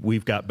think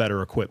we've got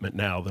better equipment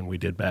now than we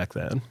did back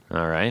then.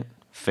 All right.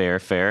 Fair.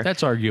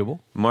 That's arguable.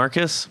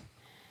 Marcus?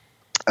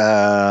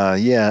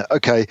 Yeah.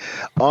 Okay.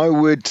 I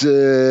would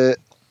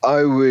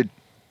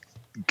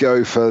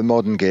go for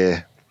modern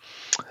gear.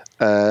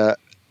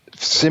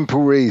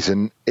 Simple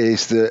reason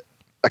is that,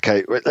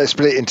 okay, let's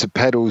split it into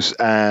pedals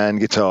and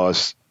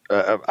guitars.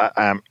 Pedals,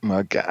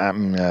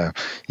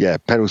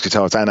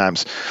 guitars, and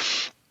amps.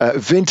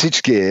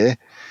 Vintage gear.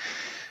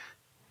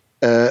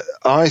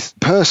 I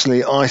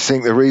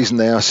think the reason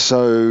they are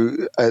so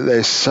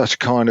there's such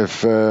kind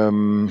of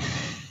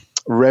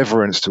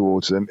reverence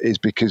towards them is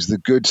because the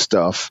good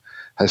stuff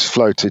has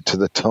floated to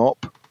the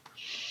top.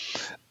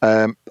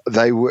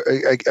 They were,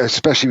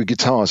 especially with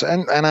guitars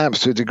and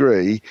amps to a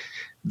degree,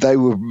 they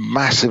were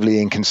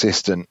massively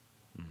inconsistent.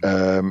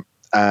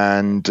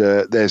 And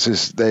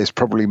there's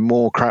probably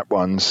more crap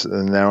ones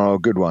than there are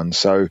good ones.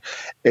 So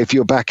if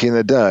you're back in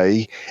the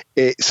day,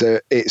 it's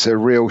a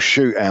real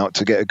shootout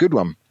to get a good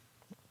one.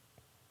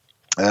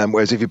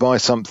 Whereas if you buy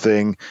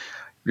something,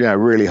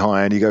 really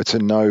high end, you go to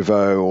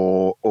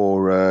Novo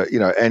or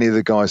any of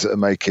the guys that are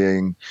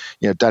making,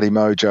 Daddy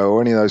Mojo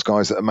or any of those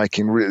guys that are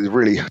making really,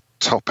 really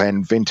top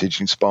end vintage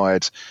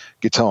inspired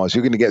guitars,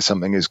 you're going to get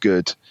something as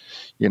good,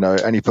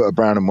 and you put a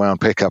Brown and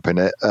Wound pickup in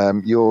it,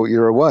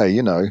 you're away,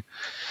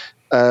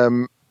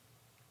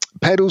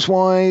 Pedals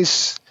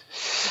wise,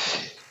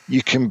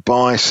 you can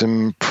buy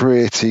some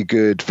pretty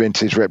good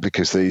vintage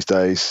replicas these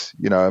days.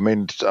 I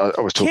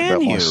was talking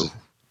about myself.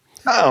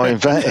 Oh, in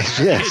fact,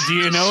 yes. Do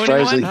you know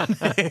Strangely.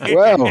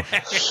 anyone?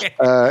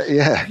 Well,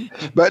 yeah.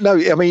 But no,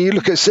 you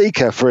look at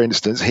Seeker, for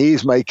instance,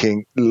 he's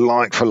making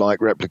like-for-like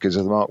replicas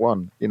of the Mark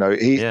 1.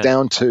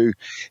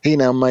 He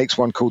now makes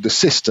one called the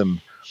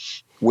System,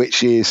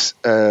 which is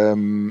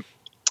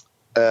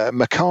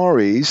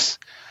Macari's.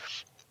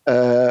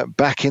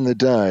 Back in the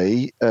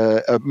day,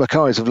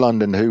 Macari's of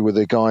London, who were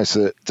the guys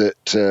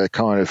that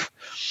kind of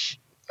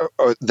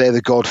they're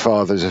the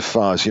godfathers of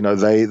fuzz. You know,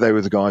 they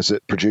were the guys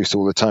that produced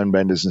all the tone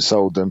benders and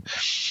sold them.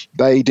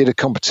 They did a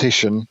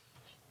competition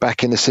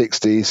back in the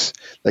 60s.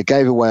 They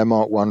gave away a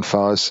Mark I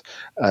fuzz.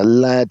 A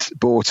lad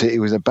bought it. It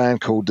was a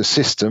band called The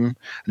System, and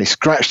he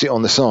scratched it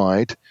on the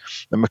side.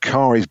 And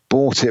Macari's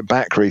bought it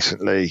back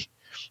recently.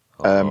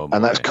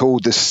 And that's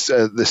called the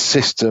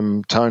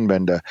System Tone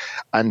Bender,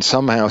 and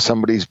somehow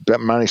somebody's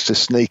managed to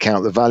sneak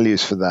out the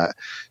values for that.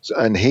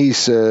 And he's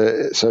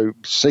so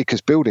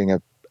Seeker's building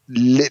a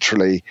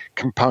literally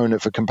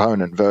component for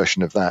component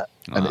version of that,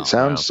 and it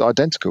sounds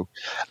identical,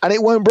 and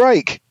it won't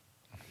break.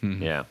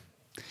 Yeah,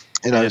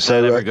 you know. And if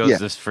so that ever goes yeah.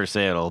 this for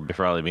sale, it'll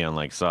probably be on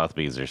like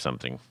Sotheby's or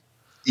something.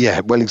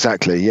 Yeah, well,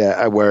 exactly.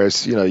 Yeah,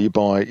 whereas you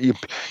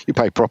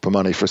pay proper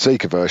money for a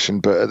Seeker version,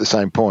 but at the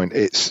same point,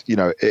 it's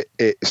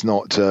it's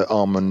not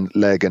arm and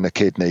leg and a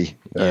kidney.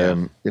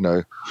 Yeah.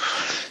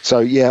 So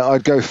yeah,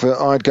 I'd go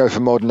for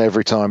modern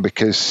every time,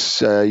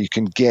 because you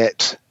can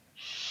get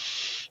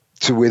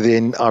to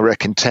within, I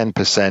reckon,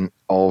 10%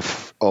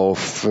 of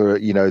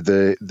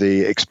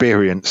the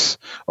experience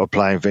of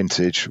playing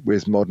vintage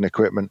with modern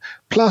equipment.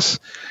 Plus,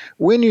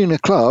 when you're in a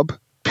club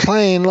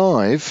playing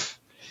live,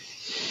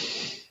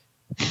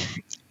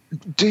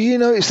 do you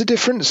notice the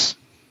difference?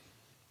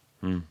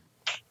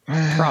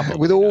 Probably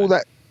with all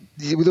that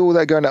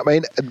going up. I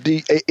mean,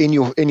 in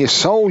your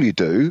soul you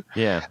do.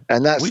 Yeah,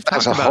 and that's we've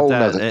that's talked a about whole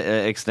that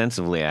nother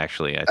extensively.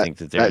 Actually, I think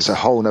that's a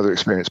whole nother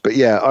experience. But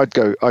yeah, I'd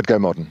go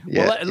modern.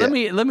 Yeah, Well,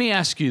 let me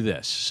ask you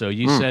this. So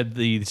you said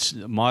these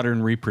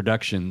modern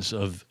reproductions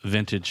of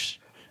vintage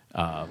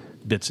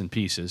bits and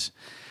pieces.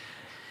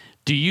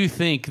 Do you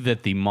think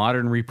that the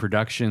modern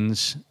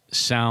reproductions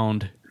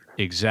sound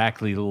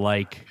exactly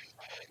like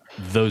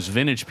those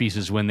vintage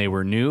pieces when they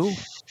were new,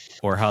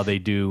 or how they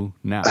do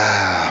now?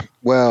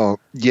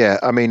 Well, yeah.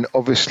 I mean,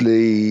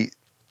 obviously,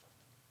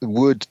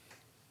 Wood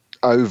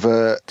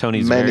over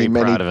Tony's many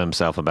proud of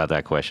himself about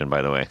that question,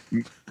 by the way.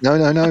 No,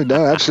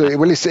 absolutely.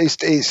 Well,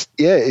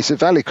 it's a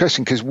valid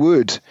question, because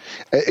Wood,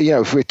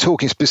 if we're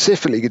talking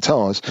specifically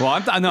guitars.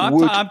 Well,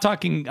 I'm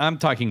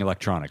talking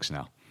electronics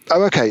now.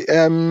 Oh, okay.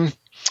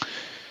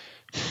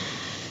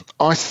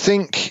 I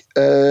think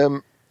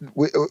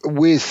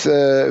with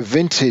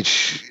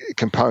vintage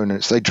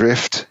components, they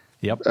drift.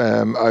 Yep.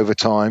 Over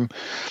time,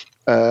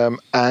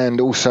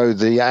 and also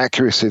the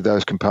accuracy of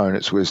those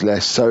components was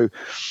less. So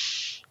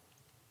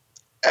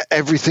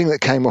everything that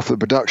came off the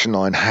production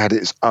line had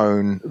its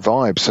own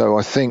vibe. So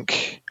I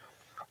think,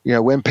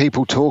 when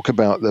people talk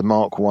about the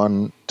Mark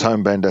I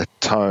tone bender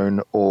tone,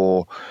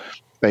 or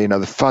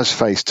the fuzz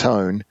face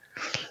tone,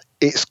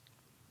 it's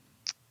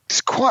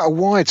quite a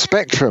wide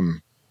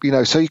spectrum.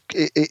 So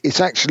it's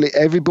actually,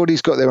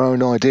 everybody's got their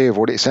own idea of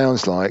what it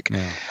sounds like,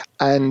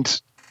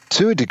 and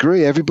to a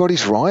degree,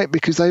 everybody's right,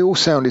 because they all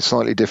sounded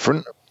slightly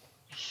different.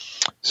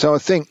 So I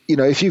think,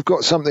 if you've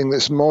got something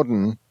that's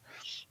modern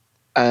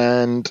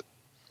and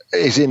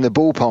is in the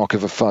ballpark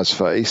of a fuzz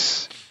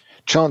face,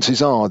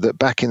 chances are that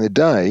back in the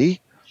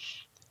day,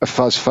 a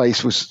fuzz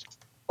face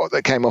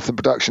that came off the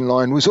production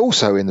line was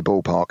also in the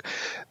ballpark.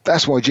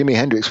 That's why Jimi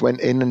Hendrix went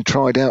in and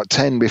tried out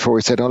 10 before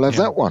he said, I'll have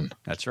that one.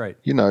 That's right.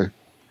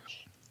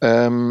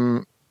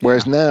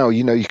 Whereas now,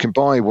 you can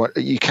buy what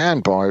you can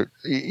buy,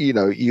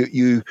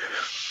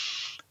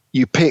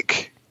 you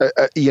pick,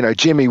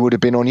 Jimmy would have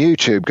been on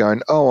YouTube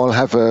going, oh, I'll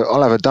have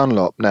a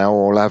Dunlop now,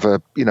 or I'll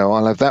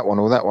have that one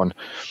or that one,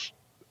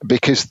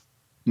 because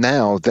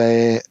now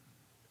they're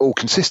all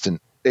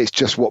consistent. It's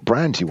just what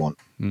brand you want.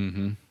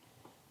 Mm-hmm.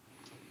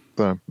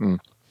 So,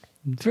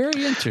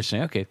 Very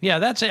interesting. Okay. Yeah,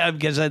 that's it,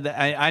 because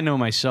I know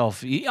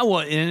myself. Well,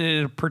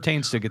 and it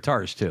pertains to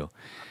guitars too,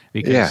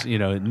 because,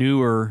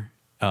 newer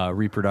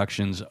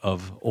reproductions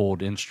of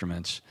old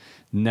instruments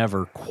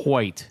never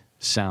quite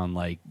sound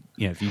like,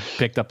 if you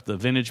picked up the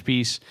vintage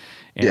piece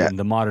and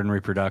the modern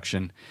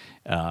reproduction,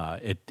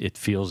 it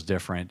feels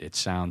different. It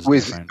sounds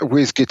different.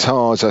 With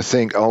guitars, I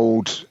think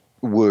old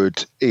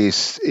wood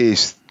is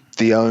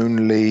the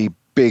only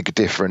big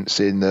difference,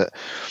 in that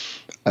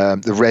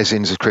the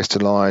resins have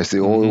crystallized, the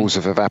oils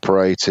have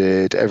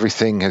evaporated,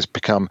 everything has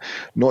become,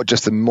 not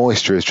just the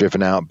moisture is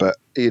driven out, but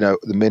the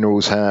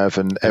minerals have,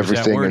 and There's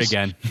everything that word is,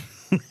 again.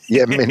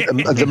 Yeah,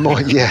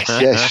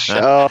 yes.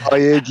 Oh,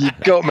 you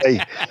got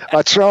me.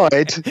 I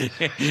tried.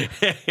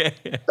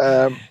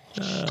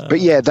 But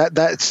yeah,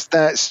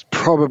 that's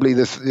probably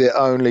the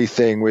only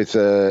thing with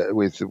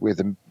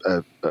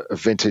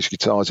vintage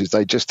guitars, is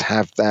they just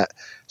have that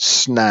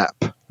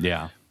snap.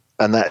 Yeah.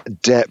 And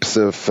that depth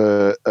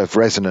of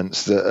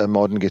resonance that a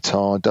modern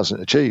guitar doesn't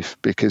achieve,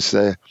 because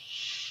they're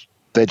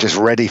just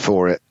ready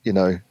for it.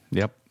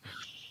 Yep.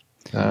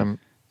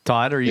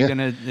 Todd, are you going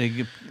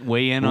to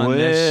weigh in on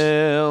this?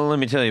 Well, let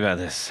me tell you about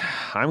this.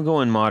 I'm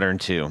going modern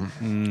too.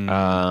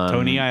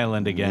 Tony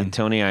Island again.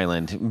 Tony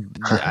Island.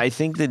 I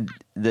think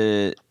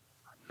that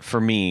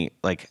for me,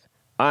 like,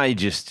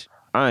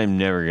 I'm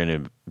never going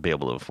to be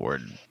able to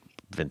afford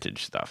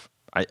vintage stuff.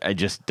 I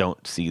just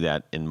don't see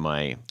that in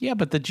my. Yeah,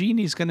 but the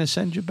genie's going to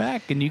send you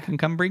back, and you can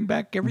come bring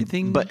back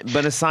everything. But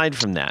aside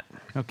from that,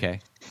 okay,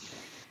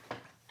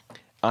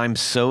 I'm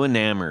so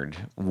enamored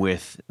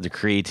with the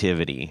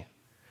creativity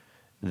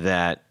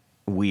that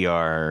we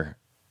are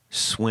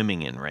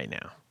swimming in right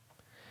now.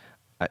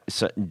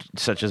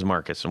 Such as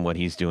Marcus and what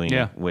he's doing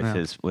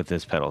with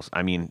his pedals.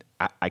 I mean,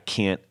 I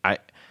can't.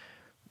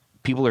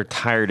 People are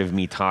tired of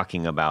me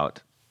talking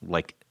about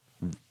like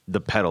the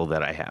pedal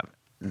that I have,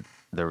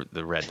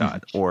 the Red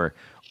Dot, or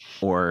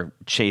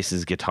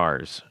Chase's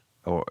guitars,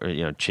 or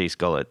Chase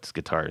Gullett's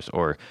guitars,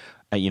 or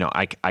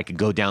I could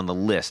go down the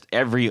list.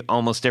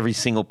 Almost every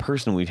single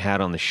person we've had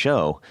on the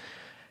show,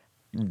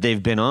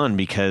 they've been on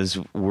because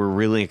we're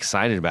really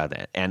excited about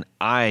that, and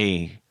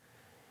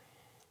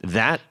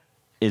that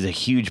is a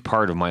huge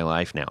part of my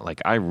life now. Like,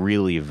 I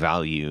really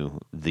value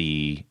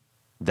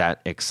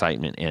that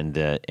excitement and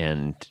the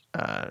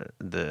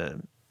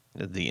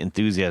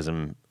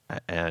enthusiasm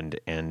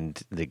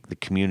and the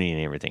community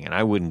and everything, and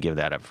I wouldn't give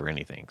that up for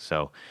anything.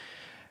 So,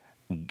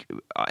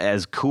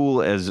 as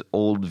cool as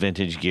old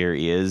vintage gear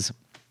is,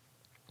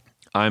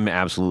 I'm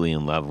absolutely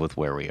in love with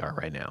where we are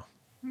right now.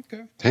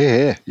 Okay.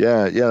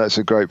 Yeah, that's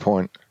a great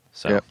point.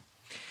 So, yep.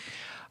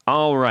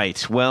 All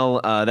right.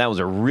 Well, that was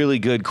a really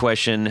good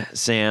question,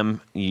 Sam.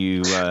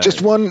 You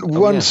just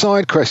one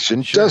side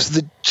question. Sure. Does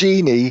the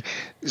genie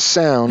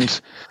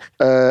sound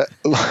like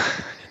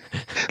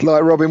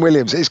Robin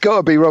Williams? It's got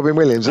to be Robin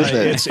Williams, isn't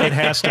it? It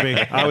has to be.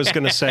 I was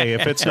going to say,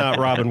 if it's not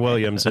Robin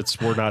Williams,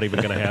 we're not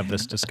even going to have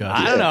this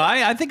discussion. I don't know.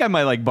 I think I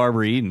might like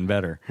Barbara Eden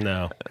better.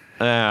 No.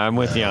 I'm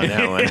with you on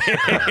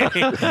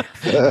that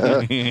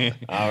one.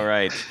 All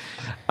right.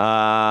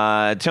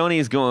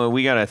 Tony's going.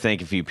 We got to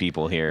thank a few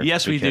people here.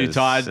 Yes, we do,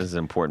 Todd. This is an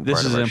important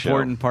This part is of an our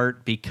important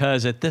part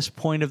because at this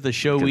point of the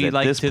show, we at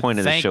like this to point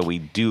of the thank. show, we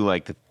do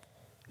like to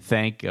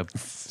Thank. Go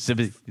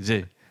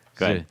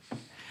ahead.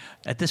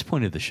 At this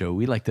point of the show,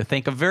 we like to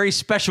thank a very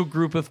special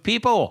group of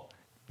people.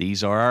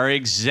 These are our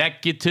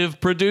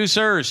executive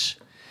producers.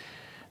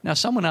 Now,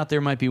 someone out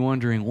there might be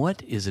wondering,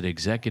 what is an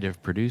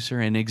executive producer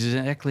and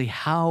exactly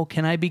how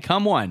can I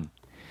become one?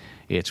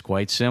 It's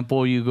quite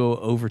simple. You go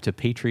over to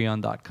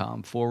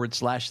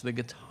patreon.com/the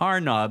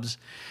Guitar Knobs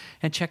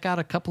and check out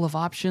a couple of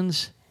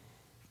options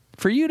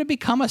for you to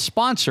become a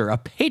sponsor, a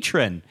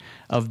patron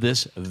of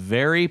this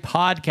very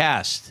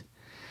podcast.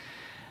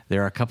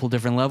 There are a couple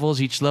different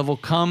levels. Each level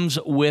comes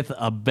with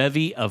a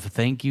bevy of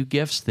thank you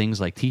gifts, things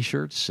like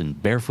T-shirts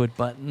and barefoot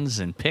buttons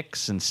and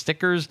picks and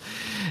stickers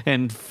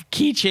and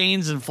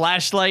keychains and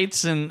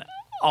flashlights and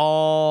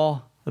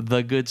all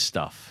the good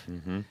stuff.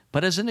 Mm-hmm.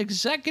 But as an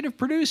executive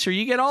producer,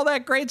 you get all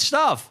that great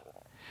stuff.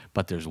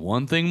 But there's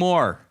one thing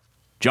more.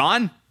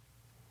 John?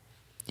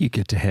 You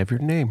get to have your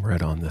name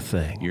read on the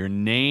thing. Your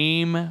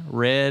name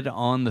read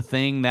on the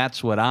thing.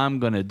 That's what I'm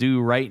going to do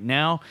right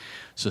now.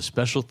 So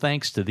special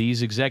thanks to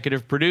these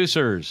executive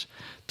producers: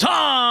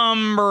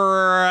 Tom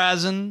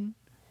Brazen,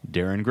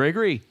 Darren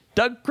Gregory,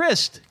 Doug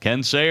Christ,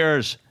 Ken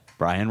Sayers,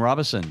 Brian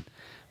Robison,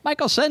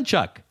 Michael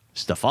Senchuk,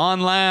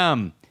 Stefan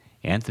Lamb,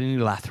 Anthony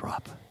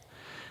Lathrop,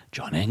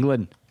 John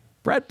Englund,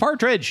 Brad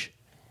Partridge,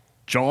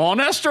 John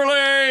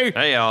Esterly,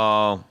 Hey,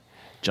 y'all.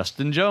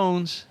 Justin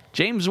Jones,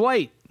 James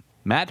White,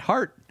 Matt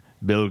Hart,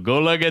 Bill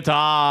Gola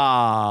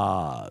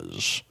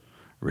Guitars,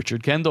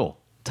 Richard Kendall,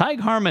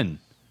 Tig Harmon,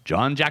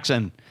 John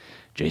Jackson,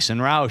 Jason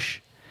Roush,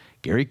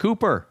 Gary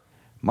Cooper,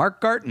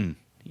 Mark Garton,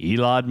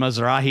 Elad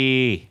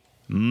Mizrahi,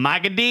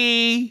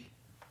 Magadi,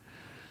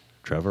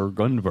 Trevor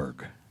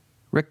Gunberg,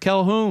 Rick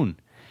Calhoun,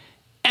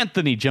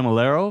 Anthony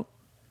Gemolero,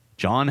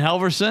 John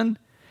Halverson,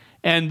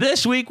 and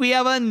this week we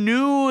have a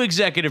new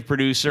executive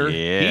producer.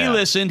 Yeah. He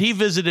listened. He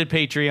visited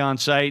Patreon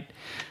site,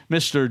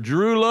 Mr.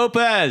 Drew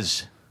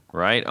Lopez.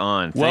 Right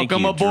on. Thank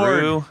Welcome you, aboard.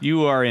 Drew.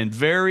 You are in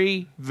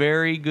very,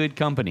 very good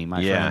company, my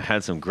Yeah, friend.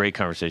 had some great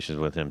conversations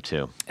with him,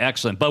 too.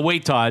 Excellent. But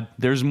wait, Todd,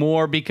 there's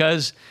more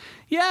because,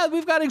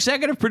 we've got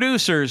executive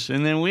producers,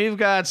 and then we've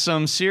got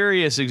some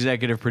serious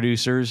executive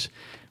producers.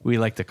 We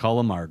like to call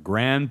them our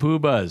grand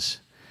poobahs.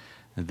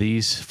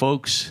 These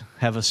folks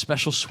have a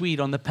special suite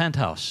on the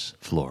penthouse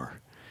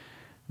floor.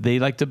 They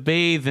like to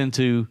bathe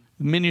into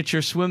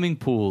miniature swimming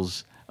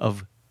pools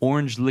of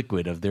orange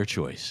liquid of their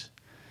choice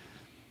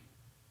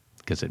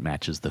because it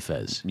matches the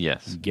fez.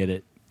 Yes. You get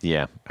it?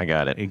 Yeah, I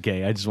got it.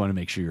 Okay, I just want to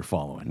make sure you're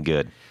following.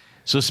 Good.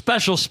 So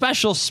special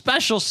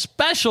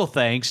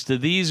thanks to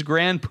these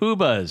grand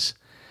poobahs: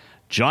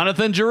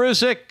 Jonathan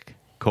Jerusik,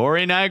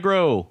 Corey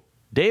Nigro,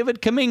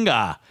 David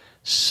Kaminga,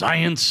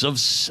 Science of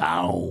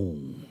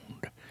Sound,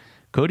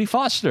 Cody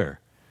Foster,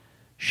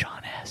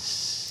 Sean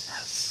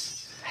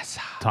S.,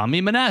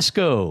 Tommy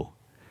Manasco,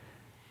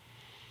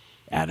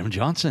 Adam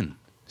Johnson,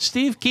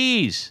 Steve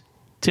Keys,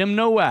 Tim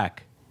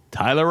Nowak,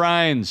 Tyler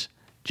Rhines,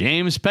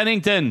 James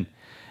Pennington,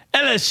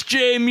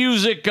 LSJ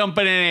Music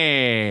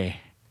Company,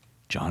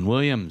 John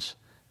Williams,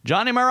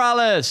 Johnny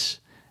Morales,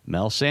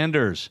 Mel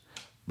Sanders,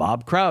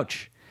 Bob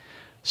Crouch,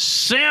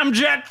 Sam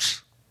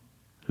Jett,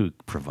 who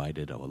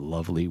provided a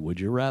lovely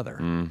Would You Rather,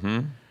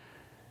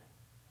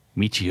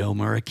 Michio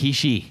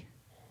Murakishi,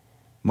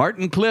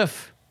 Martin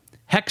Cliff,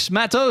 Hex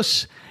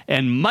Matos,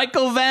 and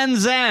Michael Van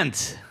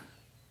Zant.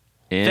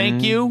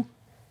 Thank you.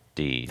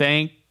 Indeed.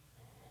 Thank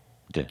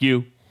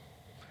you.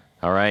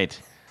 All right.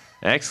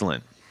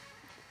 Excellent.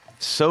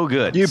 So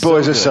good. You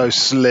boys are good. so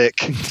slick.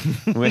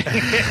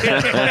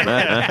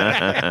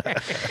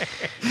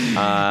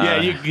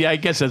 I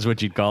guess that's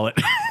what you'd call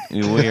it.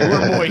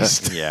 We're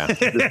moist. Yeah.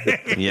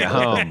 Yeah.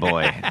 Oh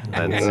boy.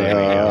 There we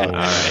go.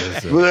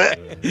 All right.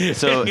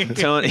 So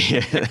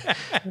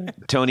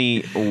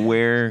Tony,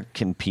 where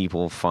can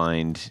people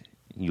find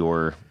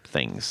your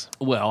things?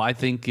 Well, I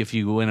think if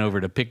you went over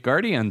to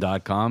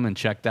pickguardian.com and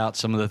checked out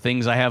some of the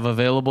things I have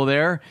available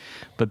there,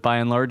 but by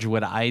and large,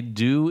 what I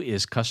do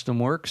is custom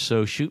work.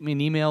 So shoot me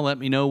an email, let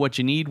me know what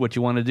you need, what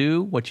you want to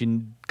do,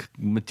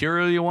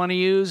 material you want to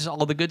use,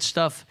 all the good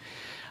stuff.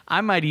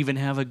 I might even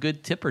have a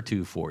good tip or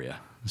two for you.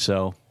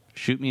 So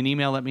shoot me an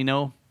email, let me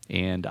know,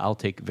 and I'll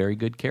take very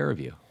good care of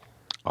you.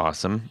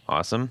 Awesome.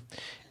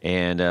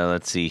 And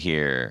let's see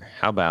here.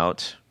 How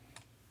about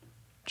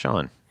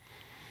John?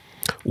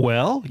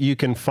 Well, you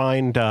can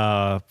find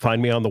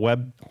me on the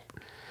web,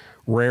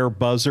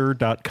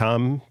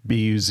 rarebuzzer.com,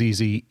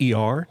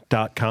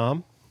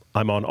 BUZZER.com.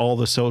 I'm on all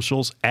the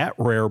socials at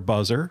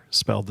rarebuzzer,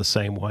 spelled the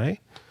same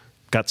way.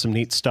 Got some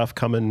neat stuff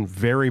coming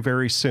very,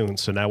 very soon,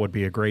 so now would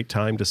be a great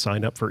time to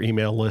sign up for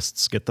email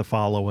lists, get the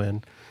follow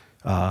in.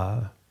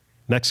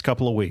 Next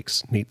couple of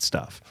weeks, neat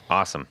stuff.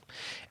 Awesome.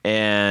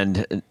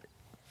 And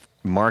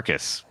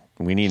Marcus,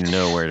 we need to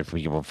know where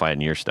people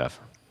find your stuff.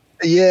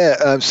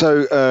 Yeah,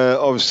 so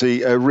obviously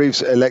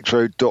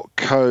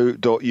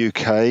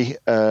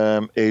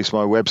reeveselectro.co.uk is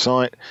my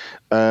website,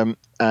 and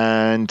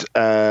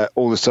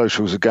all the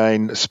socials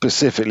again,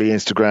 specifically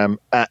Instagram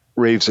at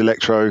Reeves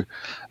Electro.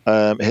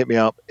 Hit me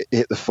up,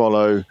 hit the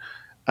follow,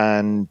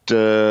 and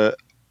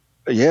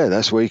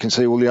that's where you can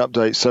see all the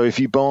updates. So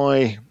if you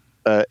buy,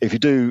 buy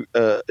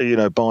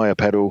a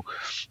pedal,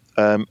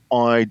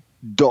 I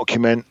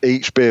document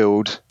each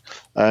build.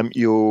 I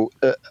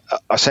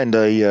send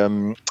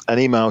an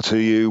email to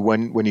you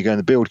when you go in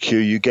the build queue.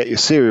 You get your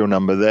serial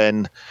number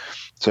then,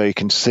 so you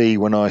can see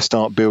when I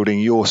start building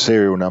your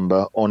serial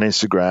number on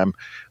Instagram.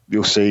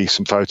 You'll see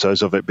some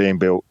photos of it being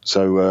built.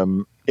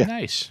 So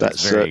nice.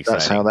 That's very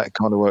that's how that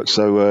kind of works.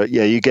 So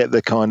you get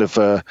the kind of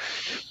I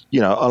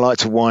like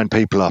to wind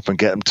people up and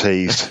get them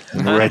teased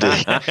and ready.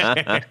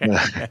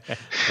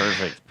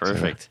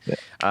 Perfect.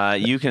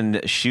 You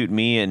can shoot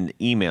me an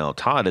email,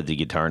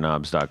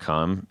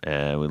 todd@theguitarknobs.com.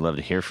 We'd love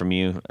to hear from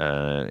you.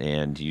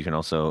 And you can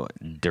also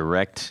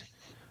direct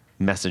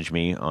message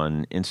me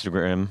on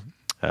Instagram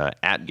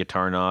at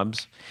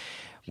guitarknobs.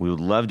 We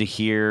would love to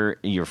hear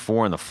your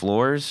 4 on the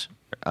floors.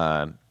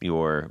 We'd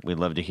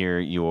love to hear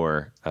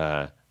your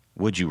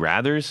would you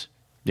rathers.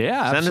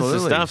 Yeah, Send absolutely.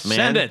 us the stuff, man.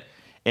 Send it.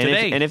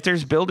 And if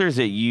there's builders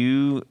that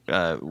you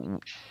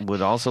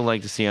would also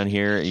like to see on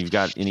here, you've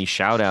got any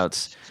shout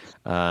outs,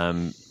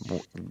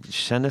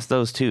 send us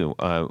those too.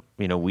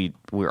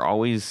 We're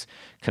always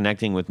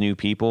connecting with new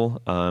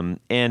people.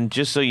 And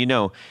just so you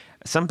know,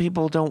 some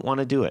people don't want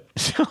to do it.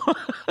 So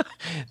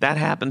that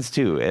happens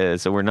too.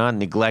 So we're not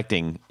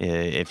neglecting.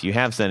 If you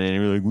have sent it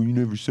and you're like, well, you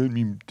never sent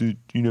me,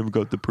 you never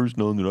got the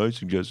person on that I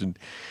suggested.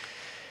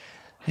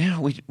 Yeah,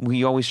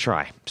 we always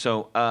try.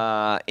 So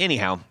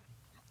anyhow,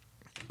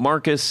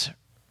 Marcus,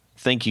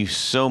 thank you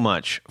so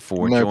much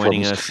for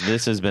joining us.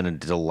 This has been a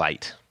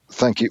delight.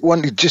 Thank you.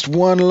 Just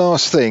one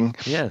last thing.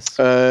 Yes.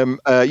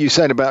 You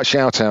said about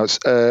shout-outs.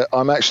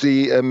 I'm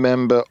actually a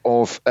member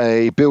of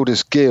a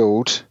builders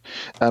guild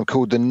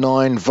called the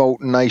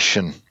 9-Volt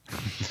Nation.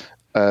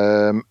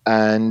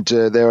 And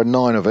there are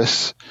 9 of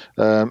us.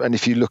 And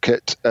if you look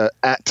at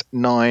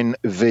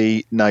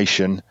 9V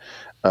Nation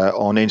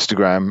on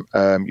Instagram,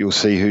 you'll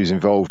see who's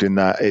involved in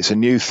that. It's a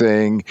new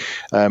thing.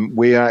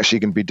 We are actually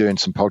going to be doing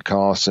some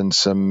podcasts and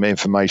some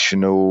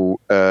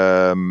informational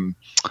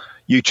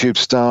YouTube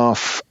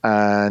stuff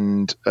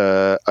and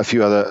a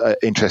few other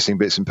interesting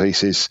bits and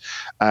pieces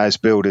as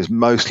builders,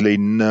 mostly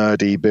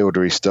nerdy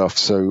buildery stuff.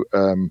 So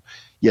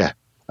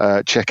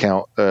check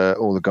out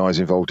all the guys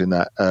involved in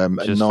that.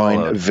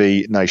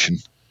 9V Nation.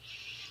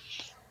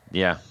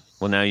 Yeah.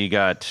 Well, now you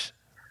got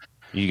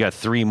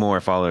 3 more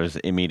followers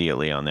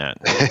immediately on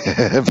that.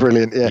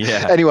 Brilliant.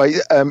 Yeah. Anyway,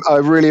 I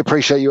really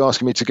appreciate you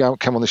asking me to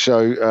come on the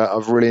show.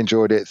 I've really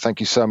enjoyed it. Thank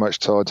you so much,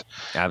 Todd.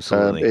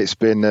 Absolutely. It's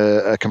been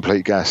a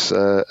complete gas,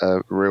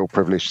 a real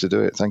privilege to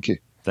do it. Thank you.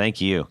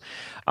 Thank you.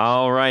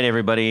 All right,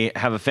 everybody.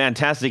 Have a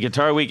fantastic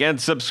Guitar Week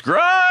and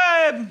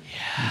subscribe.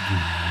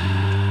 Yeah.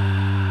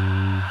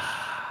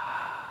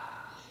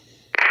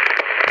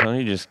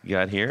 Tony just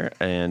got here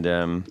and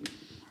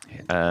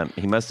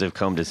he must have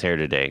combed his hair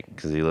today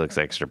because he looks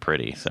extra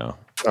pretty. So.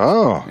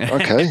 Oh,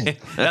 okay.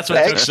 That's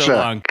what took so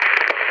long.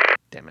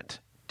 Damn it,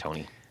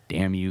 Tony.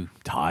 Damn you,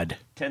 Todd.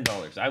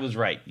 $10. I was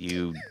right,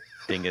 you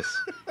dingus.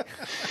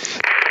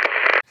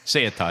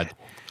 Say it, Todd.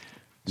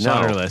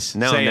 Solderless.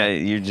 No,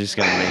 you're just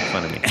going to make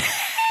fun of me.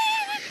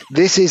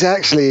 This is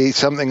actually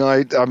something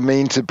I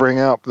mean to bring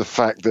up, the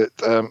fact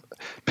that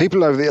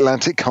people over the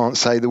Atlantic can't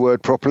say the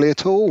word properly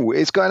at all.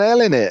 It's got an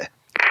L in it.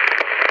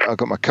 I've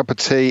got my cup of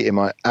tea in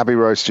my Abbey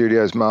Road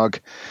Studios mug.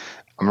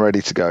 I'm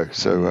ready to go.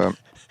 So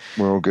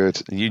we're all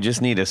good. You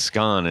just need a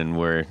scone, and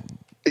we're...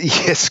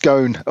 Yes,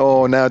 scone.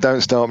 Oh, now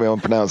don't start me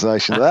on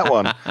pronunciation of that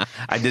one.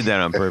 I did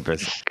that on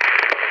purpose.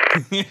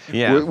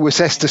 Yeah.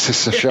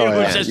 Worcestershire.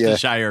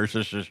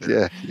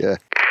 Worcestershire. Yeah.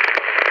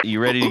 You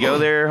ready to go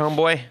there,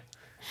 homeboy?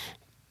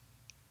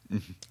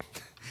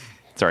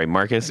 Sorry,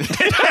 Marcus.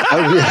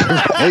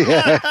 Oh,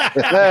 yeah.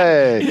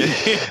 Hey,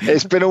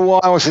 it's been a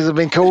while since I've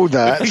been called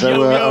that.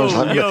 So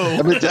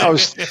I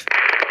was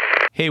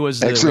Hey, was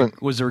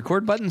the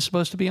record button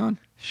supposed to be on?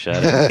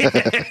 Shut up.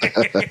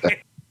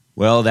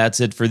 Well, that's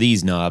it for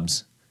these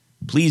knobs.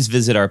 Please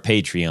visit our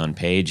Patreon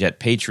page at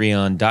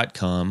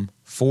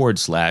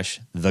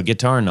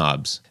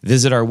patreon.com/theguitarknobs.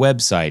 Visit our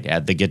website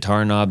at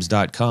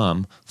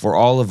theguitarknobs.com for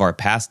all of our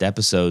past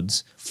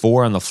episodes,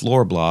 4 on the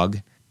Floor blog,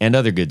 and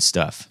other good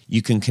stuff.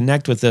 You can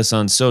connect with us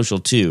on social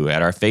too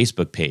at our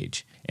Facebook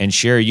page and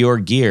share your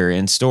gear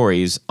and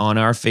stories on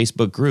our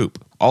Facebook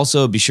group.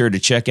 Also, be sure to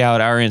check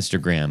out our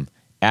Instagram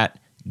at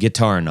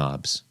Guitar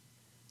Knobs.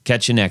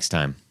 Catch you next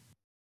time.